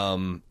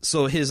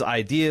 So his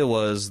idea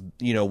was,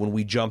 when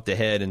we jumped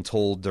ahead and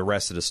told the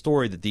rest of the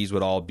story, that these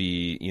would all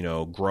be,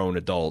 grown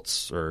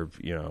adults or,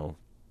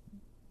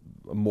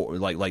 more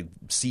like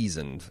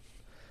seasoned.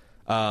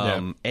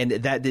 And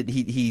that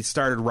he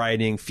started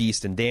writing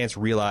Feast and Dance,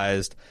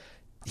 realized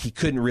he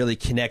couldn't really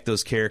connect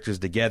those characters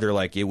together.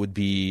 Like, it would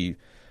be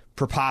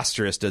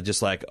preposterous to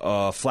just like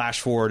flash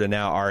forward and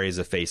now Arya's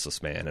a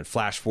faceless man, and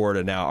flash forward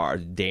and now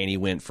Dany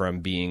went from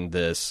being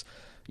this,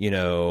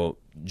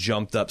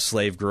 jumped up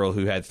slave girl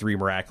who had 3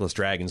 miraculous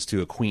dragons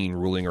to a queen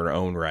ruling her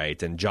own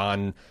right. And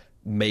Jon,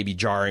 maybe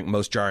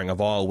most jarring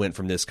of all, went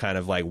from this kind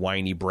of like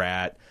whiny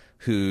brat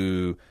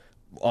who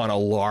on a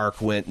lark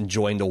went and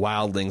joined the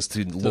wildlings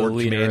to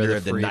Lord Commander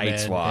of the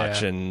Night's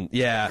Watch. And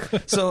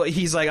so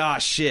he's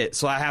like, shit,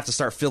 so I have to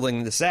start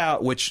filling this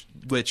out, which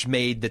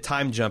made the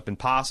time jump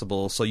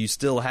impossible. So you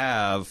still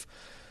have,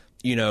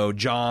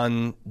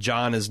 Jon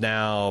is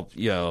now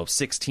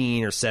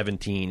 16 or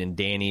 17, and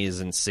Dany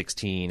is in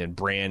 16, and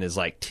Bran is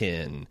like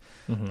 10.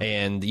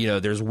 And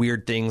there's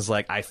weird things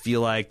like, I feel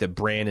like that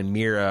Bran and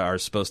Mira are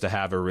supposed to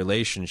have a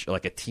relationship,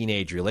 like a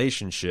teenage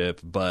relationship,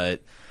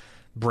 but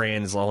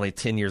Bran is only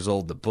 10 years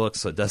old in the book,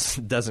 so it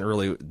doesn't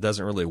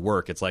really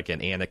work. It's like an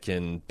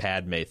Anakin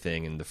Padme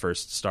thing in the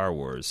first Star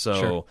Wars.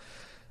 So,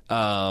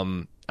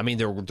 I mean,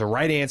 the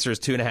right answer is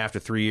 2.5 to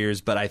 3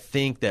 years, but I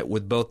think that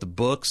with both the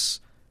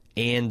books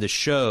and the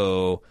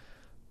show,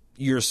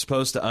 you're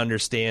supposed to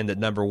understand that,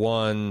 number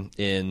one,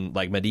 in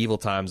like medieval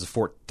times,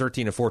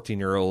 13 to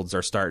 14-year-olds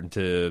are starting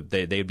to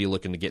they'd be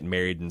looking to get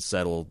married and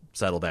settle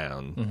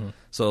down.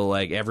 So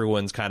like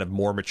everyone's kind of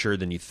more mature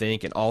than you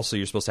think, and also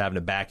you're supposed to have in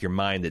the back of your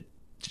mind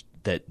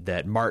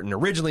that Martin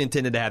originally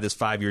intended to have this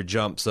 5-year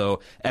jump,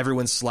 so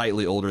everyone's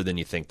slightly older than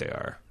you think they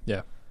are.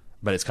 Yeah.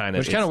 But it's kind of...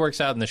 Which kind of works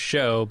out in the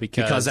show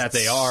because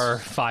they are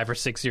 5 or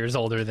 6 years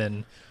older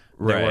than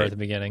they were at the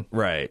beginning.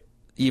 Right.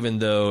 Even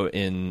though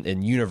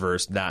in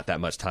universe, not that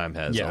much time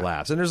has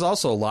elapsed. And there's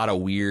also a lot of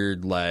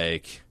weird,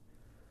 like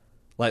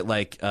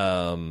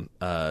Sam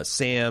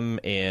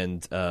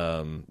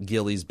and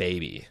Gilly's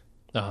baby.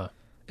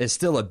 It's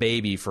still a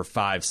baby for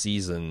 5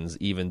 seasons,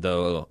 even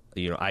though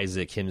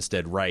Isaac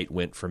Hempstead Wright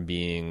went from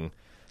being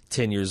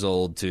 10 years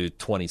old to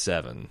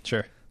 27.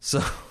 Sure.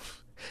 So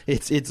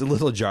it's a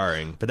little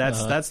jarring, but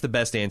that's the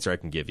best answer I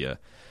can give you.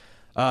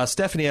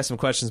 Stephanie has some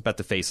questions about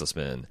the Faceless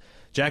Men.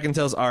 Jaqen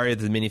tells Arya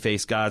that the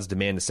many-faced gods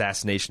demand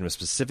assassination of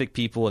specific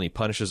people, and he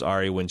punishes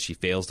Arya when she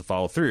fails to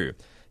follow through.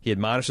 He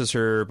admonishes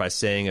her by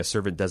saying a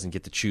servant doesn't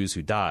get to choose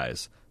who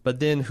dies.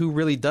 But then who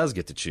really does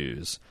get to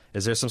choose?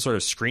 Is there some sort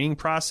of screening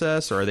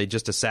process, or are they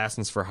just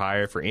assassins for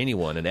hire for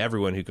anyone and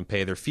everyone who can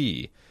pay their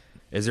fee?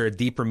 Is there a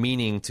deeper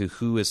meaning to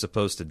who is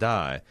supposed to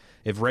die?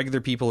 If regular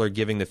people are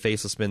giving the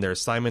Faceless Men their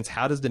assignments,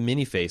 how does the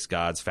many-faced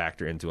gods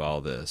factor into all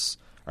this?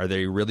 Are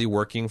they really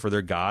working for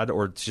their god,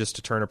 or just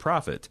to turn a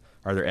profit?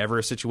 Are there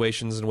ever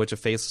situations in which a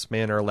faceless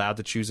man are allowed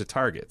to choose a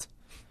target?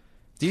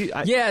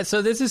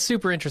 So this is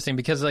super interesting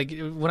because, like,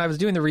 when I was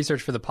doing the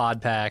research for the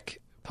podcast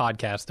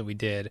that we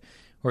did,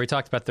 where we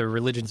talked about the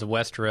religions of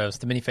Westeros,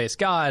 the many-faced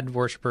god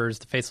worshippers,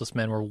 the faceless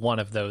men were one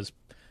of those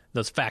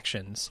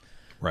factions.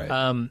 Right.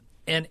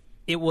 And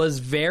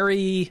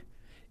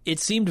it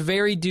seemed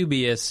very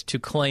dubious to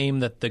claim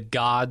that the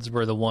gods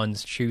were the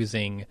ones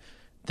choosing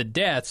the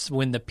deaths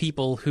when the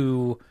people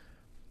who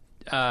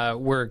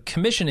were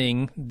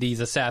commissioning these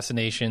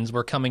assassinations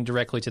were coming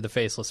directly to the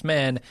Faceless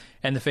Men,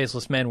 and the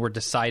Faceless Men were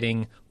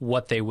deciding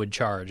what they would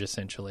charge,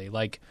 essentially.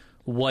 Like,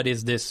 what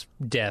is this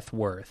death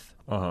worth?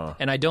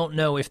 And I don't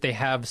know if they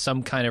have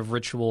some kind of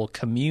ritual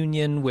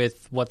communion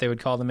with what they would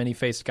call the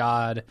many-faced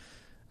god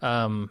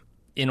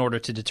in order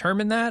to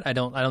determine that. I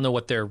don't know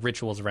what their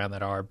rituals around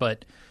that are,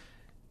 but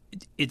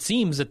it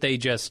seems that they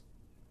just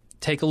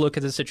take a look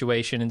at the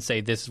situation and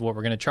say, this is what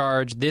we're going to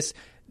charge.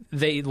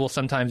 They will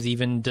sometimes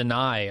even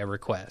deny a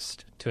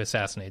request to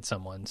assassinate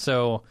someone.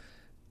 So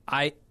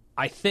I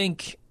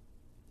think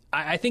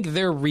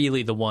they're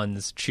really the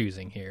ones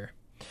choosing here.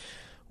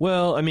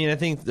 Well, I mean, I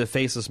think the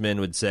Faceless Men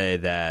would say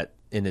that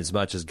in as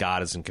much as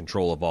God is in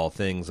control of all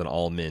things and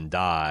all men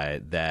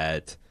die,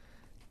 that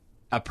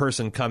a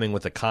person coming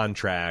with a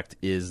contract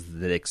is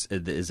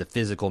a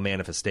physical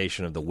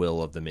manifestation of the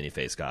will of the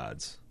many-faced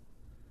gods.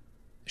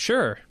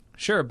 Sure,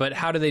 but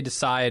how do they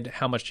decide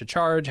how much to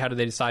charge? How do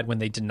they decide when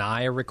they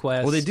deny a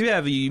request? Well, they do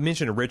have, you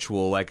mentioned a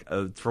ritual, like,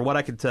 for what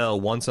I could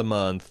tell, once a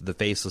month, the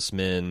Faceless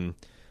Men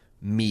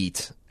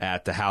meet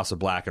at the House of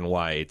Black and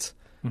White,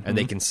 and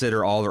they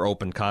consider all their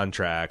open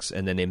contracts,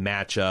 and then they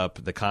match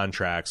up the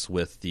contracts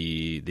with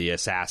the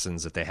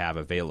assassins that they have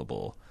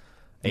available.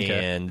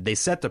 Okay. And they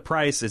set the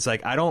price. It's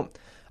like, I don't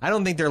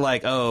think they're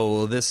like,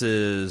 oh, this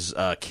is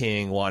a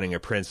king wanting a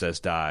princess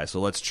die,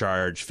 so let's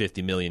charge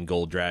 50 million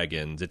gold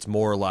dragons. It's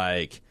more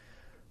like,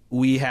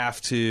 we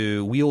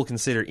will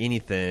consider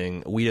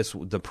anything.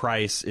 The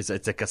price it's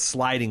like a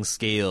sliding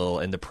scale,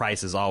 and the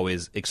price is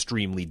always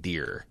extremely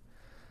dear.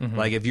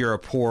 Like if you're a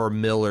poor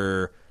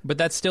miller. But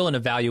that's still an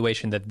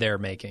evaluation that they're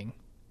making.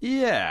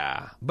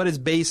 Yeah, but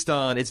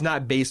it's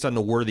not based on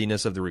the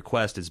worthiness of the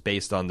request. It's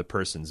based on the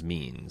person's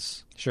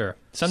means. Sure.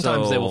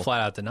 Sometimes they will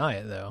flat out deny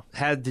it, though.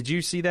 Did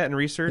you see that in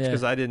research?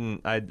 Because I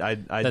didn't.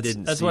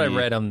 That's what I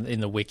read in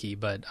the wiki,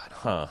 but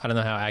I don't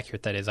know how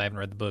accurate that is. I haven't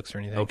read the books or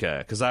anything. Okay,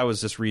 because I was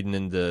just reading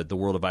in the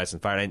World of Ice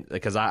and Fire,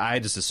 because I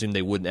just assumed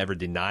they wouldn't ever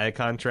deny a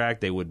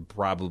contract. They would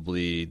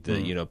probably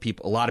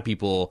a lot of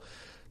people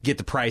get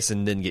the price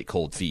and then get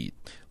cold feet.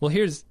 Well,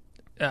 here's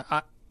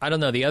I don't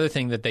know. The other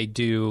thing that they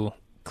do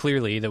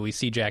clearly that we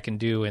see Jaqen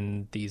do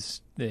in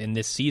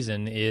this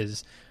season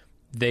is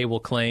they will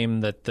claim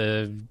that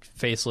the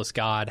faceless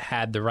god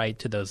had the right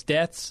to those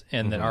deaths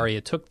and that Arya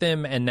took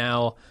them, and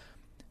now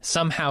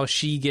somehow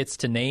she gets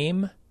to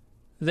name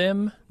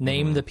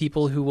the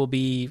people who will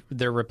be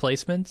their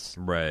replacements.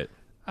 Right.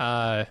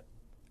 I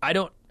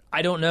don't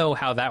know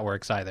how that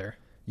works either.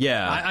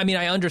 Yeah. I mean,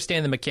 I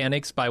understand the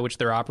mechanics by which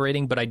they're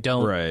operating, but I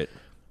don't. Right.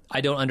 I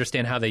don't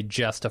understand how they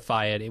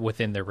justify it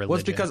within their religion. Well,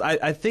 it's because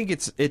I think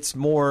it's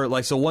more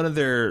like one of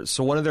their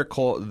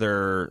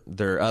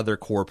other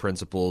core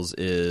principles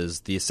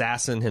is the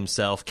assassin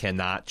himself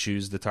cannot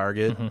choose the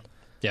target. Mm-hmm.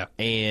 Yeah,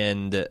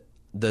 and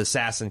the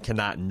assassin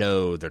cannot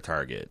know their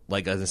target.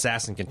 Like an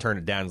assassin can turn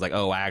it down. It's like,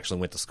 oh, I actually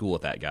went to school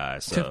with that guy.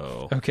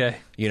 So okay,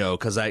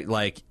 because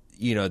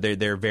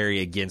they're very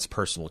against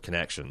personal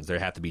connections. There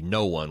have to be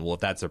no one. Well,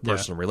 if that's a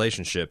personal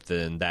relationship,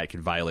 then that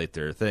could violate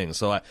their thing.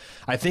 So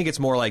I think it's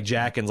more like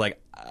Jaqen's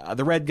like,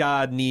 the red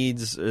god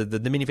needs, the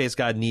many-faced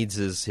god needs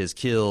his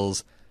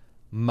kills.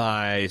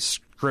 My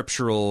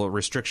scriptural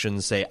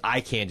restrictions say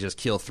I can't just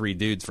kill 3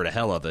 dudes for the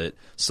hell of it.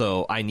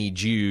 So I need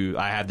you.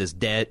 I have this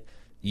debt.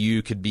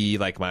 You could be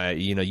like my,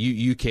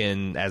 you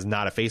can, as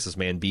not a faceless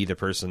man, be the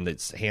person that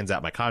hands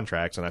out my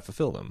contracts and I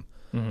fulfill them.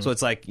 Mm-hmm. So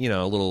it's like,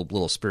 a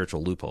little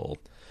spiritual loophole.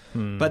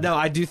 But no,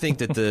 I do think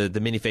that the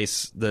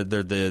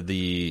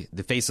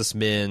faceless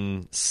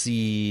men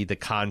see the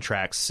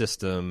contract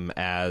system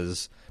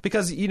as,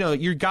 because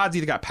your god's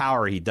either got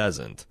power or he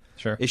doesn't.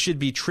 Sure. It should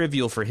be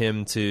trivial for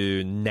him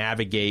to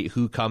navigate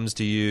who comes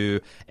to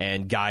you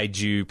and guide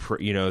you,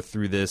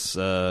 through this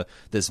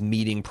this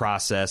meeting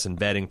process and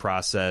vetting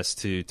process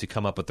to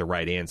come up with the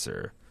right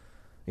answer.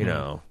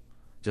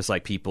 Just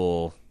like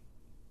people.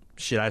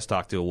 Shit, I just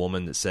talked to a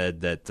woman that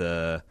said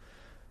that.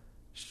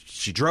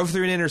 She drove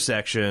through an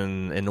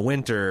intersection in the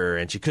winter,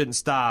 and she couldn't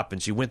stop,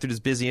 and she went through this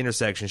busy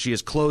intersection. She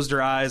just closed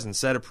her eyes and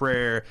said a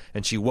prayer,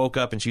 and she woke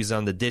up, and she's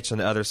on the ditch on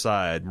the other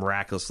side,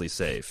 miraculously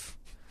safe.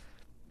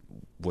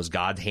 Was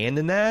God hand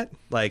in that?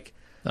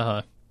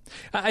 I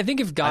think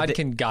if God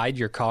can guide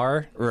your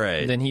car,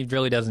 right, then he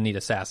really doesn't need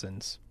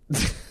assassins.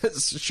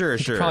 Sure.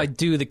 He could probably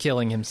do the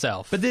killing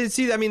himself. But then,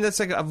 that's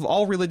like, of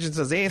all religions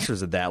has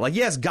answers to that. Like,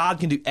 yes, God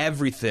can do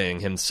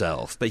everything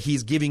himself, but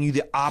he's giving you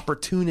the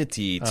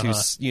opportunity to,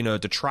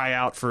 to try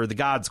out for the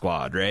God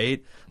Squad,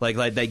 right? Like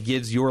that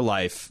gives your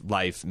life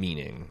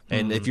meaning.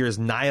 And if you're as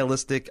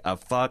nihilistic a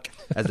fuck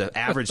as the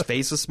average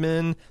faceless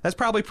man, that's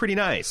probably pretty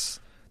nice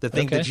to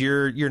think that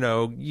you're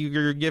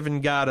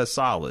giving God a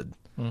solid.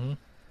 Mm-hmm.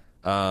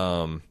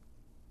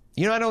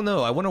 I don't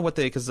know. I wonder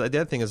because the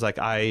other thing is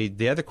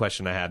the other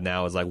question I have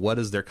now is what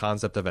is their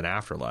concept of an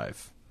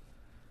afterlife?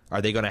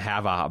 Are they going to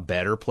have a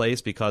better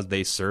place because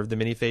they serve the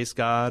many-faced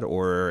god,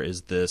 or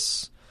is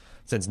this,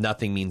 since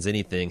nothing means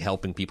anything,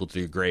 helping people to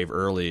your grave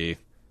early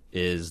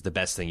is the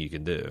best thing you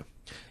can do?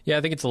 Yeah,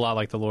 I think it's a lot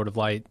like the Lord of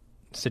Light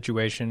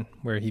situation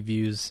where he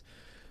views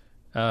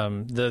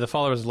the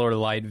followers of Lord of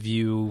Light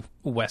view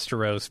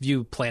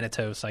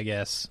Planetos, I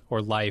guess,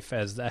 or life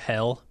as a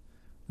hell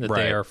that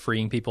they are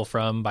freeing people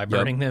from by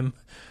burning them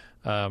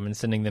and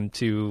sending them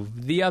to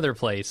the other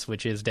place,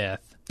 which is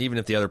death. Even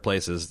if the other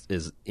place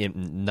is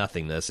in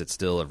nothingness, it's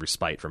still a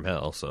respite from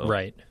hell. So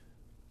right.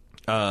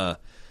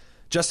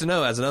 Just to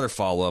know, as another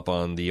follow-up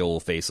on the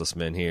old faceless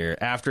men here,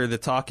 after the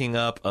talking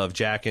up of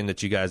Jaqen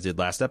that you guys did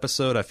last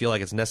episode, I feel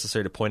like it's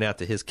necessary to point out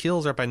that his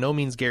kills are by no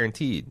means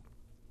guaranteed.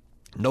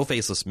 No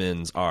faceless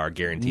men are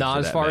guaranteed. Not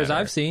as far as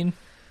I've seen.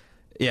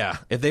 Yeah,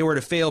 if they were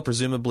to fail,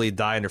 presumably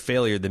die under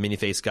failure, the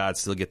many-faced gods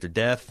still get their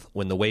death.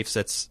 When the waif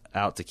sets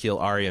out to kill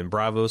Arya and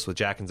Braavos with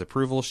Jaqen's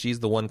approval,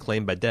 she's the one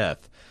claimed by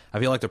death. I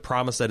feel like the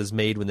promise that is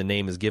made when the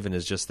name is given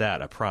is just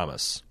that, a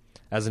promise.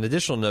 As an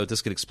additional note,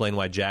 this could explain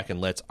why Jaqen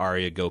lets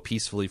Arya go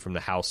peacefully from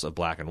the House of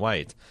Black and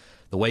White.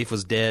 The waif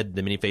was dead,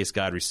 the many-faced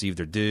god received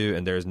their due,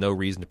 and there is no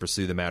reason to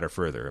pursue the matter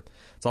further.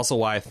 It's also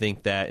why I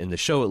think that, in the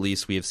show at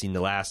least, we have seen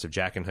the last of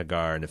Jaqen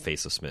H'ghar and the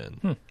Faceless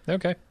Men.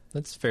 Okay,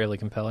 that's fairly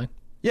compelling.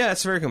 Yeah,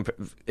 it's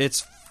it's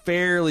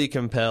fairly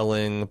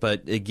compelling,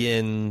 but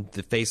again,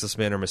 the Faceless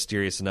Men are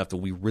mysterious enough that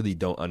we really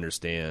don't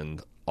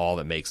understand all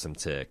that makes them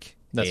tick.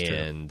 That's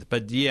true.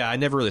 But yeah, I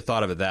never really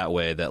thought of it that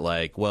way, that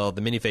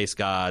the many-faced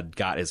god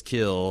got his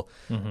kill,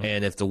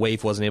 and if the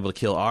waif wasn't able to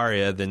kill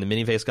Arya, then the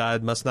many-faced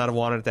god must not have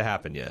wanted it to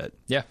happen yet.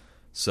 Yeah.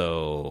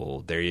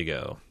 So there you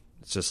go.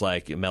 It's just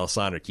like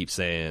Melisandre keeps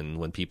saying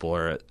when people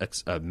are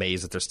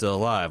amazed that they're still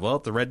alive. Well,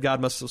 the red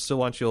god must still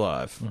want you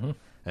alive. Mm-hmm.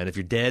 And if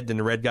you're dead, then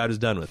the red god is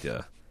done with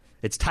you.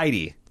 It's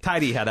tidy how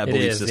that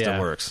belief system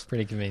works.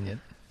 Pretty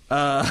convenient.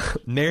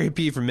 Mary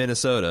P. from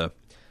Minnesota.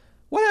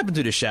 What happened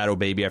to the Shadow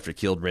Baby after it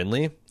killed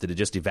Renly? Did it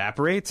just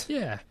evaporate?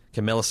 Yeah.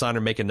 Can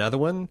Melisandre make another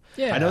one?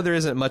 Yeah. I know there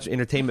isn't much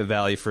entertainment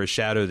value for a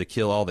shadow to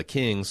kill all the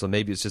kings, so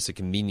maybe it's just a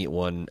convenient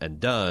one and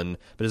done.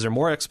 But is there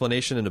more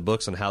explanation in the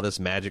books on how this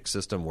magic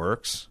system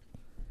works?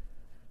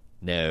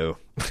 No.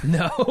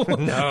 No.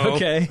 No.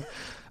 Okay.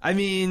 I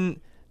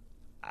mean,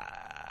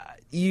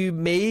 you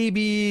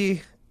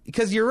maybe...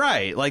 Because you're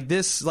right. Like,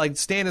 this, like,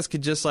 Stannis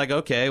could just, like,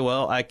 okay,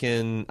 well, I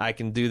can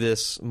do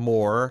this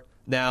more.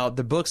 Now,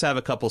 the books have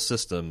a couple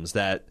systems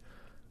that...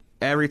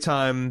 Every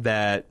time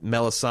that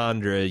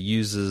Melisandre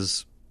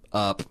uses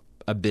up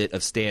a bit of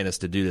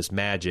Stannis to do this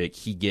magic,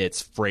 he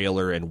gets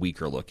frailer and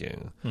weaker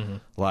looking. Mm-hmm.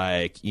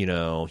 Like,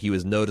 he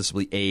was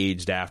noticeably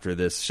aged after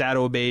this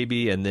Shadow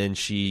Baby, and then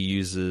she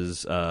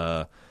uses,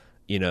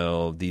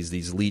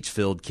 these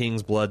leech-filled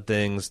king's blood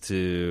things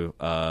to,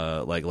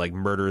 like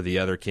murder the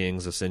other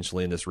kings,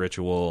 essentially, in this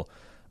ritual.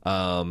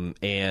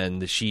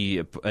 And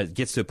she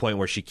gets to a point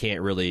where she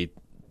can't really...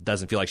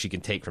 doesn't feel like she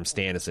can take from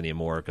Stannis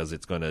anymore because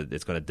it's gonna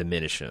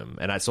diminish him,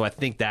 and so I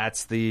think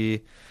that's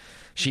she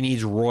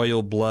needs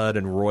royal blood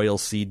and royal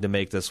seed to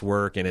make this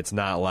work, and it's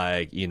not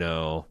like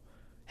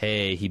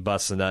hey, he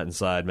busts a nut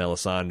inside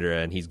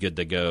Melisandre and he's good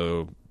to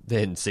go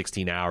in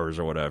 16 hours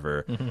or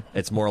whatever. Mm-hmm.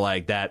 It's more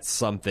like that's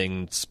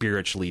something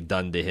spiritually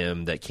done to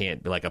him that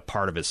can't be, like, a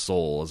part of his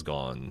soul is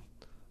gone.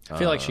 I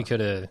feel like she could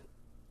have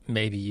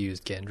maybe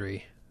used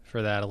Gendry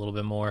for that a little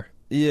bit more.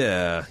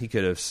 Yeah, he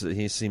could have.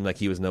 He seemed like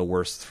he was no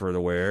worse for the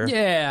wear.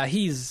 Yeah,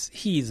 he's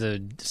a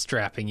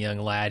strapping young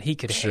lad. He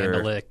could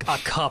handle it. A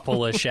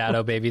couple of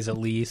Shadow Babies at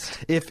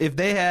least. If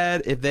they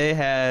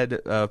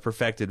had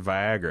perfected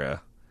Viagra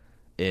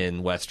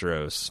in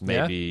Westeros,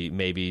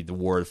 maybe the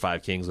War of the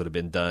Five Kings would have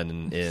been done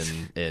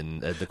in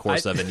the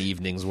course of an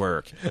evening's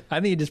work. I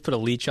think you just put a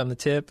leech on the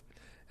tip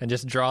and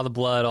just draw the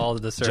blood all to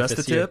the surface.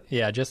 Just the tip?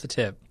 Yeah, just the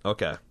tip.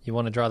 Okay. You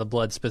want to draw the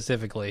blood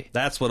specifically.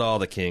 That's what all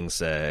the kings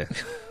say.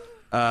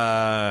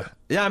 Yeah,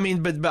 I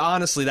mean, but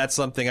honestly, that's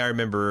something I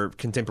remember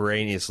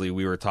contemporaneously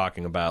we were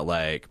talking about,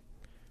 like,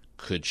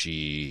 could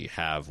she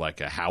have,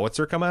 like, a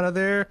howitzer come out of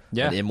there?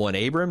 Yeah. An M1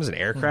 Abrams, an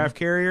aircraft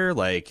carrier?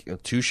 Like,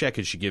 Tusha,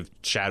 could she give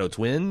Shadow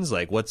twins?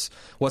 Like, what's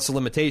the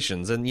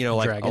limitations? And,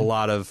 like, Dragon. a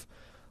lot of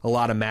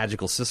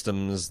magical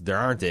systems, there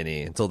aren't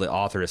any until the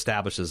author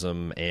establishes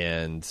them,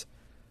 and,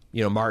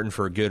 Martin,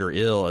 for good or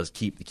ill,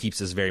 keeps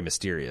this very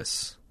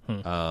mysterious.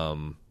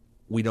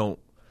 We don't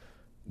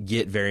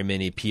get very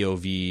many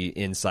POV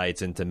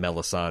insights into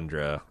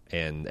Melisandre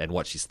and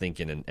what she's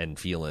thinking and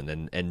feeling,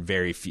 and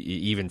very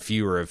even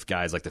fewer of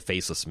guys like the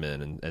Faceless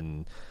Men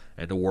and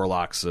the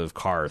Warlocks of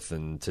Karth,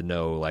 and to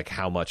know, like,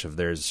 how much of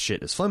their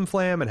shit is flim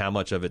flam and how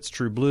much of it's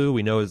true blue.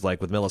 We know is, like,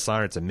 with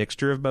Melisandre, it's a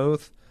mixture of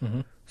both.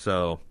 Mm-hmm.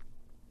 So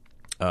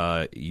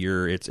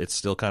it's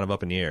still kind of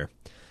up in the air.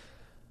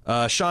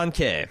 Sean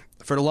K.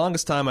 For the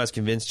longest time, I was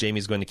convinced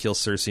Jaime's going to kill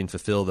Cersei and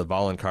fulfill the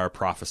Valonqar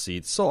prophecy.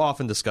 It's so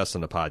often discussed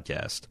on the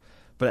podcast.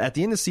 But at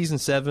the end of Season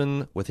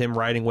 7, with him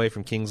riding away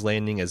from King's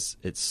Landing as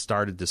it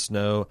started to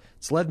snow,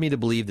 it's led me to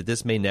believe that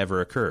this may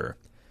never occur.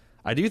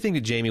 I do think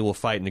that Jaime will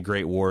fight in a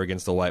great war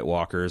against the White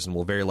Walkers and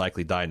will very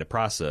likely die in the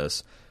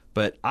process,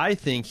 but I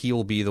think he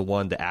will be the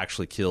one to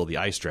actually kill the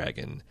Ice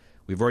Dragon.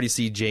 We've already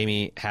seen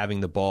Jaime having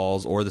the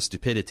balls or the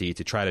stupidity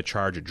to try to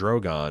charge a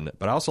Drogon,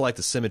 but I also like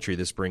the symmetry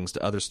this brings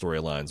to other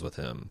storylines with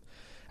him.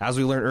 As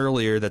we learned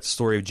earlier, that the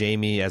story of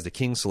Jaime as the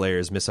Kingslayer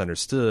is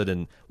misunderstood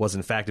and was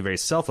in fact a very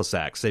selfless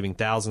act, saving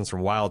thousands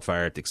from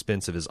wildfire at the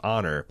expense of his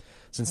honor.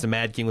 Since the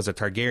Mad King was a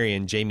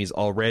Targaryen, Jaime's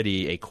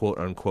already a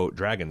quote-unquote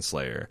dragon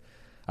slayer.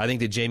 I think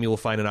that Jaime will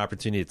find an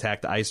opportunity to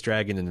attack the Ice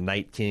Dragon and the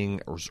Night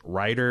King's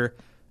rider,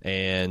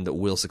 and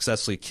will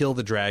successfully kill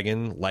the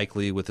dragon,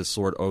 likely with his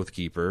sword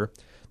Oathkeeper.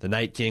 The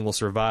Night King will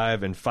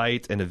survive and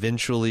fight and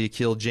eventually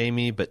kill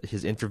Jaime, but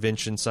his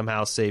intervention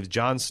somehow saves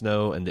Jon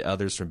Snow and the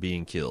others from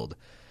being killed.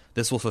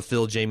 This will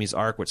fulfill Jaime's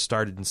arc, which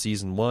started in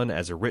Season 1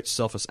 as a rich,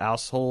 selfless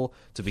asshole,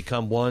 to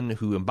become one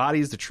who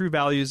embodies the true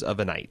values of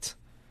a knight.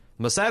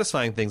 The most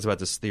satisfying things about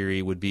this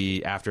theory would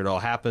be, after it all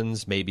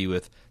happens, maybe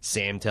with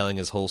Sam telling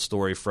his whole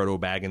story Frodo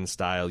Baggins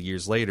style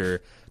years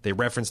later, they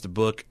referenced a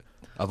book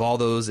of all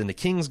those in the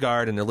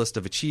Kingsguard and their list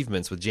of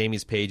achievements, with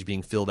Jaime's page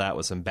being filled out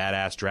with some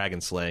badass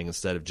dragon slaying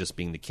instead of just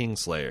being the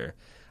Kingslayer.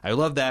 I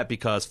love that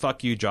because,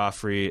 fuck you,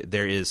 Joffrey,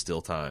 there is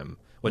still time.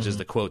 Which is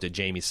the quote that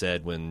Jaime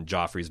said when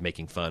Joffrey's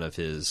making fun of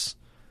his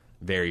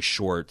very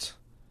short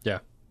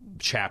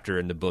chapter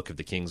in the Book of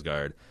the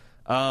Kingsguard.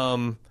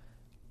 I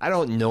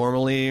don't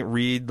normally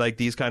read, like,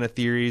 these kind of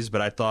theories,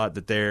 but I thought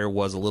that there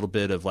was a little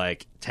bit of,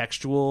 like,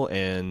 textual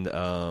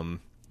and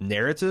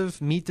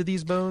narrative meat to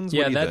these bones.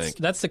 Yeah, what do you think?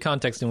 That's the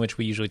context in which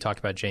we usually talk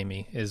about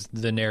Jaime, is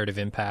the narrative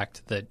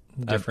impact that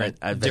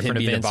different him events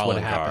being a would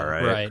Valonqar,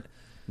 happen. right?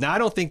 Now, I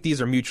don't think these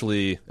are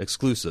mutually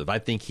exclusive. I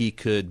think he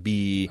could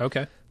be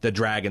the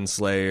Dragon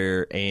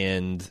Slayer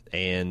and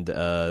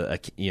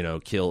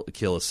kill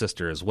his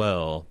sister as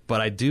well. But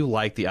I do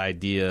like the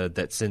idea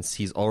that since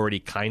he's already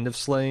kind of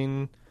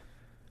slain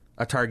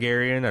a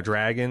Targaryen, a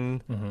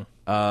dragon,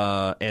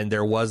 and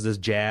there was this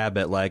jab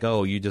at like,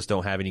 oh, you just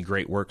don't have any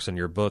great works in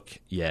your book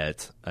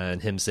yet,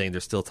 and him saying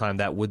there's still time.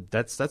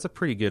 That's a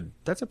pretty good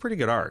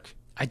arc.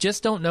 I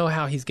just don't know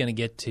how he's going to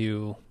get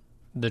to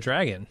the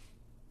dragon,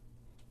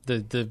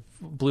 the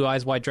blue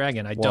eyes white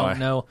dragon. I don't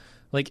know.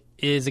 Like,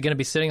 is it going to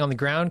be sitting on the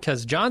ground?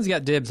 Because Jon's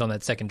got dibs on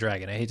that second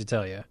dragon. I hate to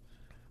tell you.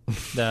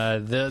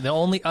 The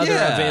only other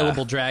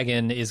available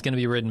dragon is going to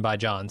be ridden by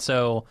Jon.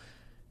 So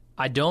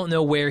I don't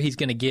know where he's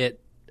going to get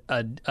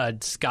a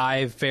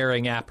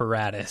sky-faring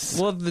apparatus.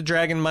 Well, the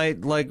dragon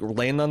might like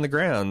land on the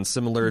ground,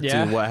 similar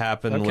to what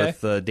happened with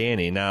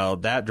Dany. Now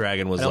that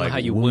dragon was like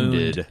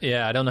wounded.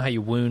 I don't know how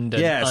you wound an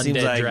it undead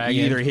seems like dragon.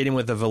 you either hit him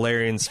with a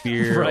Valyrian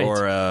spear Right.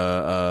 or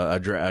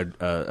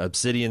a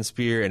obsidian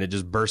spear, and it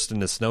just burst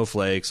into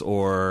snowflakes,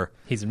 or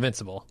He's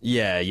invincible.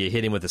 you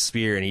hit him with a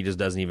spear, and he just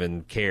doesn't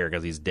even care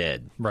because he's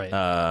dead. Right.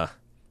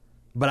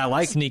 But I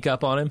like Sneak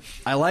up on him.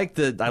 I like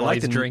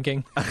he's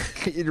drinking.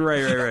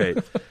 right.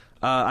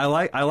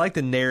 I like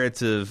the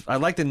narrative. I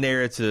like the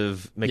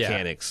narrative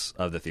mechanics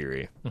of the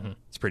theory. Mm-hmm.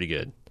 It's pretty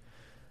good.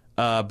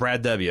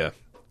 Brad W.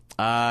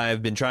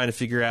 I've been trying to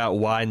figure out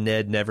why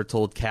Ned never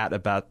told Kat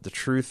about the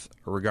truth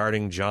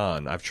regarding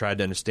Jon. I've tried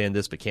to understand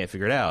this, but can't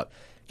figure it out.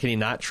 Can he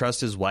not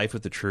trust his wife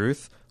with the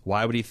truth?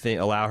 Why would he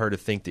allow her to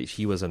think that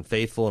he was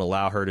unfaithful and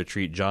allow her to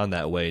treat Jon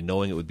that way,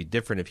 knowing it would be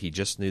different if he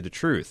just knew the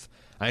truth?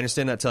 I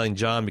understand not telling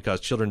Jon because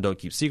children don't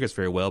keep secrets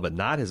very well, but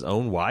not his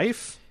own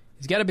wife?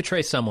 He's got to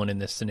betray someone in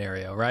this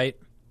scenario, right?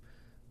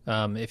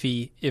 If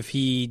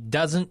he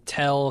doesn't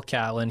tell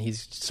Catelyn,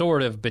 he's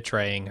sort of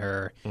betraying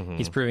her. Mm-hmm.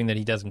 He's proving that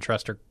he doesn't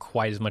trust her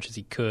quite as much as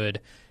he could.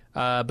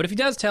 But if he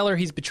does tell her,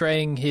 he's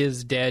betraying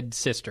his dead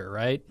sister,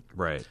 right?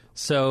 Right.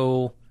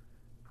 So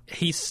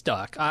he's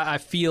stuck. I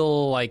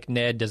feel like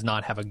Ned does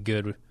not have a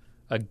good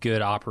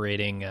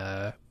operating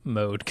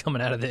mode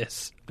coming out of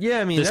this. Yeah,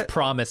 I mean, this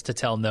promise to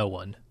tell no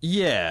one.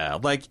 Yeah,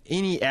 like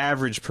any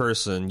average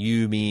person,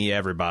 you, me,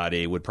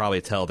 everybody would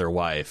probably tell their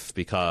wife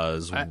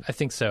because I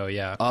think so.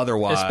 Yeah.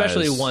 Otherwise,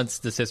 especially once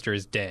the sister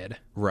is dead,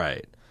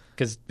 right?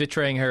 Because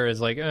betraying her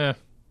is like,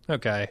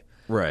 okay,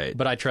 right.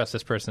 But I trust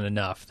this person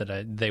enough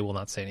that they will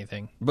not say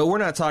anything. But we're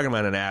not talking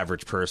about an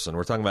average person.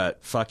 We're talking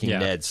about fucking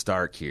Ned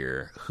Stark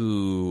here,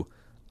 who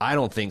I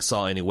don't think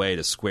saw any way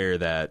to square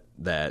that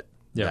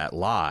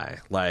lie.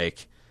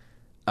 Like,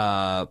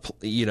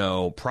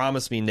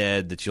 promise me,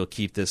 Ned, that you'll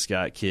keep this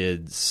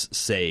kids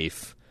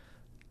safe.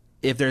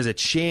 If there's a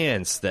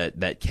chance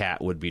that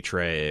Kat would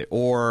betray,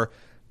 or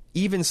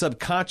even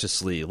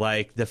subconsciously,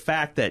 like the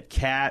fact that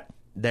Kat,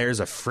 there's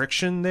a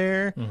friction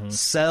there,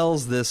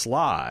 sells this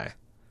lie.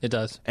 It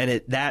does,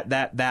 and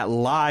that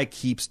lie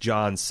keeps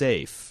Jon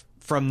safe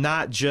from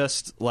not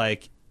just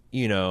like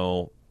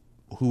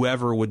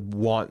whoever would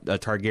want a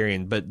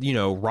Targaryen, but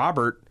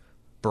Robert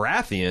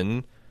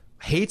Baratheon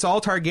hates all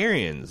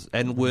Targaryens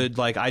and would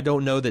I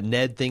don't know that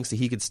Ned thinks that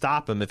he could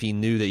stop him if he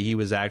knew that he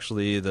was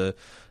actually the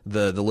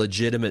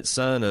legitimate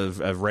son of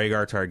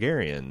Rhaegar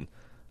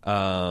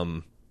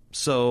Targaryen.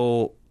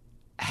 So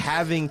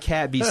having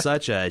Kat be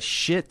such a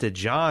shit to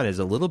Jon is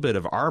a little bit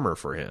of armor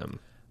for him.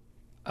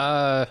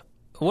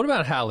 What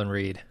about Howland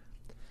Reed?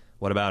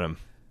 What about him?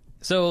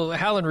 So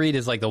Howland Reed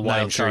is like the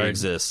wild I'm sure card. He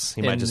exists.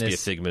 He might just be a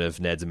figment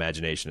of Ned's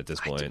imagination at this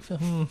point.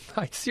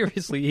 I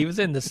seriously, he was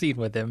in the scene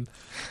with him,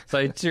 so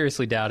I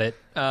seriously doubt it.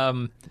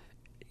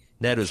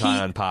 Ned was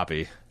high on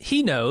Poppy.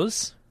 He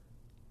knows.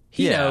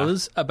 He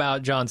knows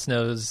about Jon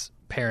Snow's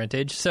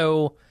parentage,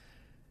 so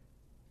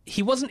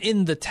he wasn't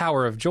in the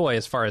Tower of Joy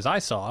as far as I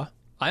saw.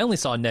 I only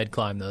saw Ned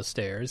climb those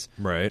stairs.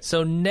 Right.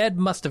 So Ned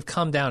must have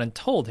come down and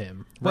told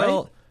him, right?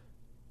 Well,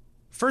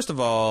 first of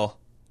all,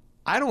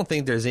 I don't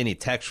think there's any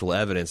textual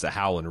evidence that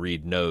Howland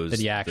Reed knows that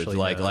he actually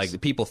knows.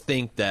 Like people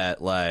think that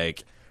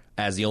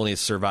as the only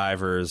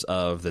survivors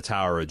of the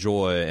Tower of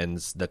Joy and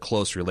the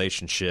close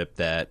relationship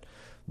that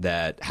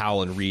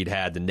Howland Reed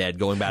had to Ned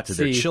going back to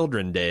their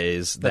children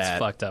days. That's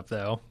fucked up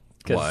though.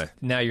 Why?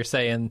 Now you're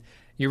saying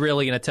you're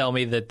really going to tell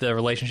me that the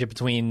relationship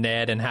between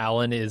Ned and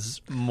Howland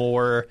is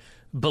more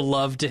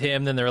beloved to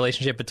him than the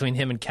relationship between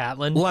him and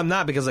Catelyn? Well, I'm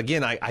not, because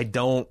again, I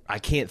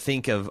can't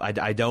think of,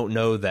 I don't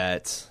know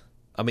that.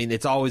 I mean,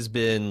 it's always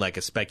been like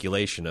a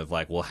speculation of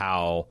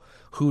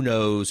who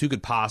knows, who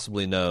could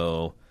possibly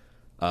know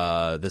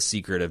the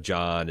secret of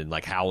Jon, and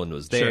Howland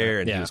was there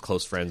and he was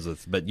close friends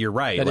with. But you're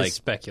right, that is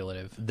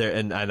speculative. There,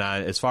 and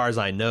as far as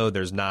I know,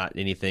 there's not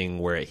anything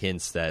where it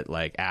hints that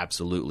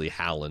absolutely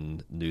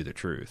Howland knew the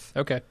truth.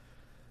 Okay.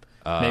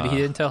 Maybe he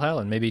didn't tell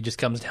Howland. Maybe he just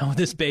comes down with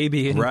this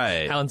baby, and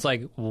Howland's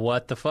like,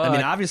 "What the fuck?" I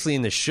mean, obviously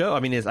in the show,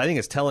 I think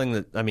it's telling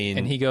that. I mean,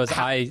 and he goes,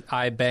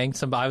 "I banged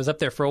somebody. I was up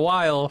there for a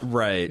while.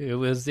 Right.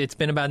 It's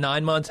been about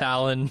 9 months,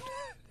 Howland."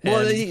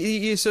 Well,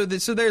 so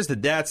there's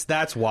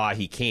that's why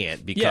he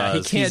can't,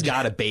 because he's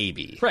got a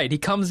baby. Right. He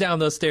comes down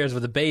those stairs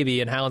with a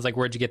baby, and Howland's like,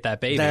 "Where'd you get that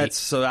baby?"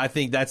 I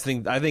think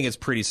it's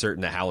pretty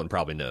certain that Howland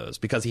probably knows,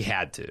 because he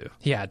had to.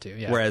 Yeah.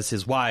 Whereas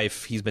his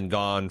wife, he's been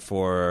gone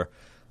for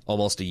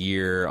almost a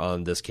year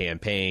on this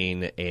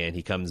campaign, and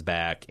he comes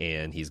back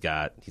and he's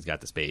got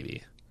this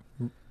baby.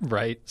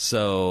 Right.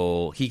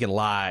 So he can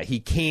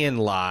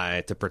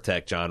lie to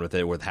protect Jon with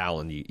it. With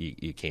Howland,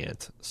 you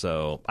can't.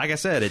 So like I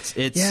said,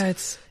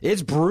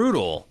 it's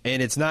brutal,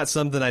 and it's not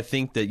something I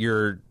think that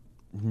you're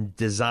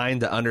designed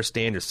to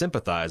understand or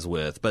sympathize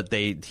with. But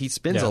he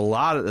spends a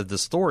lot of the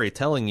story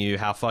telling you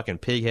how fucking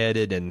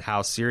pigheaded and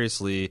how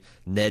seriously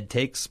Ned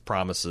takes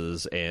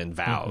promises and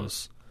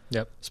vows.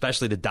 Yep.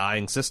 Especially to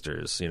dying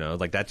sisters,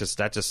 like that just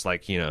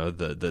like,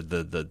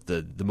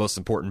 the most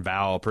important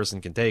vow a person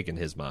can take in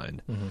his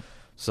mind. Mm-hmm.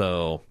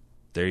 So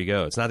there you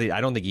go. It's not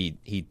I don't think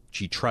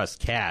she trusts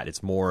Cat.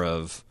 It's more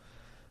of,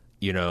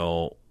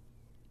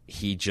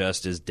 he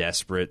just is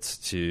desperate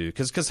to,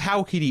 because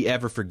how could he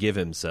ever forgive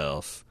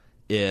himself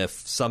if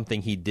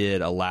something he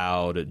did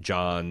allowed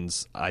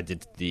Jon's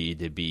identity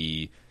to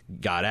be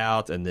got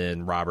out and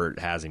then Robert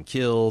has him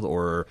killed,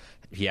 or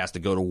he has to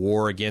go to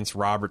war against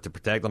Robert to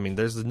protect. I mean,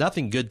 there's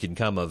nothing good can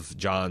come of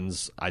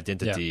Jon's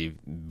identity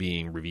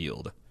being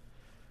revealed.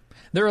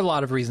 There are a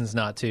lot of reasons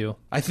not to.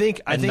 I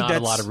think not a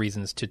lot of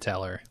reasons to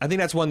tell her. I think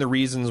that's one of the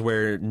reasons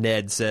where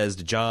Ned says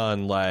to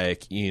Jon,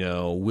 like,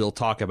 we'll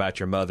talk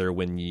about your mother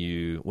when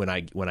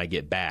I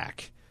get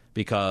back,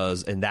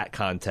 because in that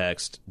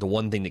context, the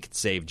one thing that could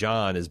save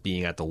Jon is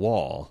being at the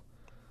Wall.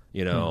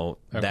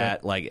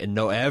 That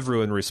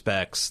everyone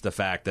respects the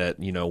fact that,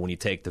 when you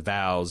take the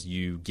vows,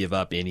 you give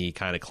up any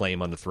kind of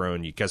claim on the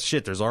throne. Because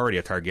there's already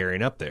a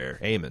Targaryen up there,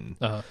 Aemon.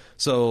 Uh-huh.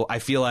 So I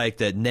feel like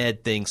that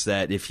Ned thinks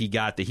that if he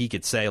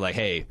could say, like,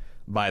 hey,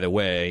 by the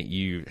way,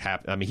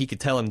 he could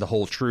tell him the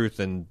whole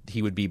truth and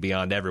he would be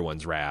beyond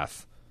everyone's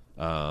wrath.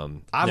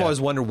 I've always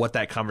wondered what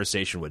that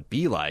conversation would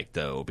be like,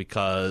 though,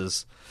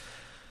 because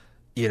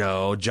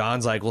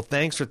Jon's like, well,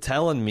 thanks for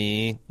telling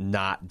me,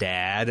 not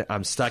Dad.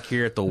 I'm stuck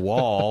here at the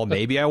Wall.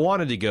 Maybe I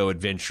wanted to go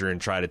adventure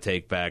and try to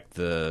take back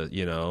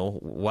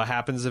what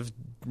happens if,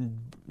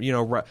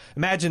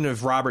 imagine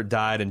if Robert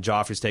died and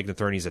Joffrey's taking the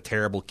throne. He's a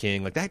terrible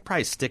king. Like, that'd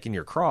probably stick in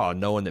your craw,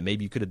 knowing that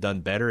maybe you could have done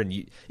better and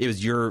it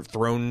was your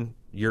throne,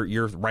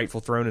 your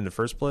rightful throne in the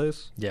first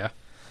place. Yeah.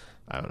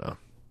 I don't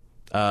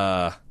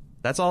know.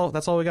 That's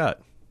all we got.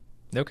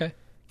 Okay.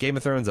 Game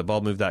of Thrones at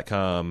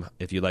baldmove.com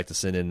if you'd like to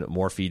send in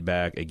more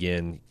feedback.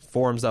 Again,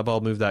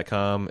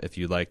 forums.baldmove.com if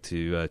you'd like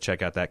to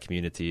check out that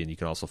community, and you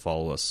can also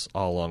follow us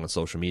all along on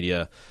social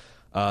media.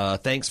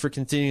 Thanks for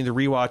continuing to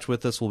rewatch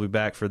with us. We'll be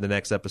back for the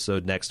next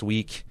episode next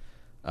week.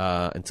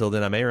 Until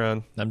then, I'm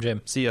Aaron. I'm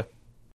Jim. See ya.